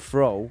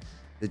overthrow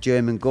the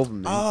German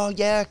government. Oh,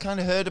 yeah, I kind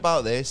of heard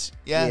about this.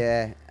 Yeah.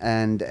 Yeah,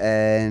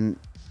 and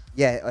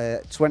Yeah,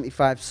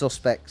 25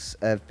 suspects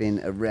have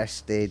been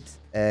arrested.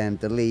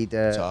 The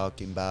leader...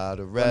 Talking about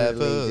a of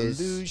the leaders-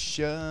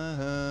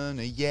 revolution,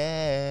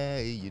 yeah,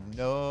 you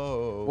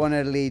know. One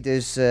of the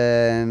leaders,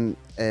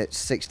 at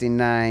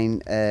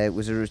 69,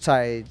 was a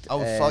retired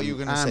I thought you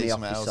were going to say army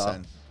something else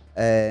officer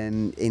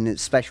then. in the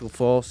special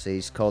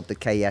forces called the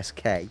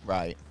KSK.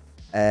 Right.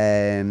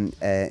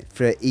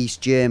 For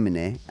East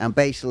Germany, and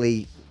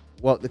basically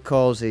what the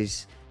cause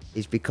is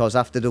because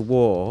after the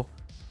war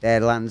their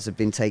lands have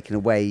been taken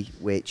away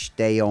which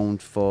they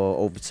owned for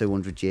over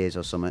 200 years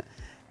or something,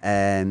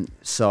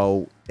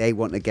 so they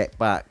want to get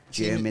back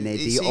Germany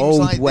the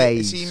old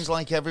ways. It seems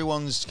like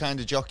everyone's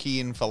kind of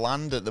jockeying for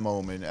land at the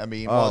moment. I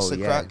mean, what's the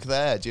crack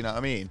there? Do you know what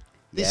I mean?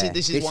 This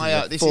is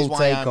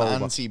why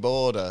I'm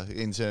anti-border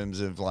in terms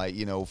of, like,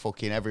 you know,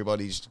 fucking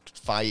everybody's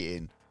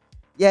fighting.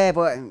 Yeah,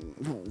 but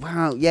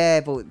wow,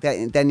 yeah, but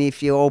then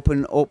if you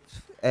open up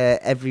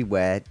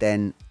everywhere,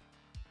 then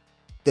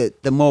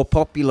the more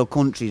popular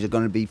countries are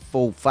going to be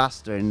full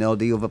faster, and all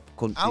the other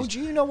countries How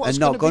do you know what's are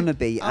not going to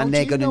be, and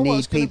they're going to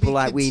need people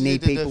like we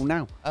need people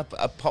now. A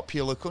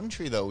popular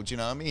country, though, do you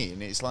know what I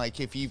mean? It's like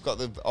if you've got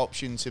the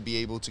option to be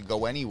able to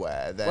go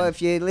anywhere, then... Well,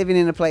 if you're living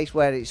in a place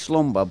where it's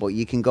slumber, but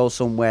you can go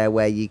somewhere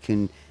where you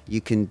can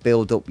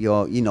build up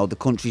your, you know, the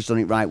country's done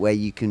it right, where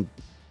you can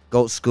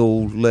go to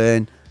school,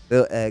 learn,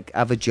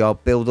 have a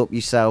job, build up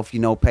yourself, you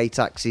know, pay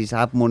taxes,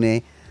 have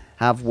money,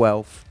 have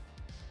wealth.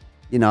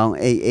 You know,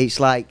 it's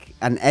like,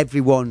 and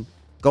everyone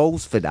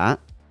goes for that,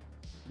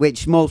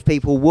 which most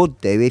people would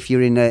do if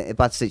you're in a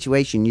bad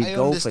situation. You'd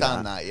go for that. I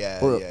understand that, yeah,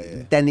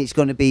 but then it's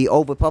going to be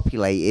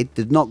overpopulated.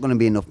 There's not going to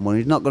be enough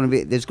money.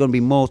 There's going to be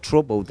more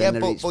trouble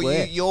than there is work.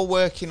 But you're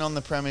working on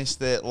the premise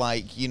that,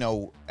 like, you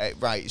know,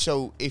 right,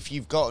 so if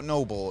you've got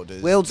no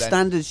borders... World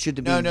standards should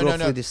have been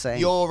roughly the same.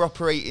 You're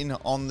operating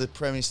on the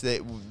premise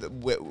that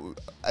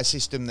a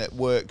system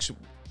that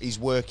is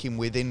working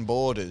within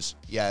borders.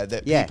 Yeah,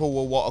 that people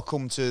will want to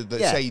come to,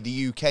 say,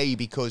 the UK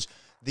because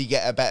they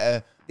get a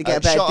better...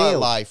 shot deal. At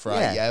life,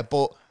 right? Yeah,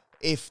 but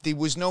if there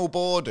was no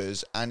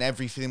borders and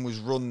everything was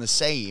run the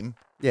same,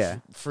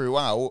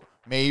 throughout,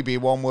 maybe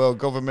one world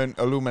government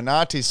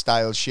Illuminati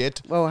style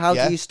shit. Well, how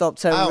do you stop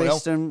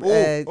terrorists and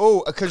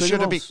because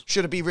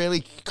should it be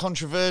really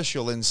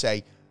controversial and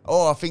say,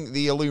 I think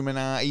the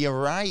Illuminati are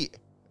right?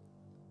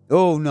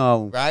 Oh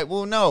no! Right?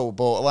 Well, no,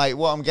 but like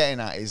what I'm getting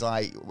at is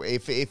like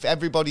if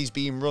everybody's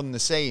being run the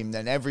same,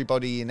 then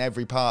everybody in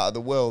every part of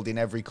the world, in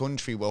every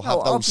country, will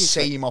have those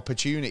same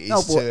opportunities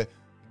to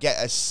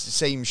get a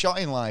same shot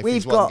in life.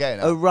 We've got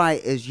a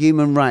right as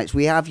human rights.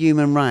 We have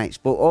human rights,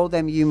 but all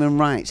them human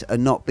rights are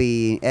not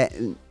being.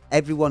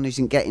 Everyone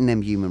isn't getting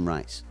them human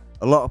rights.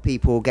 A lot of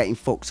people are getting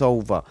fucked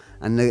over,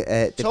 and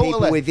the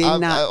people within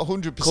that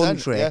 100%,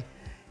 country.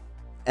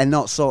 And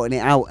not sorting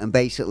it out and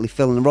basically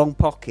filling the wrong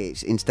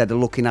pockets instead of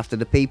looking after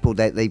the people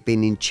that they've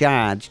been in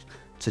charge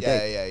to do.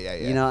 Yeah.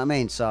 You know what I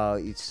mean? So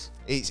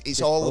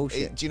it's all.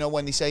 Do you know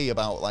when they say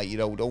about, like, you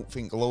know, don't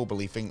think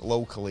globally, think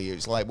locally?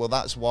 It's like, well,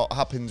 that's what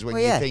happens when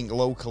you think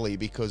locally,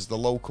 because the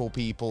local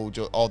people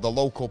or the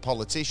local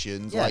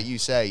politicians, like you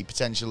say,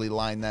 potentially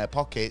line their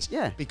pockets.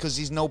 Yeah. Because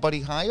there's nobody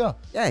higher.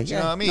 Yeah. Do you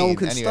know what I mean? No one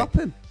can stop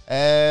him.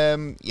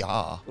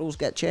 Yeah. Rules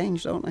get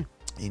changed, don't they?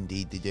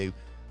 Indeed, they do.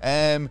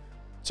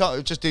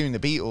 So just doing the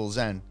Beatles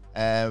then,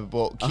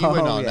 but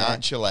QAnon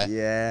actually.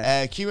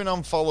 Yeah.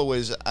 QAnon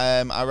followers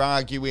are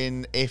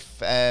arguing if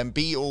the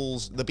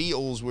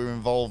Beatles were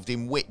involved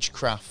in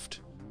witchcraft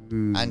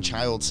and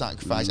child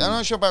sacrifice. I'm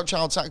not sure about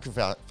child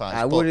sacrifice.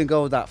 I wouldn't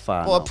go that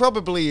far. Well,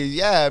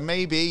 probably,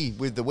 maybe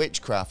with the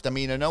witchcraft. I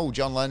mean, I know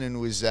John Lennon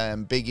was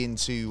big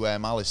into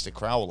Aleister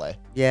Crowley.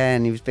 Yeah,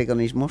 and he was big on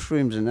his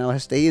mushrooms and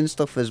LSD and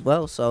stuff as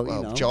well. So,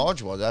 you know.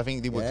 George was. I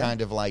think they were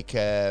kind of like,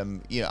 I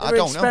don't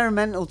know.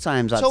 Experimental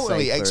times, I'd say.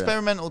 Totally,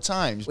 experimental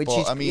times. Which but,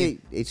 is, I mean,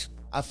 it's...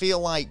 I feel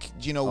like,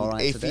 you know,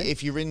 right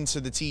if you're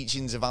into the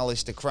teachings of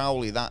Aleister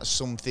Crowley, that's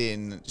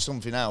something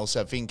else.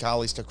 I think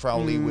Aleister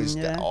Crowley was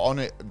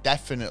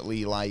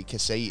definitely like a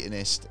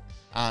Satanist,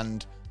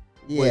 and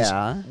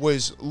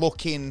was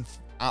looking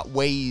at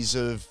ways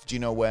of, you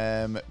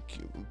know,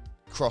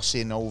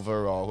 crossing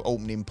over or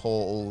opening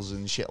portals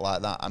and shit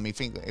like that. I mean,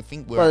 I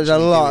think we're there's a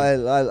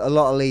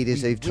lot of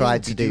leaders who've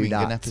tried to do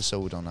that. An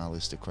episode on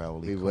Aleister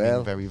Crowley. We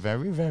will very,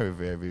 very, very,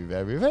 very,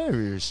 very,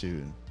 very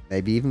soon.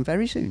 Maybe even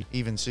very soon.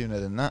 Even sooner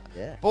than that.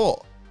 Yeah.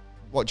 But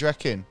what do you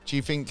reckon? Do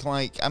you think,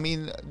 like, I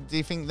mean, do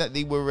you think that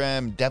they were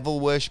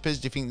devil worshippers?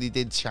 Do you think they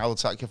did child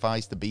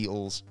sacrifice the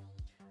Beatles?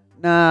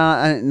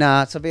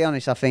 Nah. To be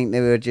honest, I think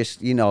they were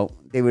just, you know,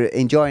 they were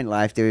enjoying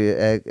life. They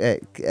were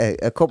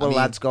a couple of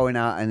lads going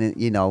out and,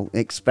 you know,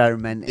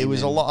 experimenting. There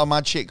was a lot of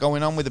mad shit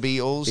going on with the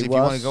Beatles. If you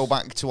want to go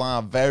back to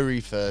our very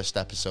first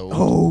episode.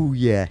 Oh,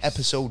 yes.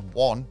 Episode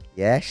 1.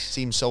 Yes.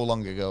 Seems so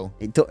long ago.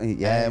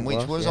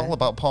 Which was all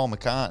about Paul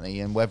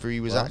McCartney and whether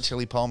he was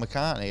actually Paul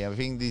McCartney. I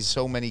think there's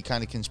so many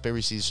kind of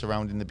conspiracies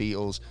surrounding the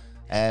Beatles.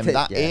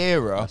 That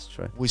era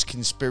was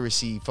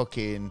conspiracy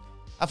fucking...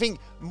 I think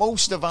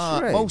most of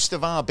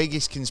our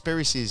biggest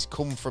conspiracies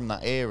come from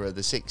that era,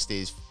 the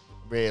 60s,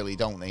 really,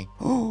 don't they?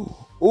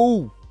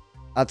 Oh,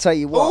 I'll tell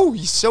you what. Oh,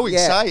 he's so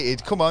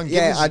excited. Come on,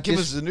 give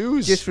us the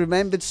news. Just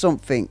remembered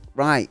something.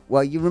 Right.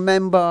 Well, you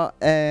remember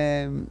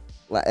when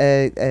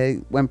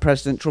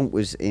President Trump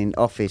was in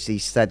office, he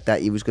said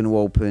that he was going to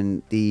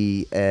open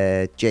the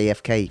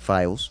JFK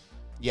files.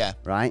 Yeah.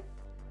 Right.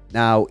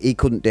 Now, he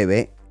couldn't do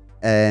it.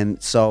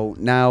 So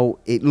now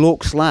it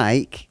looks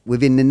like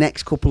within the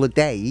next couple of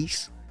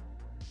days,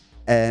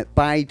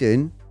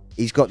 Biden...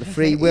 He's got the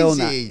free will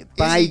now.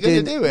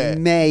 Biden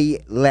may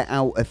let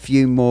out a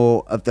few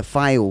more of the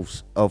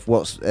files of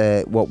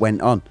what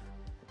went on.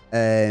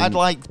 I'd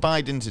like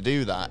Biden to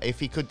do that. If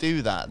he could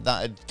do that,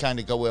 that'd kind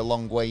of go a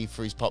long way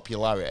for his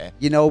popularity.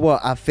 You know what?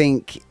 I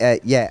think,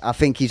 I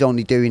think he's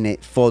only doing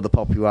it for the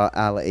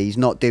popularity. He's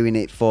not doing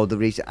it for the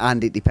reason,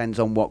 and it depends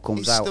on what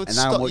comes out and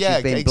how much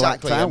has been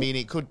blacked out. I mean,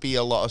 it could be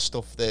a lot of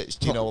stuff that's,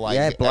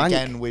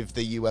 again, with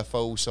the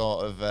UFO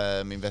sort of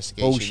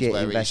investigations, bullshit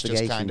where it's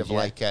just kind of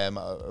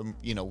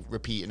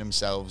repeating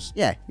themselves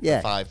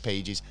for 5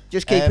 pages.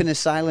 Just keeping us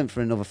silent for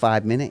another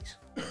 5 minutes.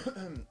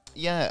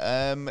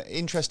 Yeah,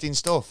 interesting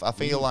stuff. I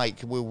feel like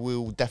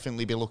we'll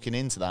definitely be looking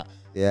into that.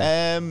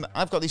 Yeah.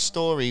 I've got this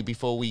story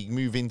before we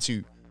move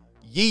into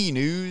Yee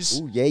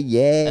News. Oh,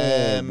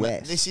 yeah.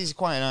 This is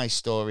quite a nice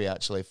story,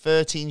 actually.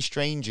 13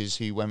 strangers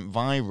who went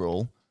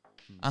viral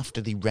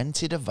after they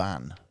rented a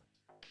van.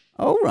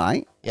 All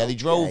right. Yeah, they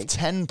drove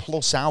 10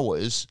 plus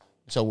hours,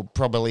 so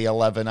probably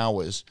 11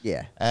 hours.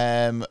 Yeah.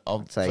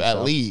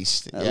 At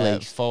least.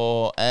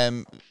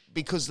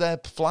 Because their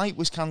flight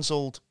was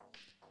cancelled.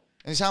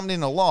 And it's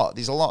happening a lot.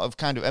 There's a lot of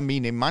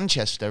in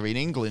Manchester, in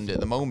England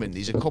at the moment,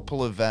 there's a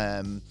couple of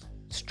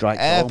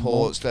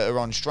airports that are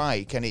on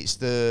strike, and it's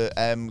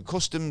the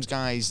customs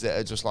guys that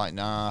are just like,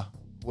 nah,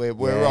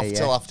 we're off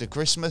till after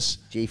Christmas.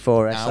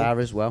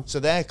 G4SR as well. So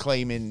they're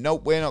claiming,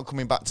 nope, we're not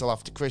coming back till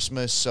after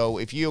Christmas, so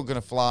if you're going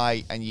to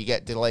fly and you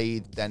get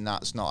delayed, then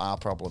that's not our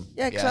problem.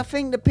 Yeah, because I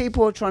think the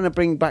people are trying to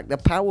bring back the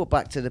power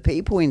back to the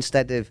people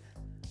instead of...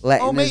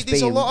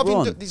 there's a lot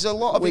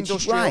of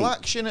industrial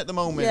action at the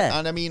moment,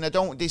 and I mean, I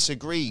don't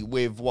disagree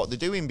with what they're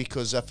doing,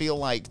 because I feel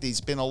like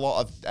there's been a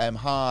lot of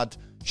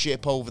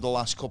hardship over the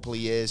last couple of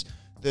years.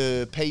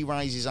 The pay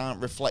rises aren't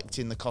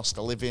reflecting the cost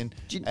of living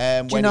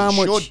when it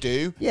should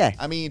do. Yeah,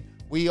 I mean,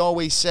 we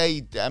always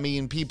say,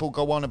 people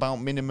go on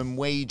about minimum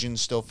wage and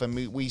stuff, and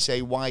we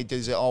say, why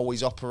does it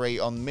always operate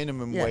on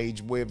minimum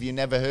wage? Have you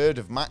never heard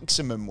of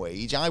maximum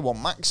wage? I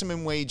want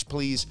maximum wage,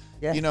 please.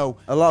 Yeah.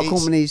 A lot of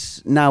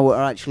companies now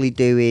are actually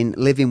doing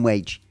living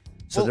wage.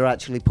 So they're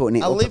actually putting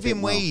it up a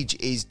living wage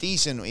is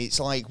decent. It's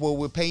like, well,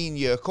 we're paying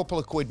you a couple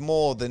of quid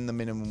more than the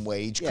minimum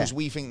wage because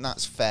we think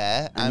that's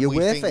fair, and we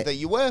think that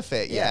you're worth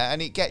it. Yeah,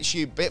 and it gets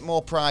you a bit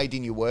more pride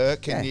in your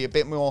work, and you're a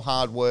bit more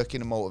hardworking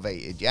and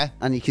motivated. Yeah,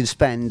 and you can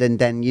spend, and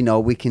then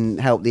we can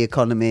help the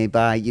economy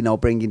by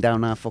bringing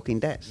down our fucking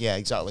debts. Yeah,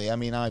 exactly. I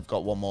mean, I've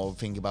got one more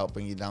thing about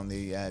bringing down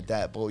the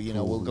debt, but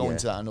we'll go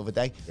into that another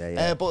day.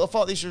 But I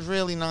thought this was a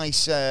really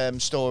nice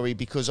story,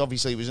 because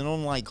obviously it was an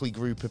unlikely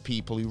group of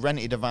people who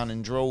rented a van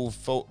and drove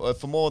for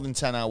more than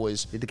 10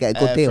 hours. Did they get a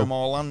good deal? From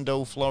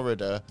Orlando,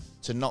 Florida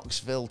to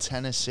Knoxville,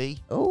 Tennessee.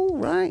 Oh,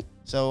 right.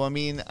 So, I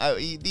mean,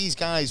 these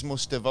guys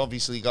must have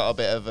obviously got a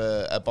bit of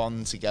a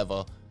bond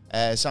together.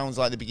 Sounds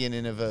like the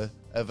beginning of a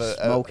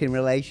smoking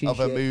relationship.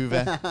 Of a movie.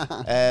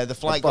 The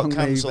flight got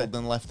cancelled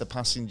and left the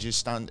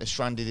passengers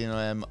stranded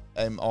in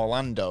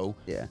Orlando.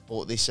 Yeah.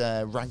 But this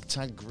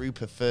ragtag group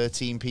of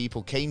 13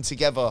 people came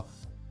together.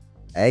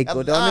 Hey,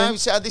 good on him.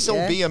 This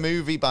will be a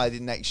movie by the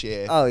next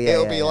year. Oh, yeah.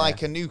 It'll be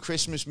like a new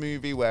Christmas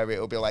movie where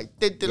it'll be like...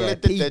 PG. I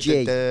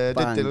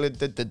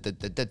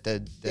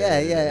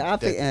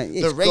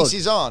think the race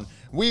is on.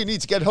 We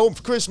need to get home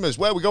for Christmas.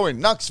 Where are we going?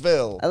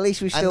 Knoxville. At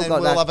least we've still got that.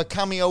 And then we'll have a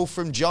cameo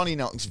from Johnny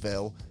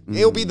Knoxville.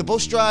 He'll be the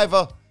bus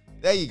driver.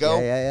 There you go.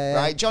 Yeah.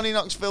 Right, Johnny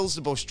Knoxville's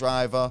the bus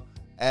driver.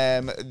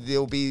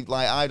 There'll be,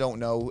 like, I don't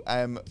know,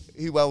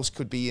 who else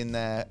could be in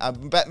there? I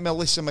bet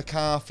Melissa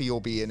McCarthy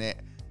will be in it.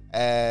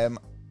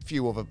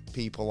 Few other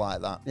people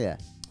like that.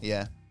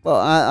 Yeah. Well,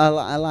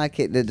 I like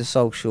it, the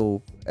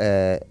social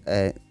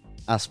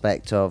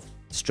aspect of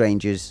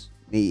strangers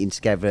meeting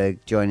together,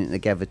 joining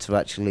together to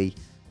actually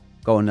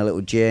go on a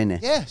little journey.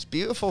 Yeah, it's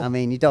beautiful. I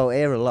mean, you don't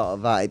hear a lot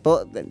of that,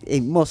 but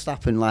it must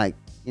happen quite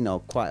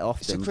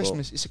often. It's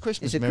a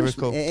Christmas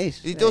miracle. It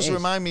is. It does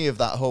remind me of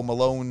that Home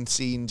Alone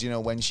scene,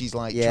 when she's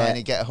like trying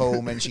to get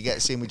home and she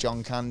gets in with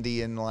John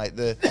Candy and like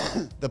the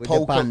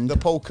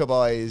polka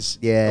boys,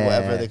 or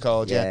whatever they're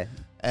called. Yeah.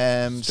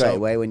 Straight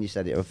away when you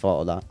said it, I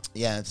thought of that.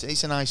 Yeah,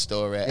 it's a nice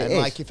story.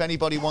 Like, if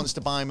anybody wants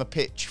to buy him a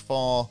pitch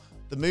for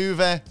the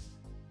movie,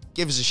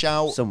 give us a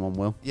shout. Someone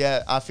will.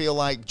 Yeah, I feel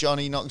like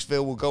Johnny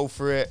Knoxville will go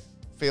for it.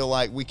 Feel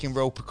like we can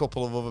rope a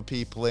couple of other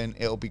people in.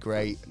 It'll be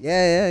great.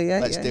 Yeah.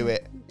 Let's do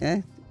it.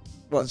 Yeah.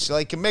 So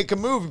they can make a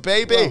movie,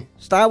 baby. Well,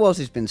 Star Wars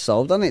has been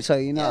sold, hasn't it? So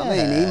you know what I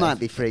mean. He might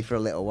be free for a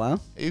little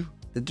while. Who?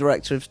 The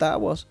director of Star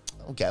Wars.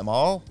 I'll get them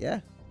all.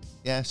 Yeah.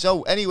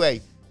 So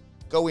anyway,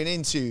 going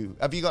into,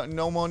 have you got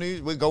no more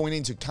news? We're going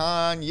into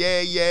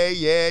Kanye,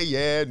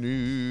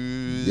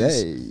 news.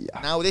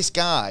 Yeah. Now this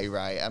guy,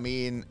 right? I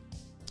mean,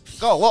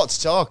 got a lot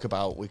to talk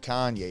about with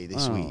Kanye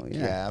this week.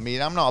 Yeah. Yeah, I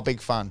mean, I'm not a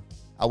big fan.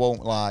 I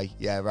won't lie.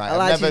 Yeah, right. I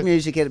liked his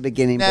music at the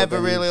beginning.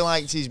 Never really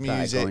liked his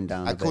music.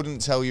 I couldn't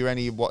tell you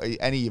any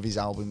of his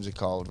albums are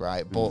called,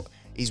 right? But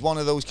he's one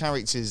of those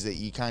characters that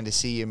you kind of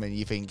see him and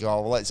you think,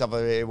 oh, well, let's have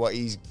a hear what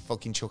he's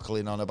fucking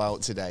chuckling on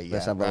about today.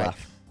 Let's have a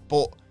laugh.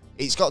 But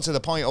it's got to the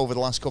point over the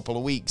last couple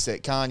of weeks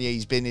that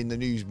Kanye's been in the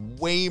news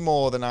way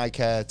more than I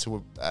care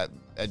to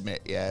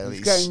admit. Yeah,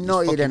 he's getting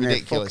naughty than a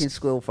fucking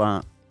squirrel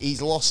fart.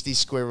 He's lost his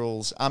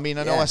squirrels. I mean,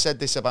 I know I said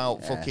this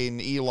about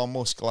fucking Elon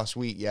Musk last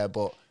week,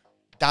 but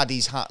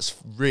Daddy's hat's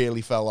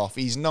really fell off.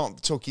 He's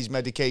not took his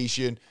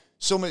medication.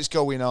 Something's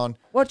going on.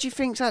 What do you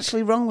think's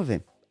actually wrong with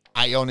him?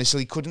 I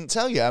honestly couldn't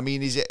tell you. I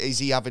mean, is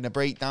he having a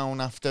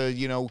breakdown after,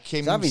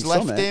 Kim's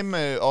left him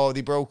or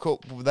they broke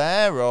up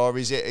there? Or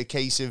is it a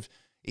case of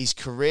his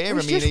career?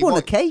 He's just won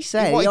a case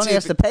there. He only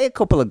has to pay a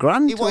couple of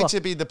grand. He wanted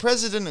to be the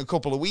president a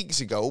couple of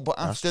weeks ago, but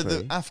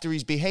after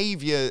his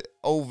behaviour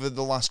over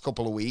the last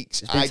couple of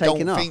weeks, I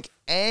don't think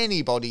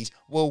anybody's...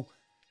 Well,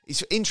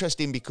 it's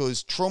interesting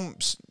because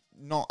Trump's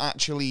not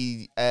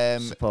actually...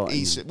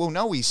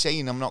 he's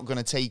saying I'm not going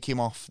to take him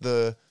off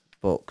the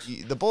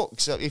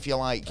books, if you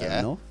like,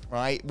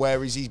 right?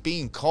 Whereas he's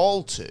being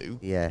called to,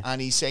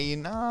 and he's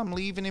saying, I'm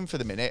leaving him for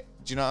the minute.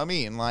 Do you know what I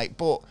mean?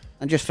 But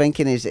I'm just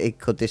thinking,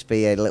 could this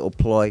be a little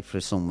ploy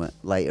for somewhere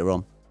later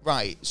on?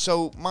 Right.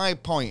 So my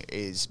point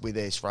is with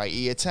this, right?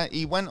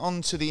 He went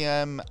on to the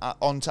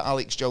onto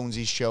Alex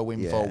Jones's show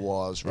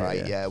InfoWars,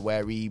 right? Yeah,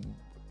 where he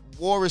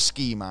wore a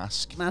ski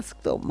mask,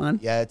 masked up, man.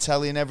 Yeah,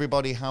 telling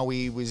everybody how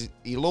he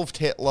loved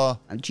Hitler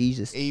and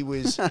Jesus. He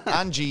was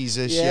and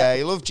Jesus. Yeah,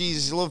 he loved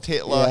Jesus. He loved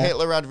Hitler. Yeah.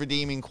 Hitler had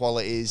redeeming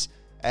qualities.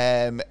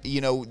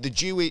 The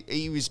Jew.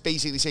 He was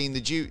basically saying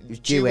the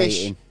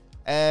Jewish.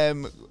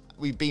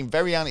 We've been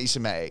very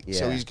anti-Semitic,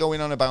 so he's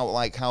going on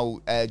about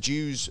how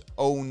Jews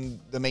own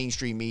the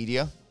mainstream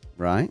media,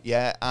 right?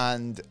 Yeah,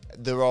 and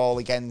they're all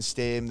against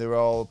him. They're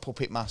all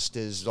puppet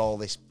masters. All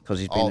this because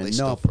he's been this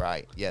stuff,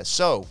 right? Yeah.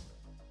 So,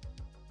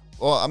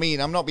 well, I mean,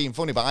 I'm not being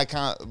funny, but I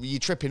can't. You're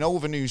tripping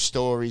over news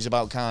stories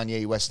about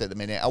Kanye West at the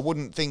minute. I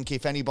wouldn't think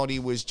if anybody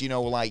was,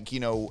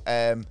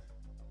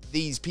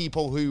 these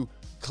people who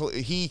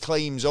he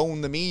claims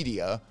own the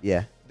media,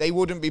 they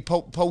wouldn't be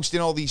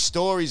posting all these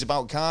stories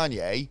about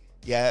Kanye.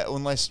 Yeah,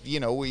 unless,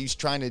 he's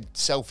trying to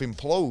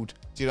self-implode.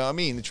 Do you know what I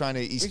mean? They're trying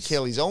to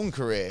kill his own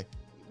career.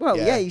 Well,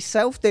 he's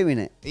self-doing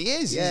it. He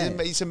is. Yeah.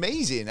 It's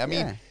amazing. I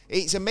mean,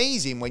 it's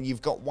amazing when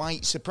you've got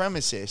white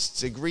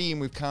supremacists agreeing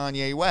with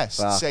Kanye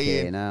West,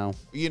 saying,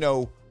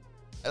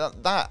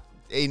 that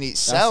in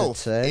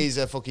itself is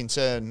a fucking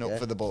turn up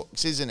for the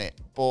books, isn't it?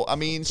 But, I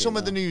mean, some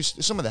of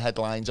the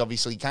headlines,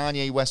 obviously,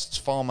 Kanye West's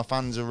former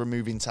fans are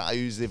removing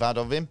tattoos they've had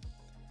of him.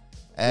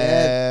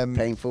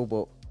 Painful,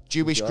 but...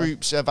 Jewish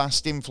groups have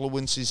asked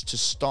influencers to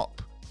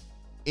stop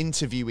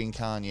interviewing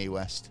Kanye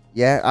West.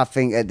 Yeah, I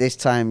think at this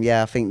time,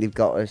 I think they've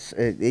got us.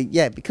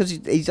 Because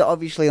he's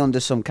obviously under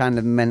some kind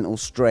of mental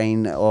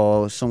strain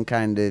or some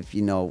kind of,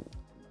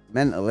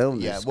 mental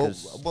illness. Yeah, well,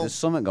 there's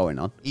something going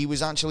on. He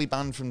was actually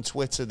banned from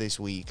Twitter this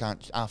week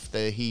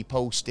after he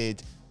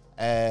posted,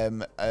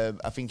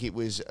 I think it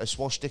was a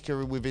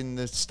swastika within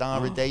the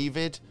Star of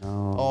David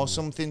or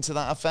something to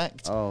that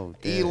effect. Oh,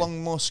 dear.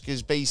 Elon Musk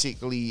has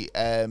basically,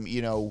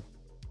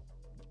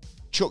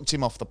 chucked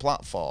him off the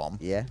platform,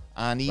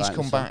 and he's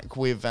come back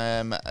with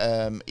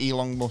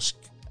Elon Musk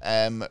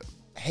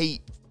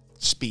hate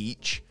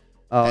speech.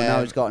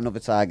 Now he's got another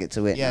target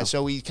to it. Yeah,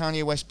 so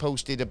Kanye West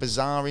posted a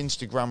bizarre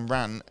Instagram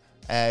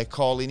rant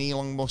calling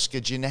Elon Musk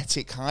a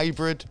genetic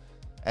hybrid.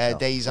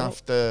 Days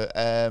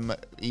after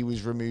he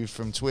was removed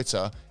from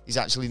Twitter, he's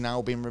actually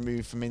now been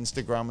removed from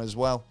Instagram as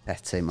well.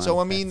 Petty, man. So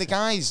I mean, the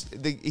guys,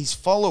 his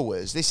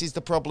followers. This is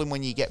the problem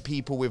when you get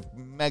people with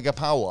mega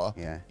power.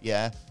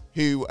 Yeah.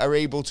 Who are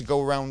able to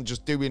go around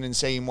just doing and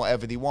saying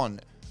whatever they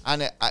want.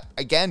 And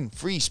again,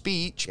 free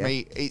speech,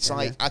 mate. It's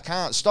I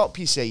can't stop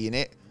you saying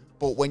it,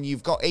 but when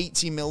you've got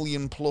 80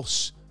 million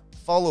plus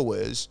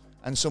followers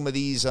and some of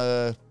these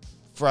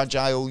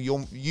fragile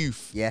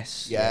youth,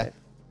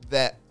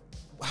 that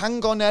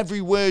hang on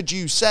every word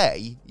you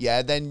say,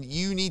 then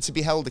you need to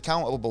be held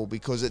accountable,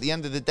 because at the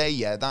end of the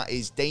day, that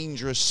is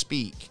dangerous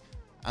speak,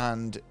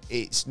 and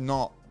it's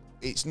not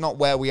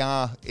where we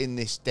are in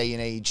this day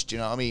and age. Do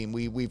you know what I mean?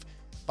 We've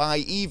by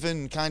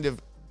even kind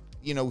of,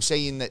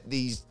 saying that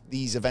these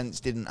events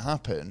didn't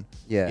happen,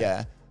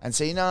 and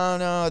saying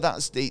no,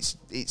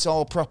 it's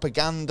all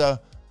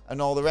propaganda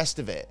and all the rest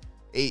of it.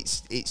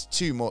 It's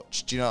too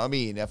much. Do you know what I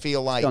mean? I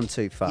feel like gone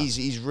too far.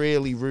 He's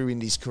really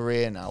ruined his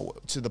career now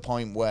to the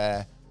point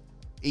where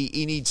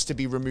he needs to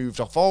be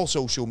removed off all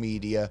social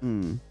media,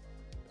 and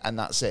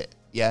that's it.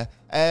 Yeah.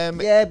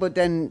 But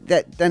then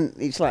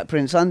it's like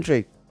Prince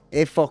Andrew.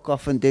 He'll fuck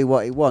off and do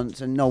what he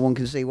wants, and no one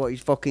can see what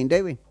he's fucking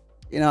doing.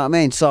 You know what I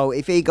mean? So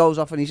if he goes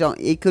off on his own,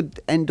 he could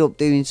end up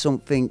doing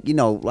something,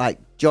 like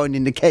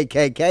joining the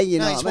KKK. You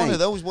know it's what I mean? one of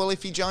those. Well,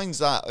 if he joins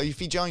that, or if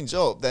he joins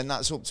up, then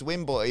that's up to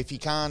him. But if he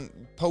can't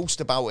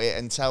post about it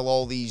and tell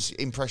all these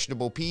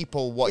impressionable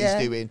people what he's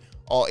doing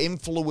or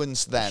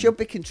influence them, should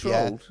be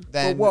controlled.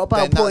 Then, but what about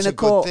then putting that's a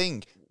court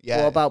thing?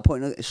 Yeah. What about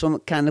putting some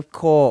kind of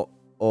court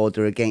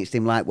order against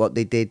him, like what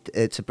they did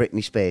to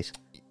Britney Spears?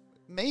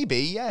 Maybe,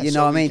 yeah. You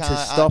know what I mean? To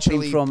stop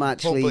him from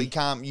actually publicly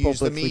can't use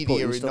the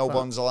media and no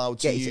one's allowed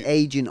to get his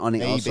agent on it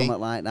maybe. Or something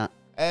like that.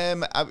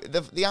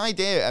 The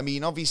idea, I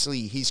mean,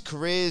 obviously his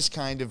career's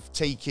kind of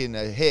taking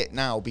a hit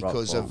now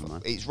because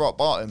it's rock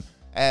bottom.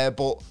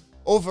 But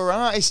other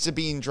artists are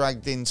being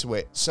dragged into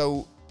it.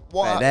 So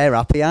what? They're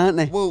happy, aren't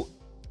they? Well,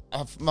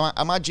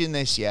 imagine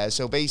this, yeah.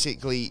 So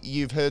basically,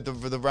 you've heard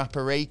of the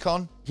rapper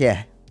Akon,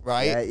 yeah,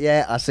 right?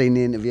 Yeah, I seen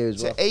the interview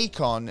as well. So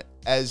Akon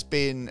has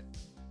been.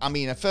 I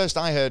mean, at first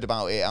I heard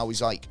about it, I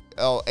was like,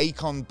 oh,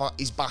 Akon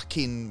is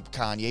backing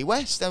Kanye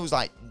West. I was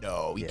like,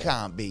 no, he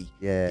can't be.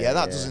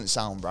 That doesn't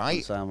sound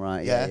right. Doesn't sound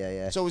right,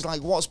 yeah. So it was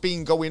like, what's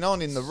been going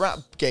on in the rap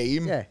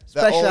game? Yeah.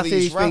 That all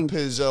these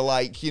rappers are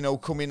like,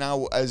 coming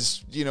out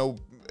as,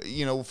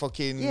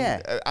 fucking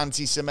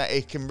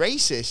anti-Semitic and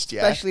racist,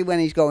 yeah? Especially when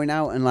he's going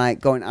out and,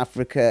 like, going to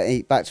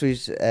Africa, back to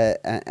his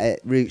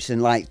roots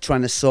and, like,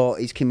 trying to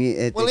sort his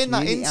community. Well, in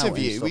that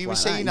interview, he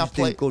was saying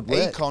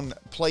Akon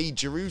played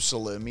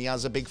Jerusalem. He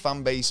has a big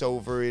fan base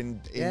over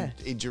in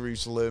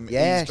Jerusalem.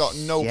 Yes, he's got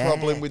no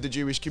problem with the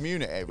Jewish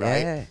community,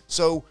 right? Yeah.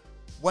 So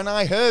when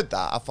I heard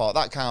that, I thought,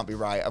 that can't be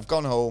right. I've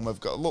gone home,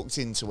 looked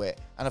into it,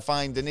 and I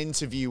find an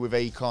interview with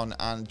Akon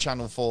and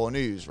Channel 4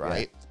 News,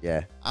 right?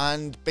 Yeah.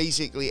 And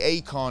basically,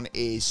 Akon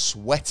is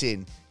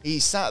sweating.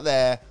 He's sat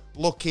there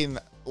looking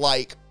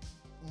like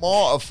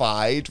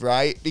mortified,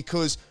 right?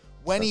 Because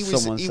when he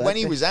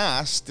was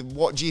asked,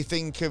 what do you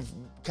think of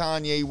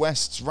Kanye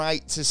West's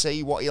right to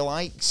say what he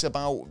likes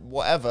about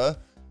whatever,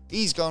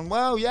 he's gone,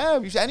 well,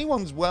 yeah, if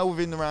anyone's well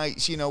within the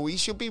rights, he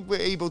should be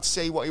able to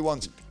say what he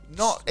wants.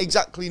 Not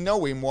exactly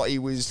knowing what he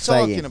was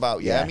talking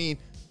about. Yeah, I mean,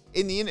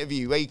 in the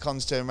interview,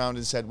 Akon's turned around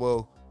and said,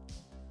 well,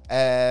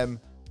 now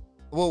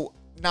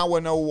I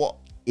know what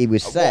he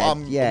was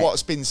said.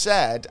 What's been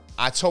said.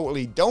 I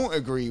totally don't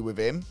agree with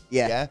him.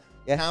 Yeah.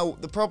 Now,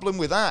 the problem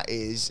with that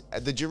is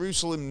the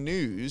Jerusalem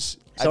News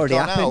had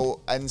gone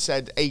out and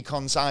said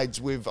Akon sides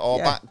with or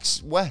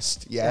backs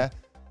West. Yeah.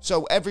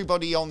 So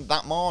everybody on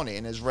that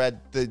morning has read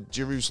the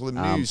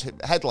Jerusalem News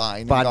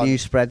headline. Bad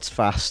news spreads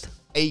fast.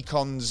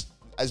 Akon's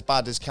as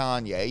bad as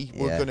Kanye.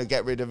 We're going to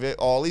get rid of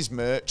all his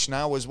merch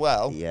now as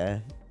well. Yeah.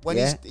 When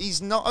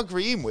he's not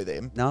agreeing with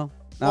him. No,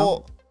 not at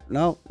all.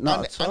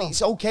 And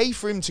it's okay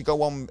for him to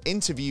go on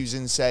interviews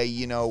and say,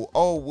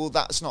 oh, well,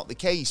 that's not the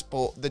case,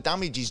 but the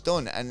damage is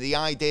done. And the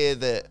idea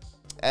that,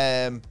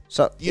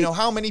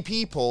 how many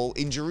people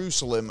in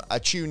Jerusalem are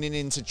tuning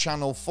into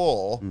Channel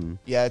 4,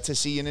 to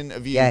see an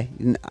interview? Yeah,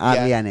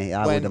 hardly any,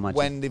 I would imagine.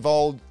 When they've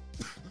all...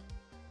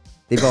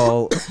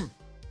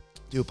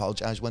 do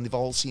apologise, when they've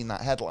all seen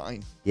that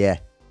headline. Yeah.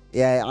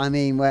 I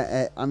mean,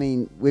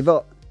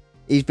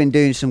 he's been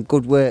doing some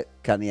good work,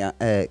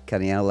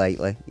 Kanye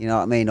lately. You know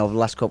what I mean? Over the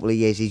last couple of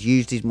years, he's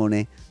used his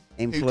money,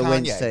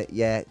 influenced.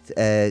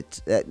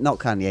 Not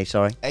Kanye,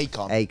 sorry.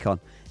 Akon.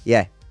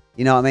 Yeah.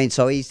 You know what I mean?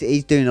 So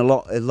he's doing a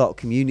lot of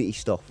community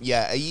stuff.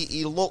 Yeah,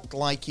 he looked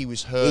like he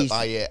was hurt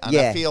by it, and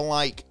I feel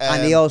like...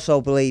 and he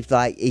also believes,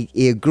 like,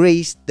 he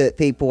agrees that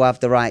people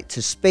have the right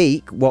to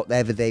speak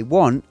whatever they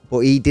want, but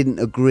he didn't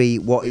agree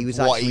what he was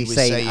actually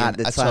saying at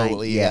the time.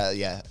 Totally,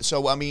 yeah.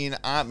 So, I mean,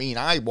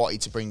 I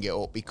wanted to bring it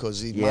up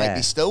because there might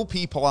be still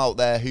people out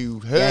there who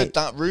heard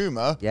that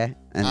rumour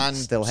and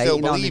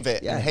still believe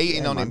it and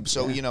hating on him.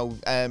 So,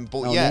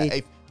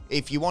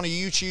 if you want to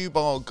YouTube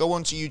or go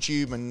onto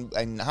YouTube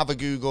and have a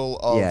Google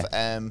of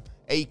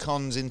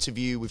Akon's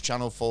interview with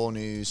Channel 4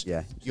 News,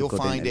 you'll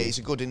find it. It's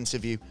a good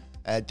interview.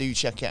 Do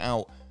check it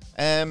out.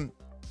 There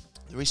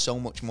is so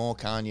much more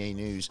Kanye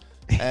news.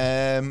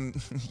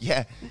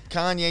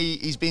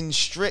 Kanye, he's been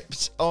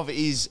stripped of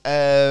his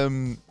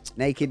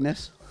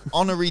nakedness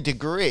honorary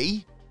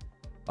degree.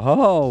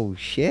 Oh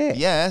shit!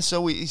 Yeah, it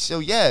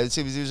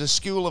was a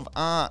School of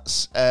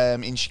Arts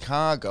in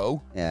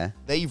Chicago. Yeah,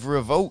 they've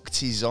revoked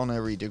his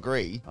honorary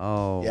degree.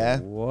 Oh, yeah,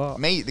 what?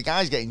 Mate, the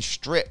guy's getting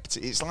stripped.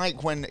 It's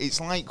like when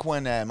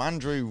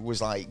Andrew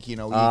was like, you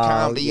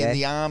can't be in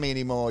the army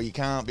anymore. You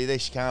can't be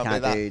this. You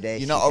can't be that.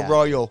 You're not a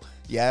royal.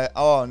 Yeah.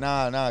 Oh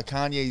no.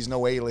 Kanye's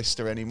no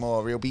A-lister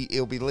anymore.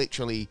 He'll be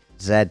literally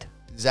Z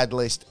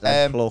list.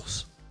 Z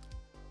plus.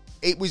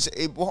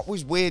 What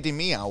was weirding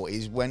me out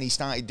is when he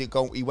started to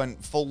go, he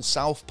went full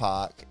South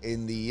Park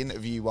in the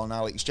interview on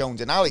Alex Jones.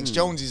 And Alex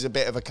Jones is a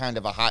bit of a kind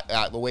of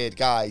a weird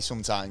guy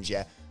sometimes,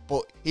 yeah.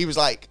 But he was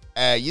like,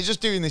 you're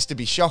just doing this to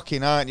be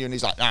shocking, aren't you? And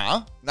he's like,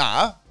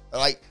 nah.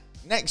 Like,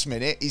 next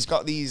minute, he's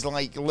got these,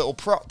 like, little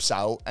props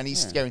out, and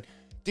he's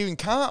doing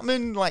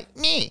Cartman, like,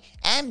 me,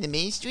 I'm the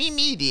mainstream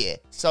media,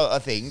 sort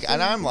of thing.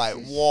 And I'm like,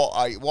 what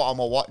am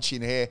I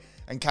watching here?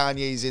 And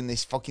Kanye's in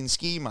this fucking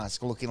ski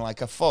mask looking like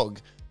a thug.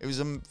 It was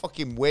the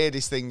fucking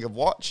weirdest thing I've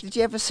watched. Did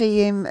you ever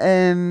see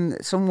him?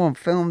 Someone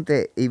filmed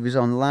it. He was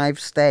on live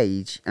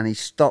stage and he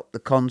stopped the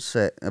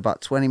concert about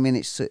 20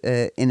 minutes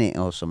in it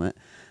or something.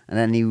 And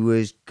then he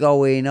was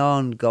going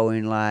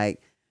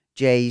like,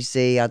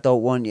 Jay-Z, I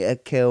don't want you to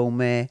kill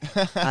me.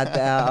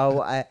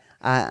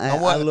 I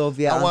love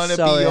you. I want to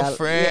be your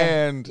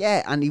friend.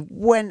 Yeah, and he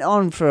went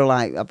on for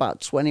like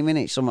about 20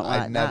 minutes, something like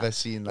that. I'd never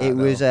seen that. It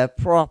was a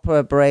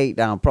proper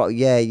breakdown.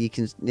 Yeah, you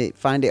can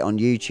find it on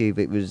YouTube.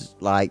 It was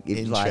like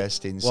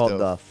interesting stuff. What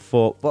the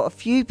fuck? But a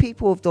few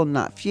people have done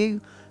that. A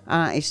few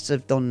artists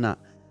have done that,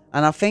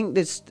 and I think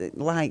there's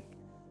like,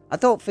 I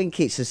don't think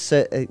it's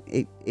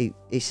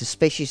it's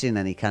suspicious in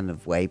any kind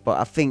of way, but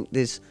I think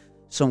there's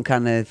some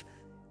kind of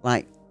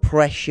like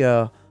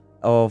pressure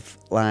of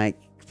like.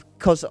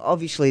 Because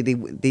obviously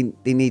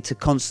they need to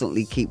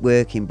constantly keep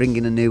working,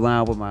 bringing a new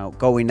album out,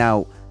 going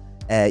out,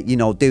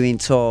 doing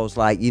tours,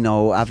 like,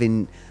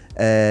 having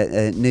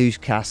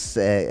newscasts,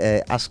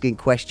 asking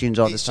questions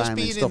all the time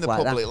and stuff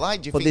like that.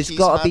 Light. Do you but think there's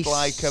got to be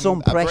like,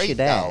 some pressure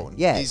there.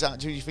 Yeah. Is that,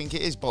 do you think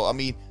it is? But I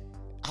mean,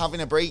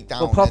 having a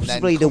breakdown, but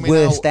possibly the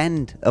worst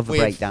end of a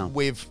breakdown,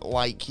 with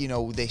like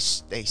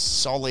this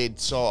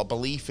solid sort of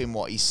belief in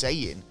what he's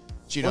saying.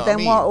 Do you know what I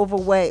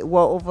mean?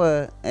 What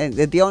other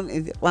the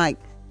only like.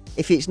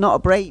 If it's not a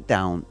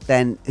breakdown,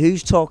 then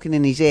who's talking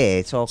in his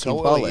ear, talking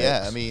bollocks?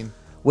 Yeah, I mean,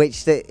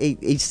 which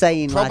he's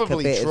saying like a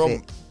bit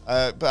Trump,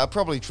 of it.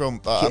 Probably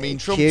Trump. I mean,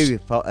 Q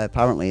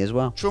apparently as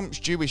well. Trump's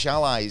Jewish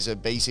allies are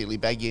basically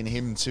begging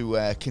him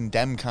to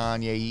condemn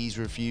Kanye. He's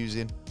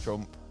refusing.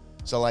 Trump.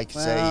 So, like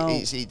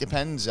I say, it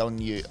depends on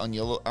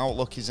your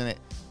outlook, isn't it?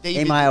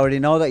 He might already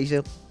know that he's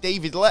ill.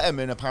 David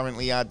Letterman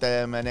apparently had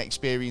an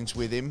experience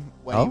with him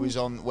when he was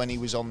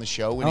on the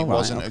show, and it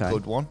wasn't a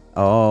good one.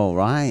 Oh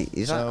right,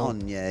 is that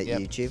on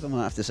YouTube? I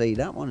might have to see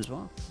that one as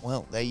well.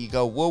 Well, there you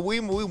go. Well,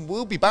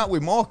 we'll be back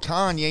with more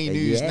Kanye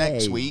news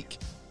next week.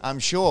 I'm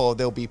sure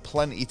there'll be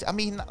plenty. I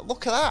mean,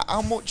 look at that!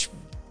 How much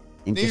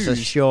in news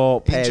just a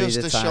short period in just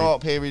of a time.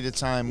 short period of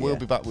time. We'll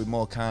be back with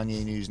more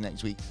Kanye news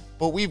next week.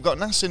 But we've got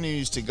NASA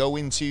news to go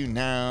into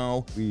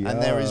now, and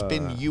there has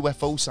been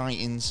UFO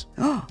sightings.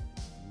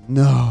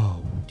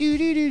 No.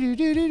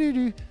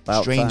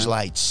 Strange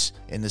lights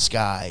in the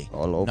sky,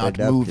 not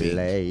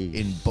moving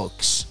in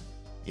books.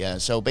 Yeah,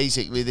 so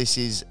basically this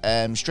is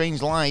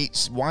strange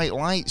lights, white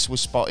lights were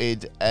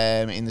spotted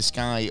in the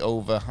sky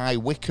over High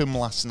Wycombe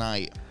last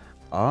night.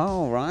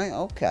 Oh, right,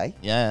 okay.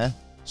 Yeah.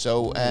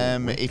 So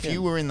if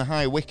you were in the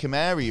High Wycombe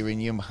area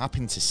and you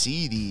happened to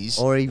see these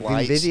or even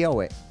lights,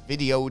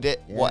 videoed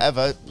it,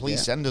 whatever,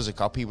 please send us a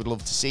copy. We'd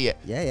love to see it.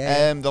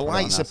 The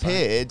lights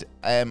appeared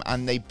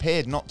and they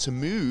appeared not to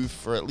move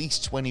for at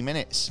least 20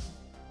 minutes.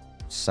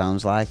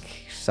 Sounds like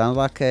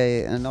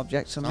an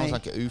object to me. Sounds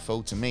like an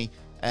UFO to me.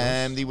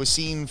 They were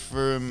seen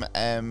from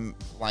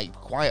like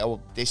quite a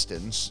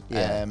distance.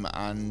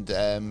 And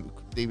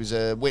there was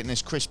a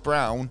witness, Chris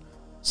Brown,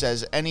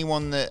 says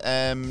anyone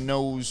that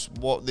knows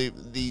what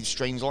the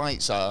strange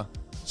lights are.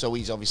 So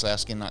he's obviously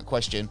asking that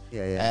question.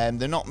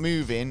 They're not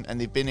moving, and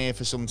they've been here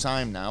for some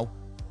time now.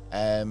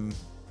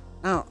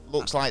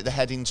 Looks like they're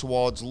heading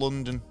towards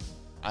London,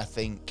 I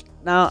think.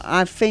 Now,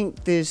 I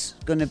think there's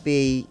going to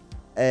be,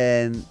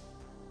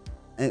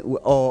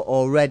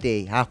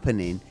 already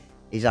happening,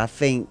 is I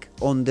think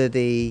under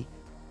the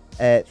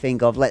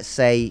thing of, let's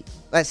say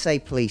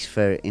police,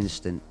 for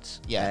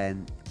instance,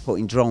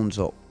 putting drones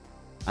up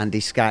and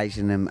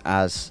disguising them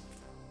as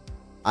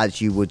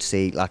you would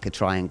see, like a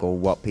triangle,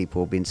 what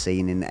people have been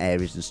seeing in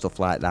areas and stuff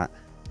like that,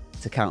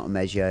 to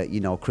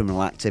countermeasure,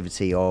 criminal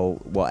activity or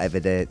whatever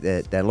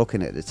they're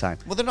looking at the time.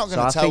 Well, they're not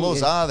going to tell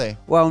us, are they?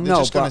 Well, they're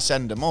just going to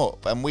send them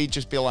up, and we'd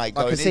just be like,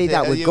 I can see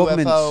that with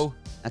governments.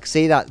 I can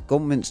see that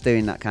governments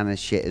doing that kind of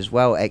shit as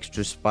well.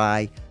 Extra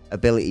spy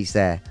abilities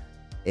there,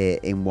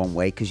 in one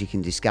way, because you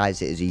can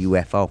disguise it as a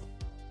UFO.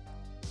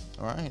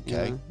 All right.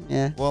 Okay.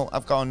 Yeah. Well,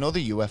 I've got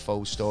another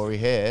UFO story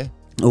here.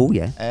 Oh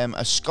yeah.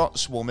 A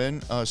Scottish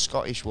woman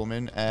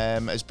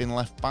has been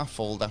left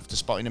baffled after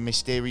spotting a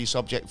mysterious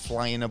object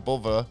flying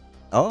above her.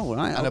 Oh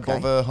right. And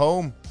above her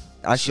home.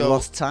 She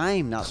lost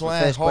time. That's Claire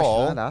the first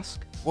Hall, question I'd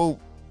ask. Well,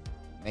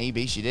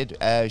 maybe she did.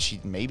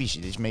 Maybe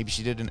she did. Maybe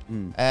she didn't.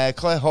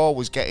 Claire Hall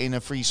was getting her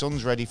three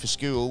sons ready for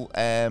school.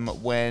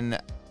 When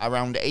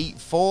around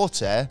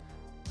 8:40,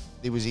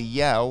 there was a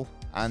yell,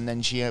 and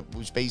then she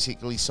was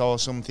basically saw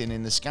something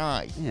in the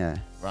sky. Yeah.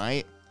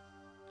 Right.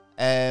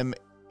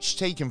 She's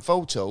taking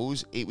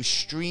photos. It was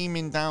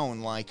streaming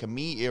down like a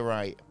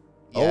meteorite.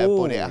 Yeah,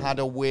 but it had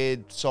a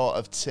weird sort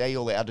of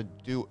tail. It had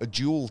a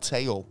dual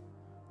tail.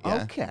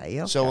 Yeah?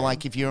 Okay. So,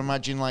 like, if you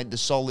imagine, like, the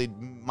solid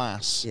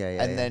mass,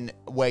 and then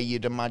where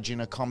you'd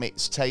imagine a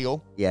comet's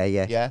tail.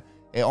 Yeah.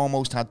 It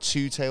almost had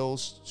two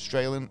tails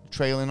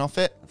trailing off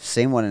it. I've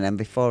seen one of them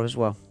before as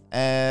well.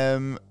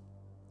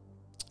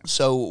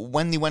 So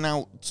when they went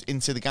out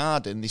into the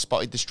garden, they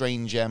spotted the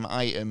strange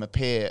item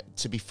appear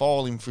to be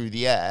falling through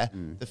the air.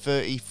 The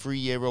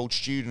 33-year-old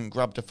student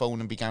grabbed a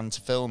phone and began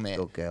to film it.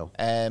 Good girl.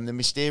 The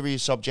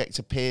mysterious object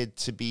appeared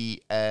to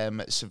be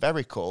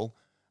spherical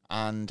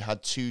and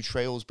had 2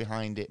 trails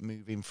behind it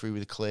moving through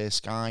the clear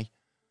sky.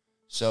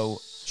 So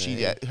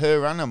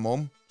her and her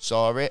mum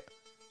saw it.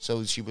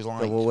 So she was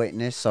like double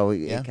witness. So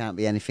it can't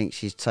be anything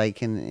she's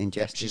taken,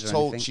 ingested.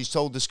 She's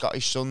told the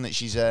Scottish Sun that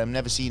she's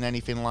never seen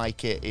anything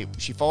like it.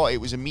 She thought it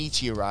was a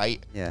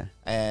meteorite. Yeah.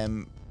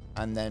 And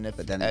then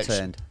but then it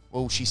turned.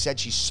 She said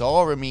she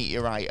saw a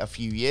meteorite a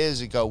few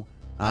years ago,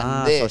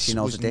 and so this she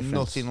knows was the difference.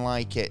 nothing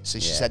like it. So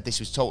she said this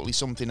was totally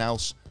something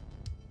else.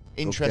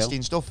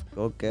 Interesting stuff.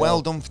 Good girl.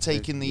 Well done for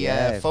taking the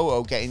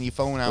photo, getting your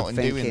phone out and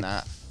doing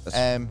that.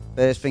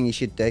 First thing you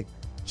should do.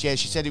 Yeah,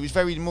 she said it was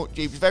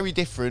very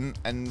different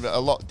and a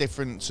lot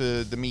different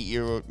to the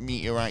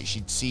meteorite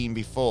she'd seen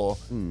before.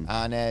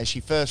 And she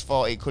first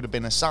thought it could have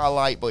been a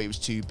satellite, but it was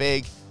too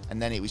big,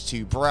 and then it was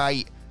too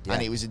bright,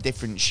 and it was a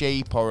different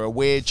shape or a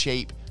weird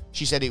shape.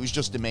 She said it was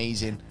just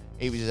amazing.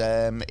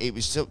 It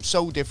was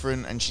so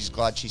different, and she's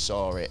glad she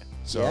saw it.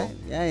 So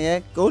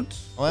yeah, good.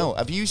 Well,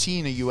 have you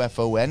seen a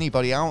UFO?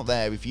 Anybody out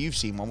there? If you've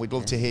seen one, we'd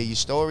love to hear your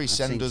story.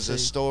 Send us a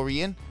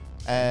story in.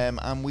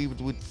 And we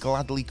would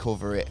gladly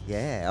cover it.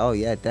 Yeah, oh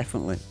yeah,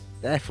 definitely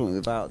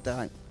without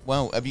doubt.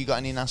 Well, have you got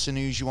any NASA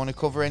news you want to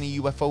cover? Any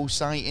UFO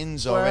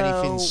sightings or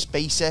anything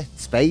spacey?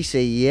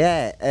 Spacey,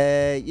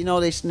 yeah. You know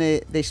this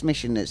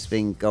mission that's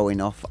been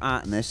going off,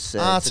 Artemis, to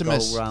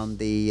go around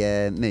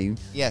the moon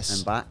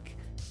and back.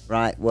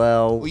 Right,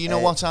 well, you know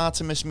what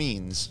Artemis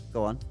means?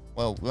 Go on.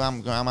 Well,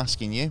 I'm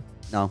asking you.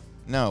 No.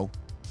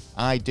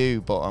 I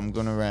do, but I'm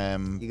gonna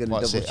You're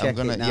gonna double check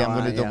it now, I'm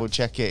gonna double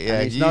check it. Yeah,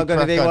 and it's not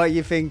gonna be what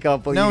you think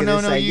of, but you're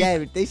gonna say,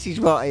 yeah, this is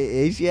what it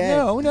is. Yeah.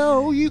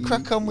 No, you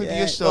crack on with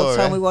your story. Well,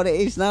 tell me what it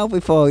is now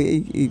before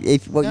you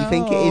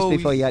think it is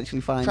before you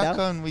actually find out. Crack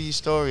on with your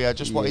story. I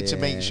just wanted to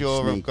make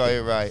sure I've got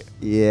it right.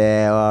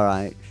 Yeah, all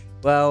right.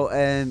 Well,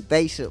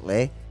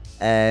 basically,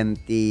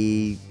 they've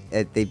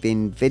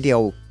been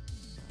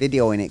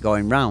videoing it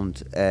going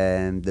round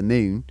the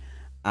moon.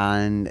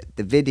 And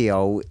the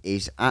video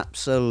is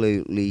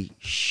absolutely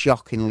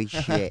shockingly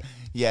shit.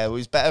 Yeah, it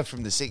was better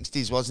from the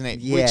 60s, wasn't it?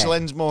 Yeah. Which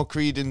lends more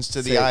credence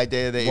to the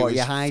idea that it was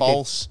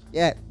false.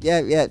 Yeah,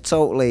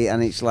 totally.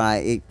 And it's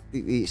like,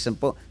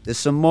 but there's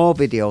some more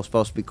videos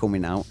supposed to be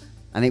coming out.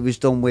 And it was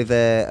done with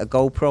a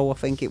GoPro, I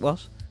think it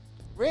was.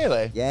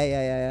 Really?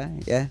 Yeah.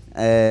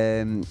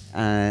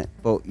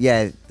 But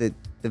yeah, the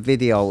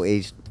video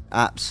is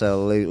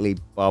absolutely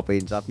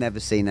bobbins. I've never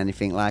seen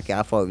anything like it.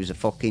 I thought it was a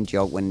fucking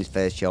joke when they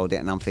first showed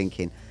it, and I'm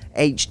thinking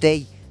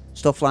HD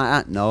stuff like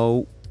that.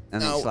 No,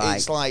 and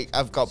it's like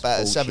I've got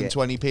better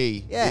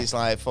 720p. Yeah, it's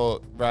like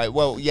right.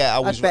 Well, yeah,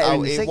 it was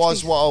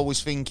what I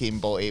was thinking,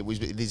 but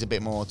there's a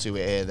bit more to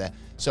it here. There.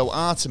 So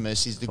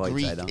Artemis is the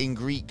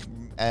Greek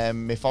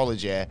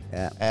mythology,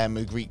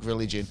 Greek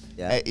religion,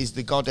 is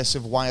the goddess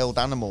of wild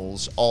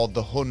animals or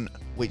the hunt,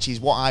 which is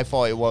what I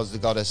thought it was, the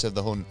goddess of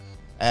the hunt.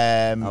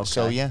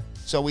 So yeah.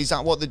 So is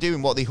that what they're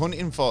doing? What are they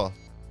hunting for?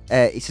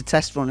 It's a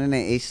test run, isn't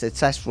it? It's a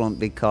test run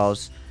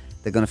because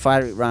they're going to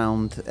fire it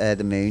round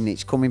the moon.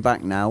 It's coming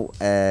back now.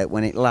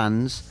 When it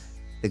lands,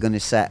 they're going to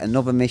set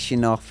another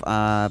mission off,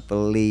 I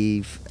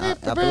believe in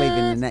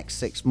the next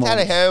 6 months.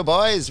 Tally-ho,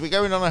 boys. We're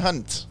going on a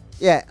hunt.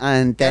 Yeah,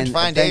 and then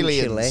find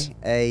aliens.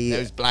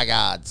 Those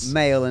blackguards.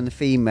 Male and a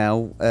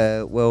female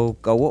will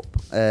go up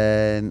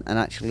and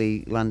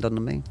actually land on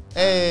the moon.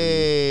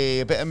 Hey,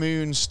 a bit of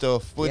moon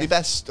stuff. Well, they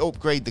best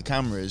upgrade the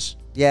cameras.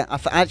 Yeah,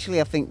 I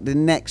think the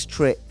next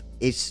trip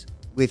is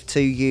with 2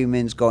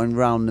 humans going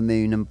round the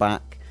moon and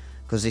back,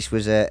 because this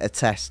was a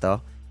tester,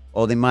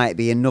 or there might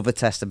be another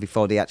tester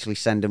before they actually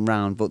send them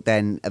round. But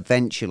then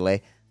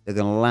eventually they're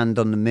going to land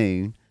on the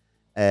moon,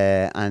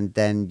 and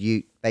then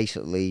you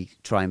basically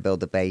try and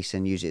build a base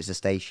and use it as a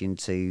station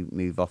to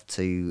move off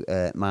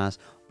to Mars.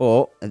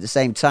 But at the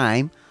same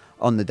time,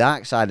 on the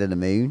dark side of the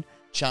moon,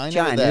 China's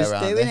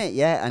doing it,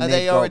 yeah, and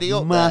they've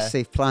got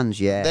massive plans,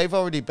 yeah. They've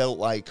already built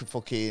like a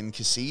fucking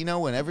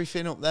casino and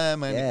everything up there,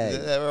 man. Yeah,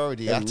 they're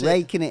already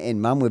raking it in,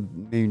 man, with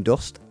moon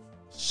dust.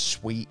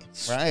 Sweet.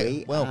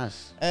 Right. Well,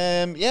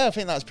 I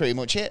think that's pretty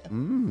much it.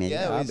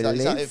 Is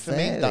that it for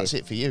me? That's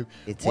it for you.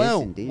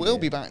 We'll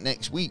be back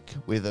next week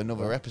with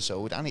another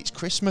episode, and it's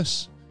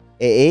Christmas.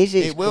 It is.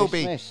 It will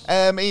Christmas.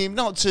 Be.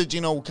 Not to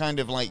kind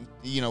of like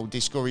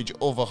discourage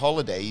other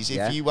holidays.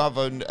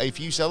 If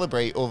you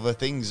celebrate other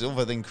things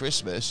other than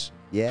Christmas,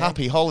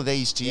 happy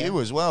holidays to you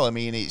as well. I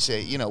mean, it's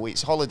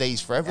it's holidays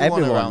for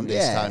everyone around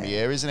this time of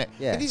year, isn't it?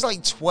 Yeah. It is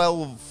like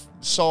 12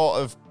 sort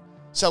of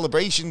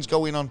celebrations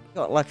going on. You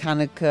got like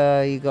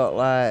Hanukkah. You got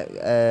like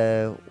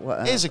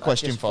what? Here's a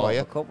question for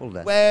you.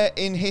 Where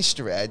in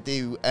history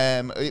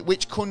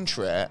which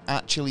country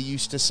actually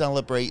used to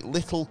celebrate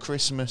Little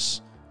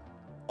Christmas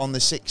on the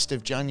 6th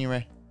of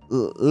January?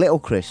 Little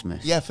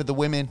Christmas? Yeah, for the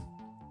women.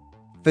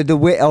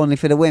 Only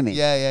for the women?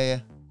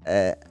 Yeah.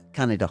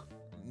 Canada?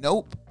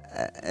 Nope.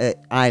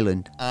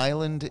 Ireland?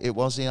 Ireland. It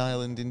was the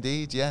island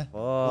indeed, yeah.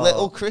 Oh.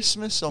 Little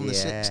Christmas on the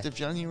 6th of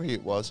January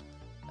it was.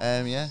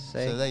 So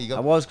there you go.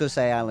 I was going to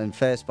say Ireland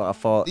first, but I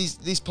thought...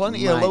 There's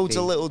plenty of loads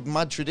of little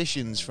mad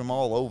traditions from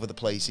all over the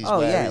places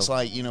where it's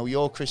like,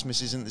 your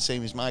Christmas isn't the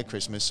same as my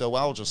Christmas, so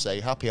I'll just say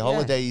happy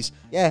holidays.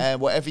 Yeah.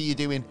 Whatever you're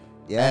doing...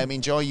 Yeah.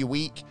 Enjoy your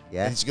week.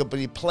 Yeah. There's going to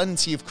be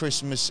plenty of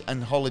Christmas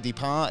and holiday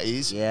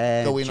parties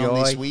going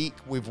on this week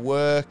with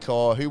work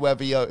or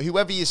whoever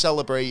you're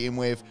celebrating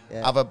with.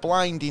 Yeah. Have a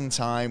blinding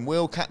time.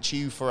 We'll catch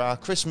you for our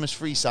Christmas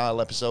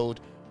freestyle episode.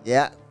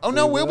 Yeah. Oh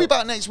no, we'll be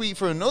back next week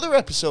for another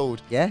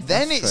episode. Yeah.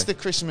 Then it's the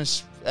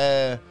Christmas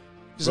because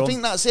I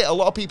think that's it. A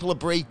lot of people are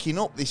breaking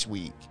up this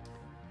week.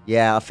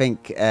 Yeah, I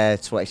think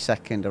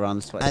 22nd,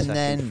 around the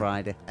 22nd,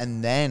 Friday.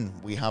 And then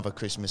we have a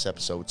Christmas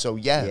episode. So,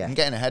 I'm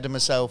getting ahead of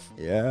myself.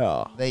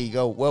 Yeah. There you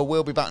go. Well,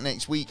 we'll be back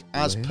next week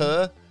as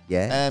per.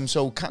 Yeah.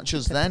 So, catch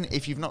us then.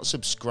 If you've not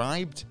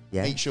subscribed,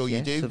 make sure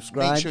you do.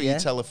 Subscribe, Make sure you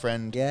tell a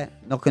friend. Yeah.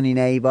 Knock on your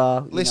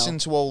neighbour. Listen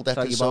to old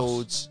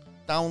episodes.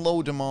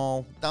 Download them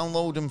all.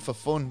 Download them for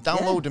fun.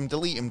 Download them,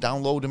 delete them,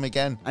 download them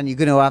again. And you're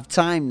going to have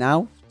time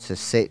now to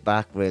sit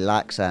back,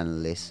 relax,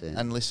 and listen.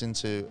 And listen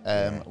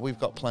to, we've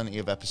got plenty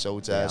of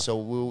episodes there, so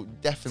we'll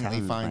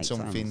definitely find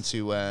something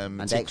to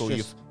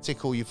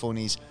tickle your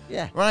funnies.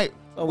 Yeah. Right.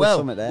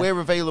 Well, we're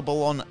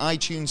available on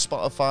iTunes,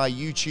 Spotify,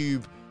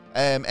 YouTube,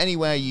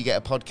 anywhere you get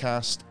a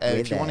podcast.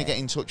 If you want to get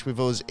in touch with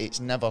us, it's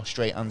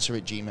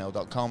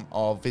neverstraightanswer@gmail.com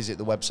or visit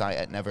the website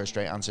at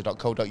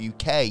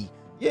neverstraightanswer.co.uk.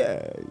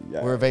 Yeah.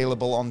 We're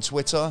available on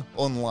Twitter,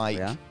 unlike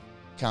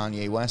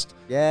Kanye West.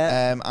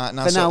 Yeah. At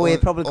NASA for now, we'll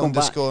probably come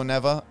back.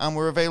 _never. And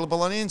we're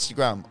available on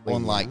Instagram,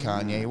 unlike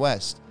Kanye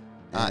West.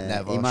 At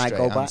never. He might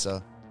straight go answer.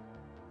 back.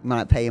 He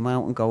might pay him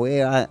out and go,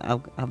 here,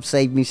 I've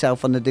saved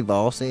myself on the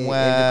divorce. Here's a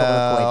couple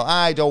of quid.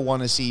 I don't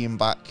want to see him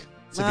back,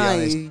 to be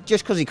honest.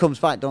 Just because he comes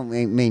back don't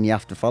mean you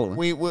have to follow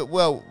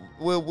him.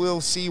 We'll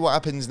see what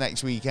happens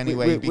next week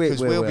anyway, because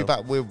we'll be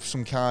back with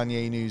some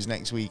Kanye news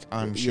next week,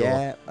 I'm sure.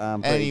 Yeah,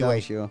 I'm pretty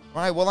sure.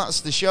 Right, well,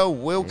 that's the show.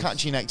 We'll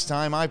catch you next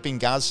time. I've been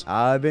Gaz.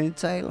 I've been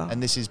Taylor.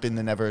 And this has been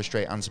the Never a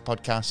Straight Answer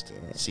podcast.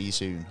 See you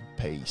soon.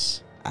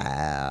 Peace.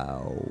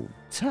 Out.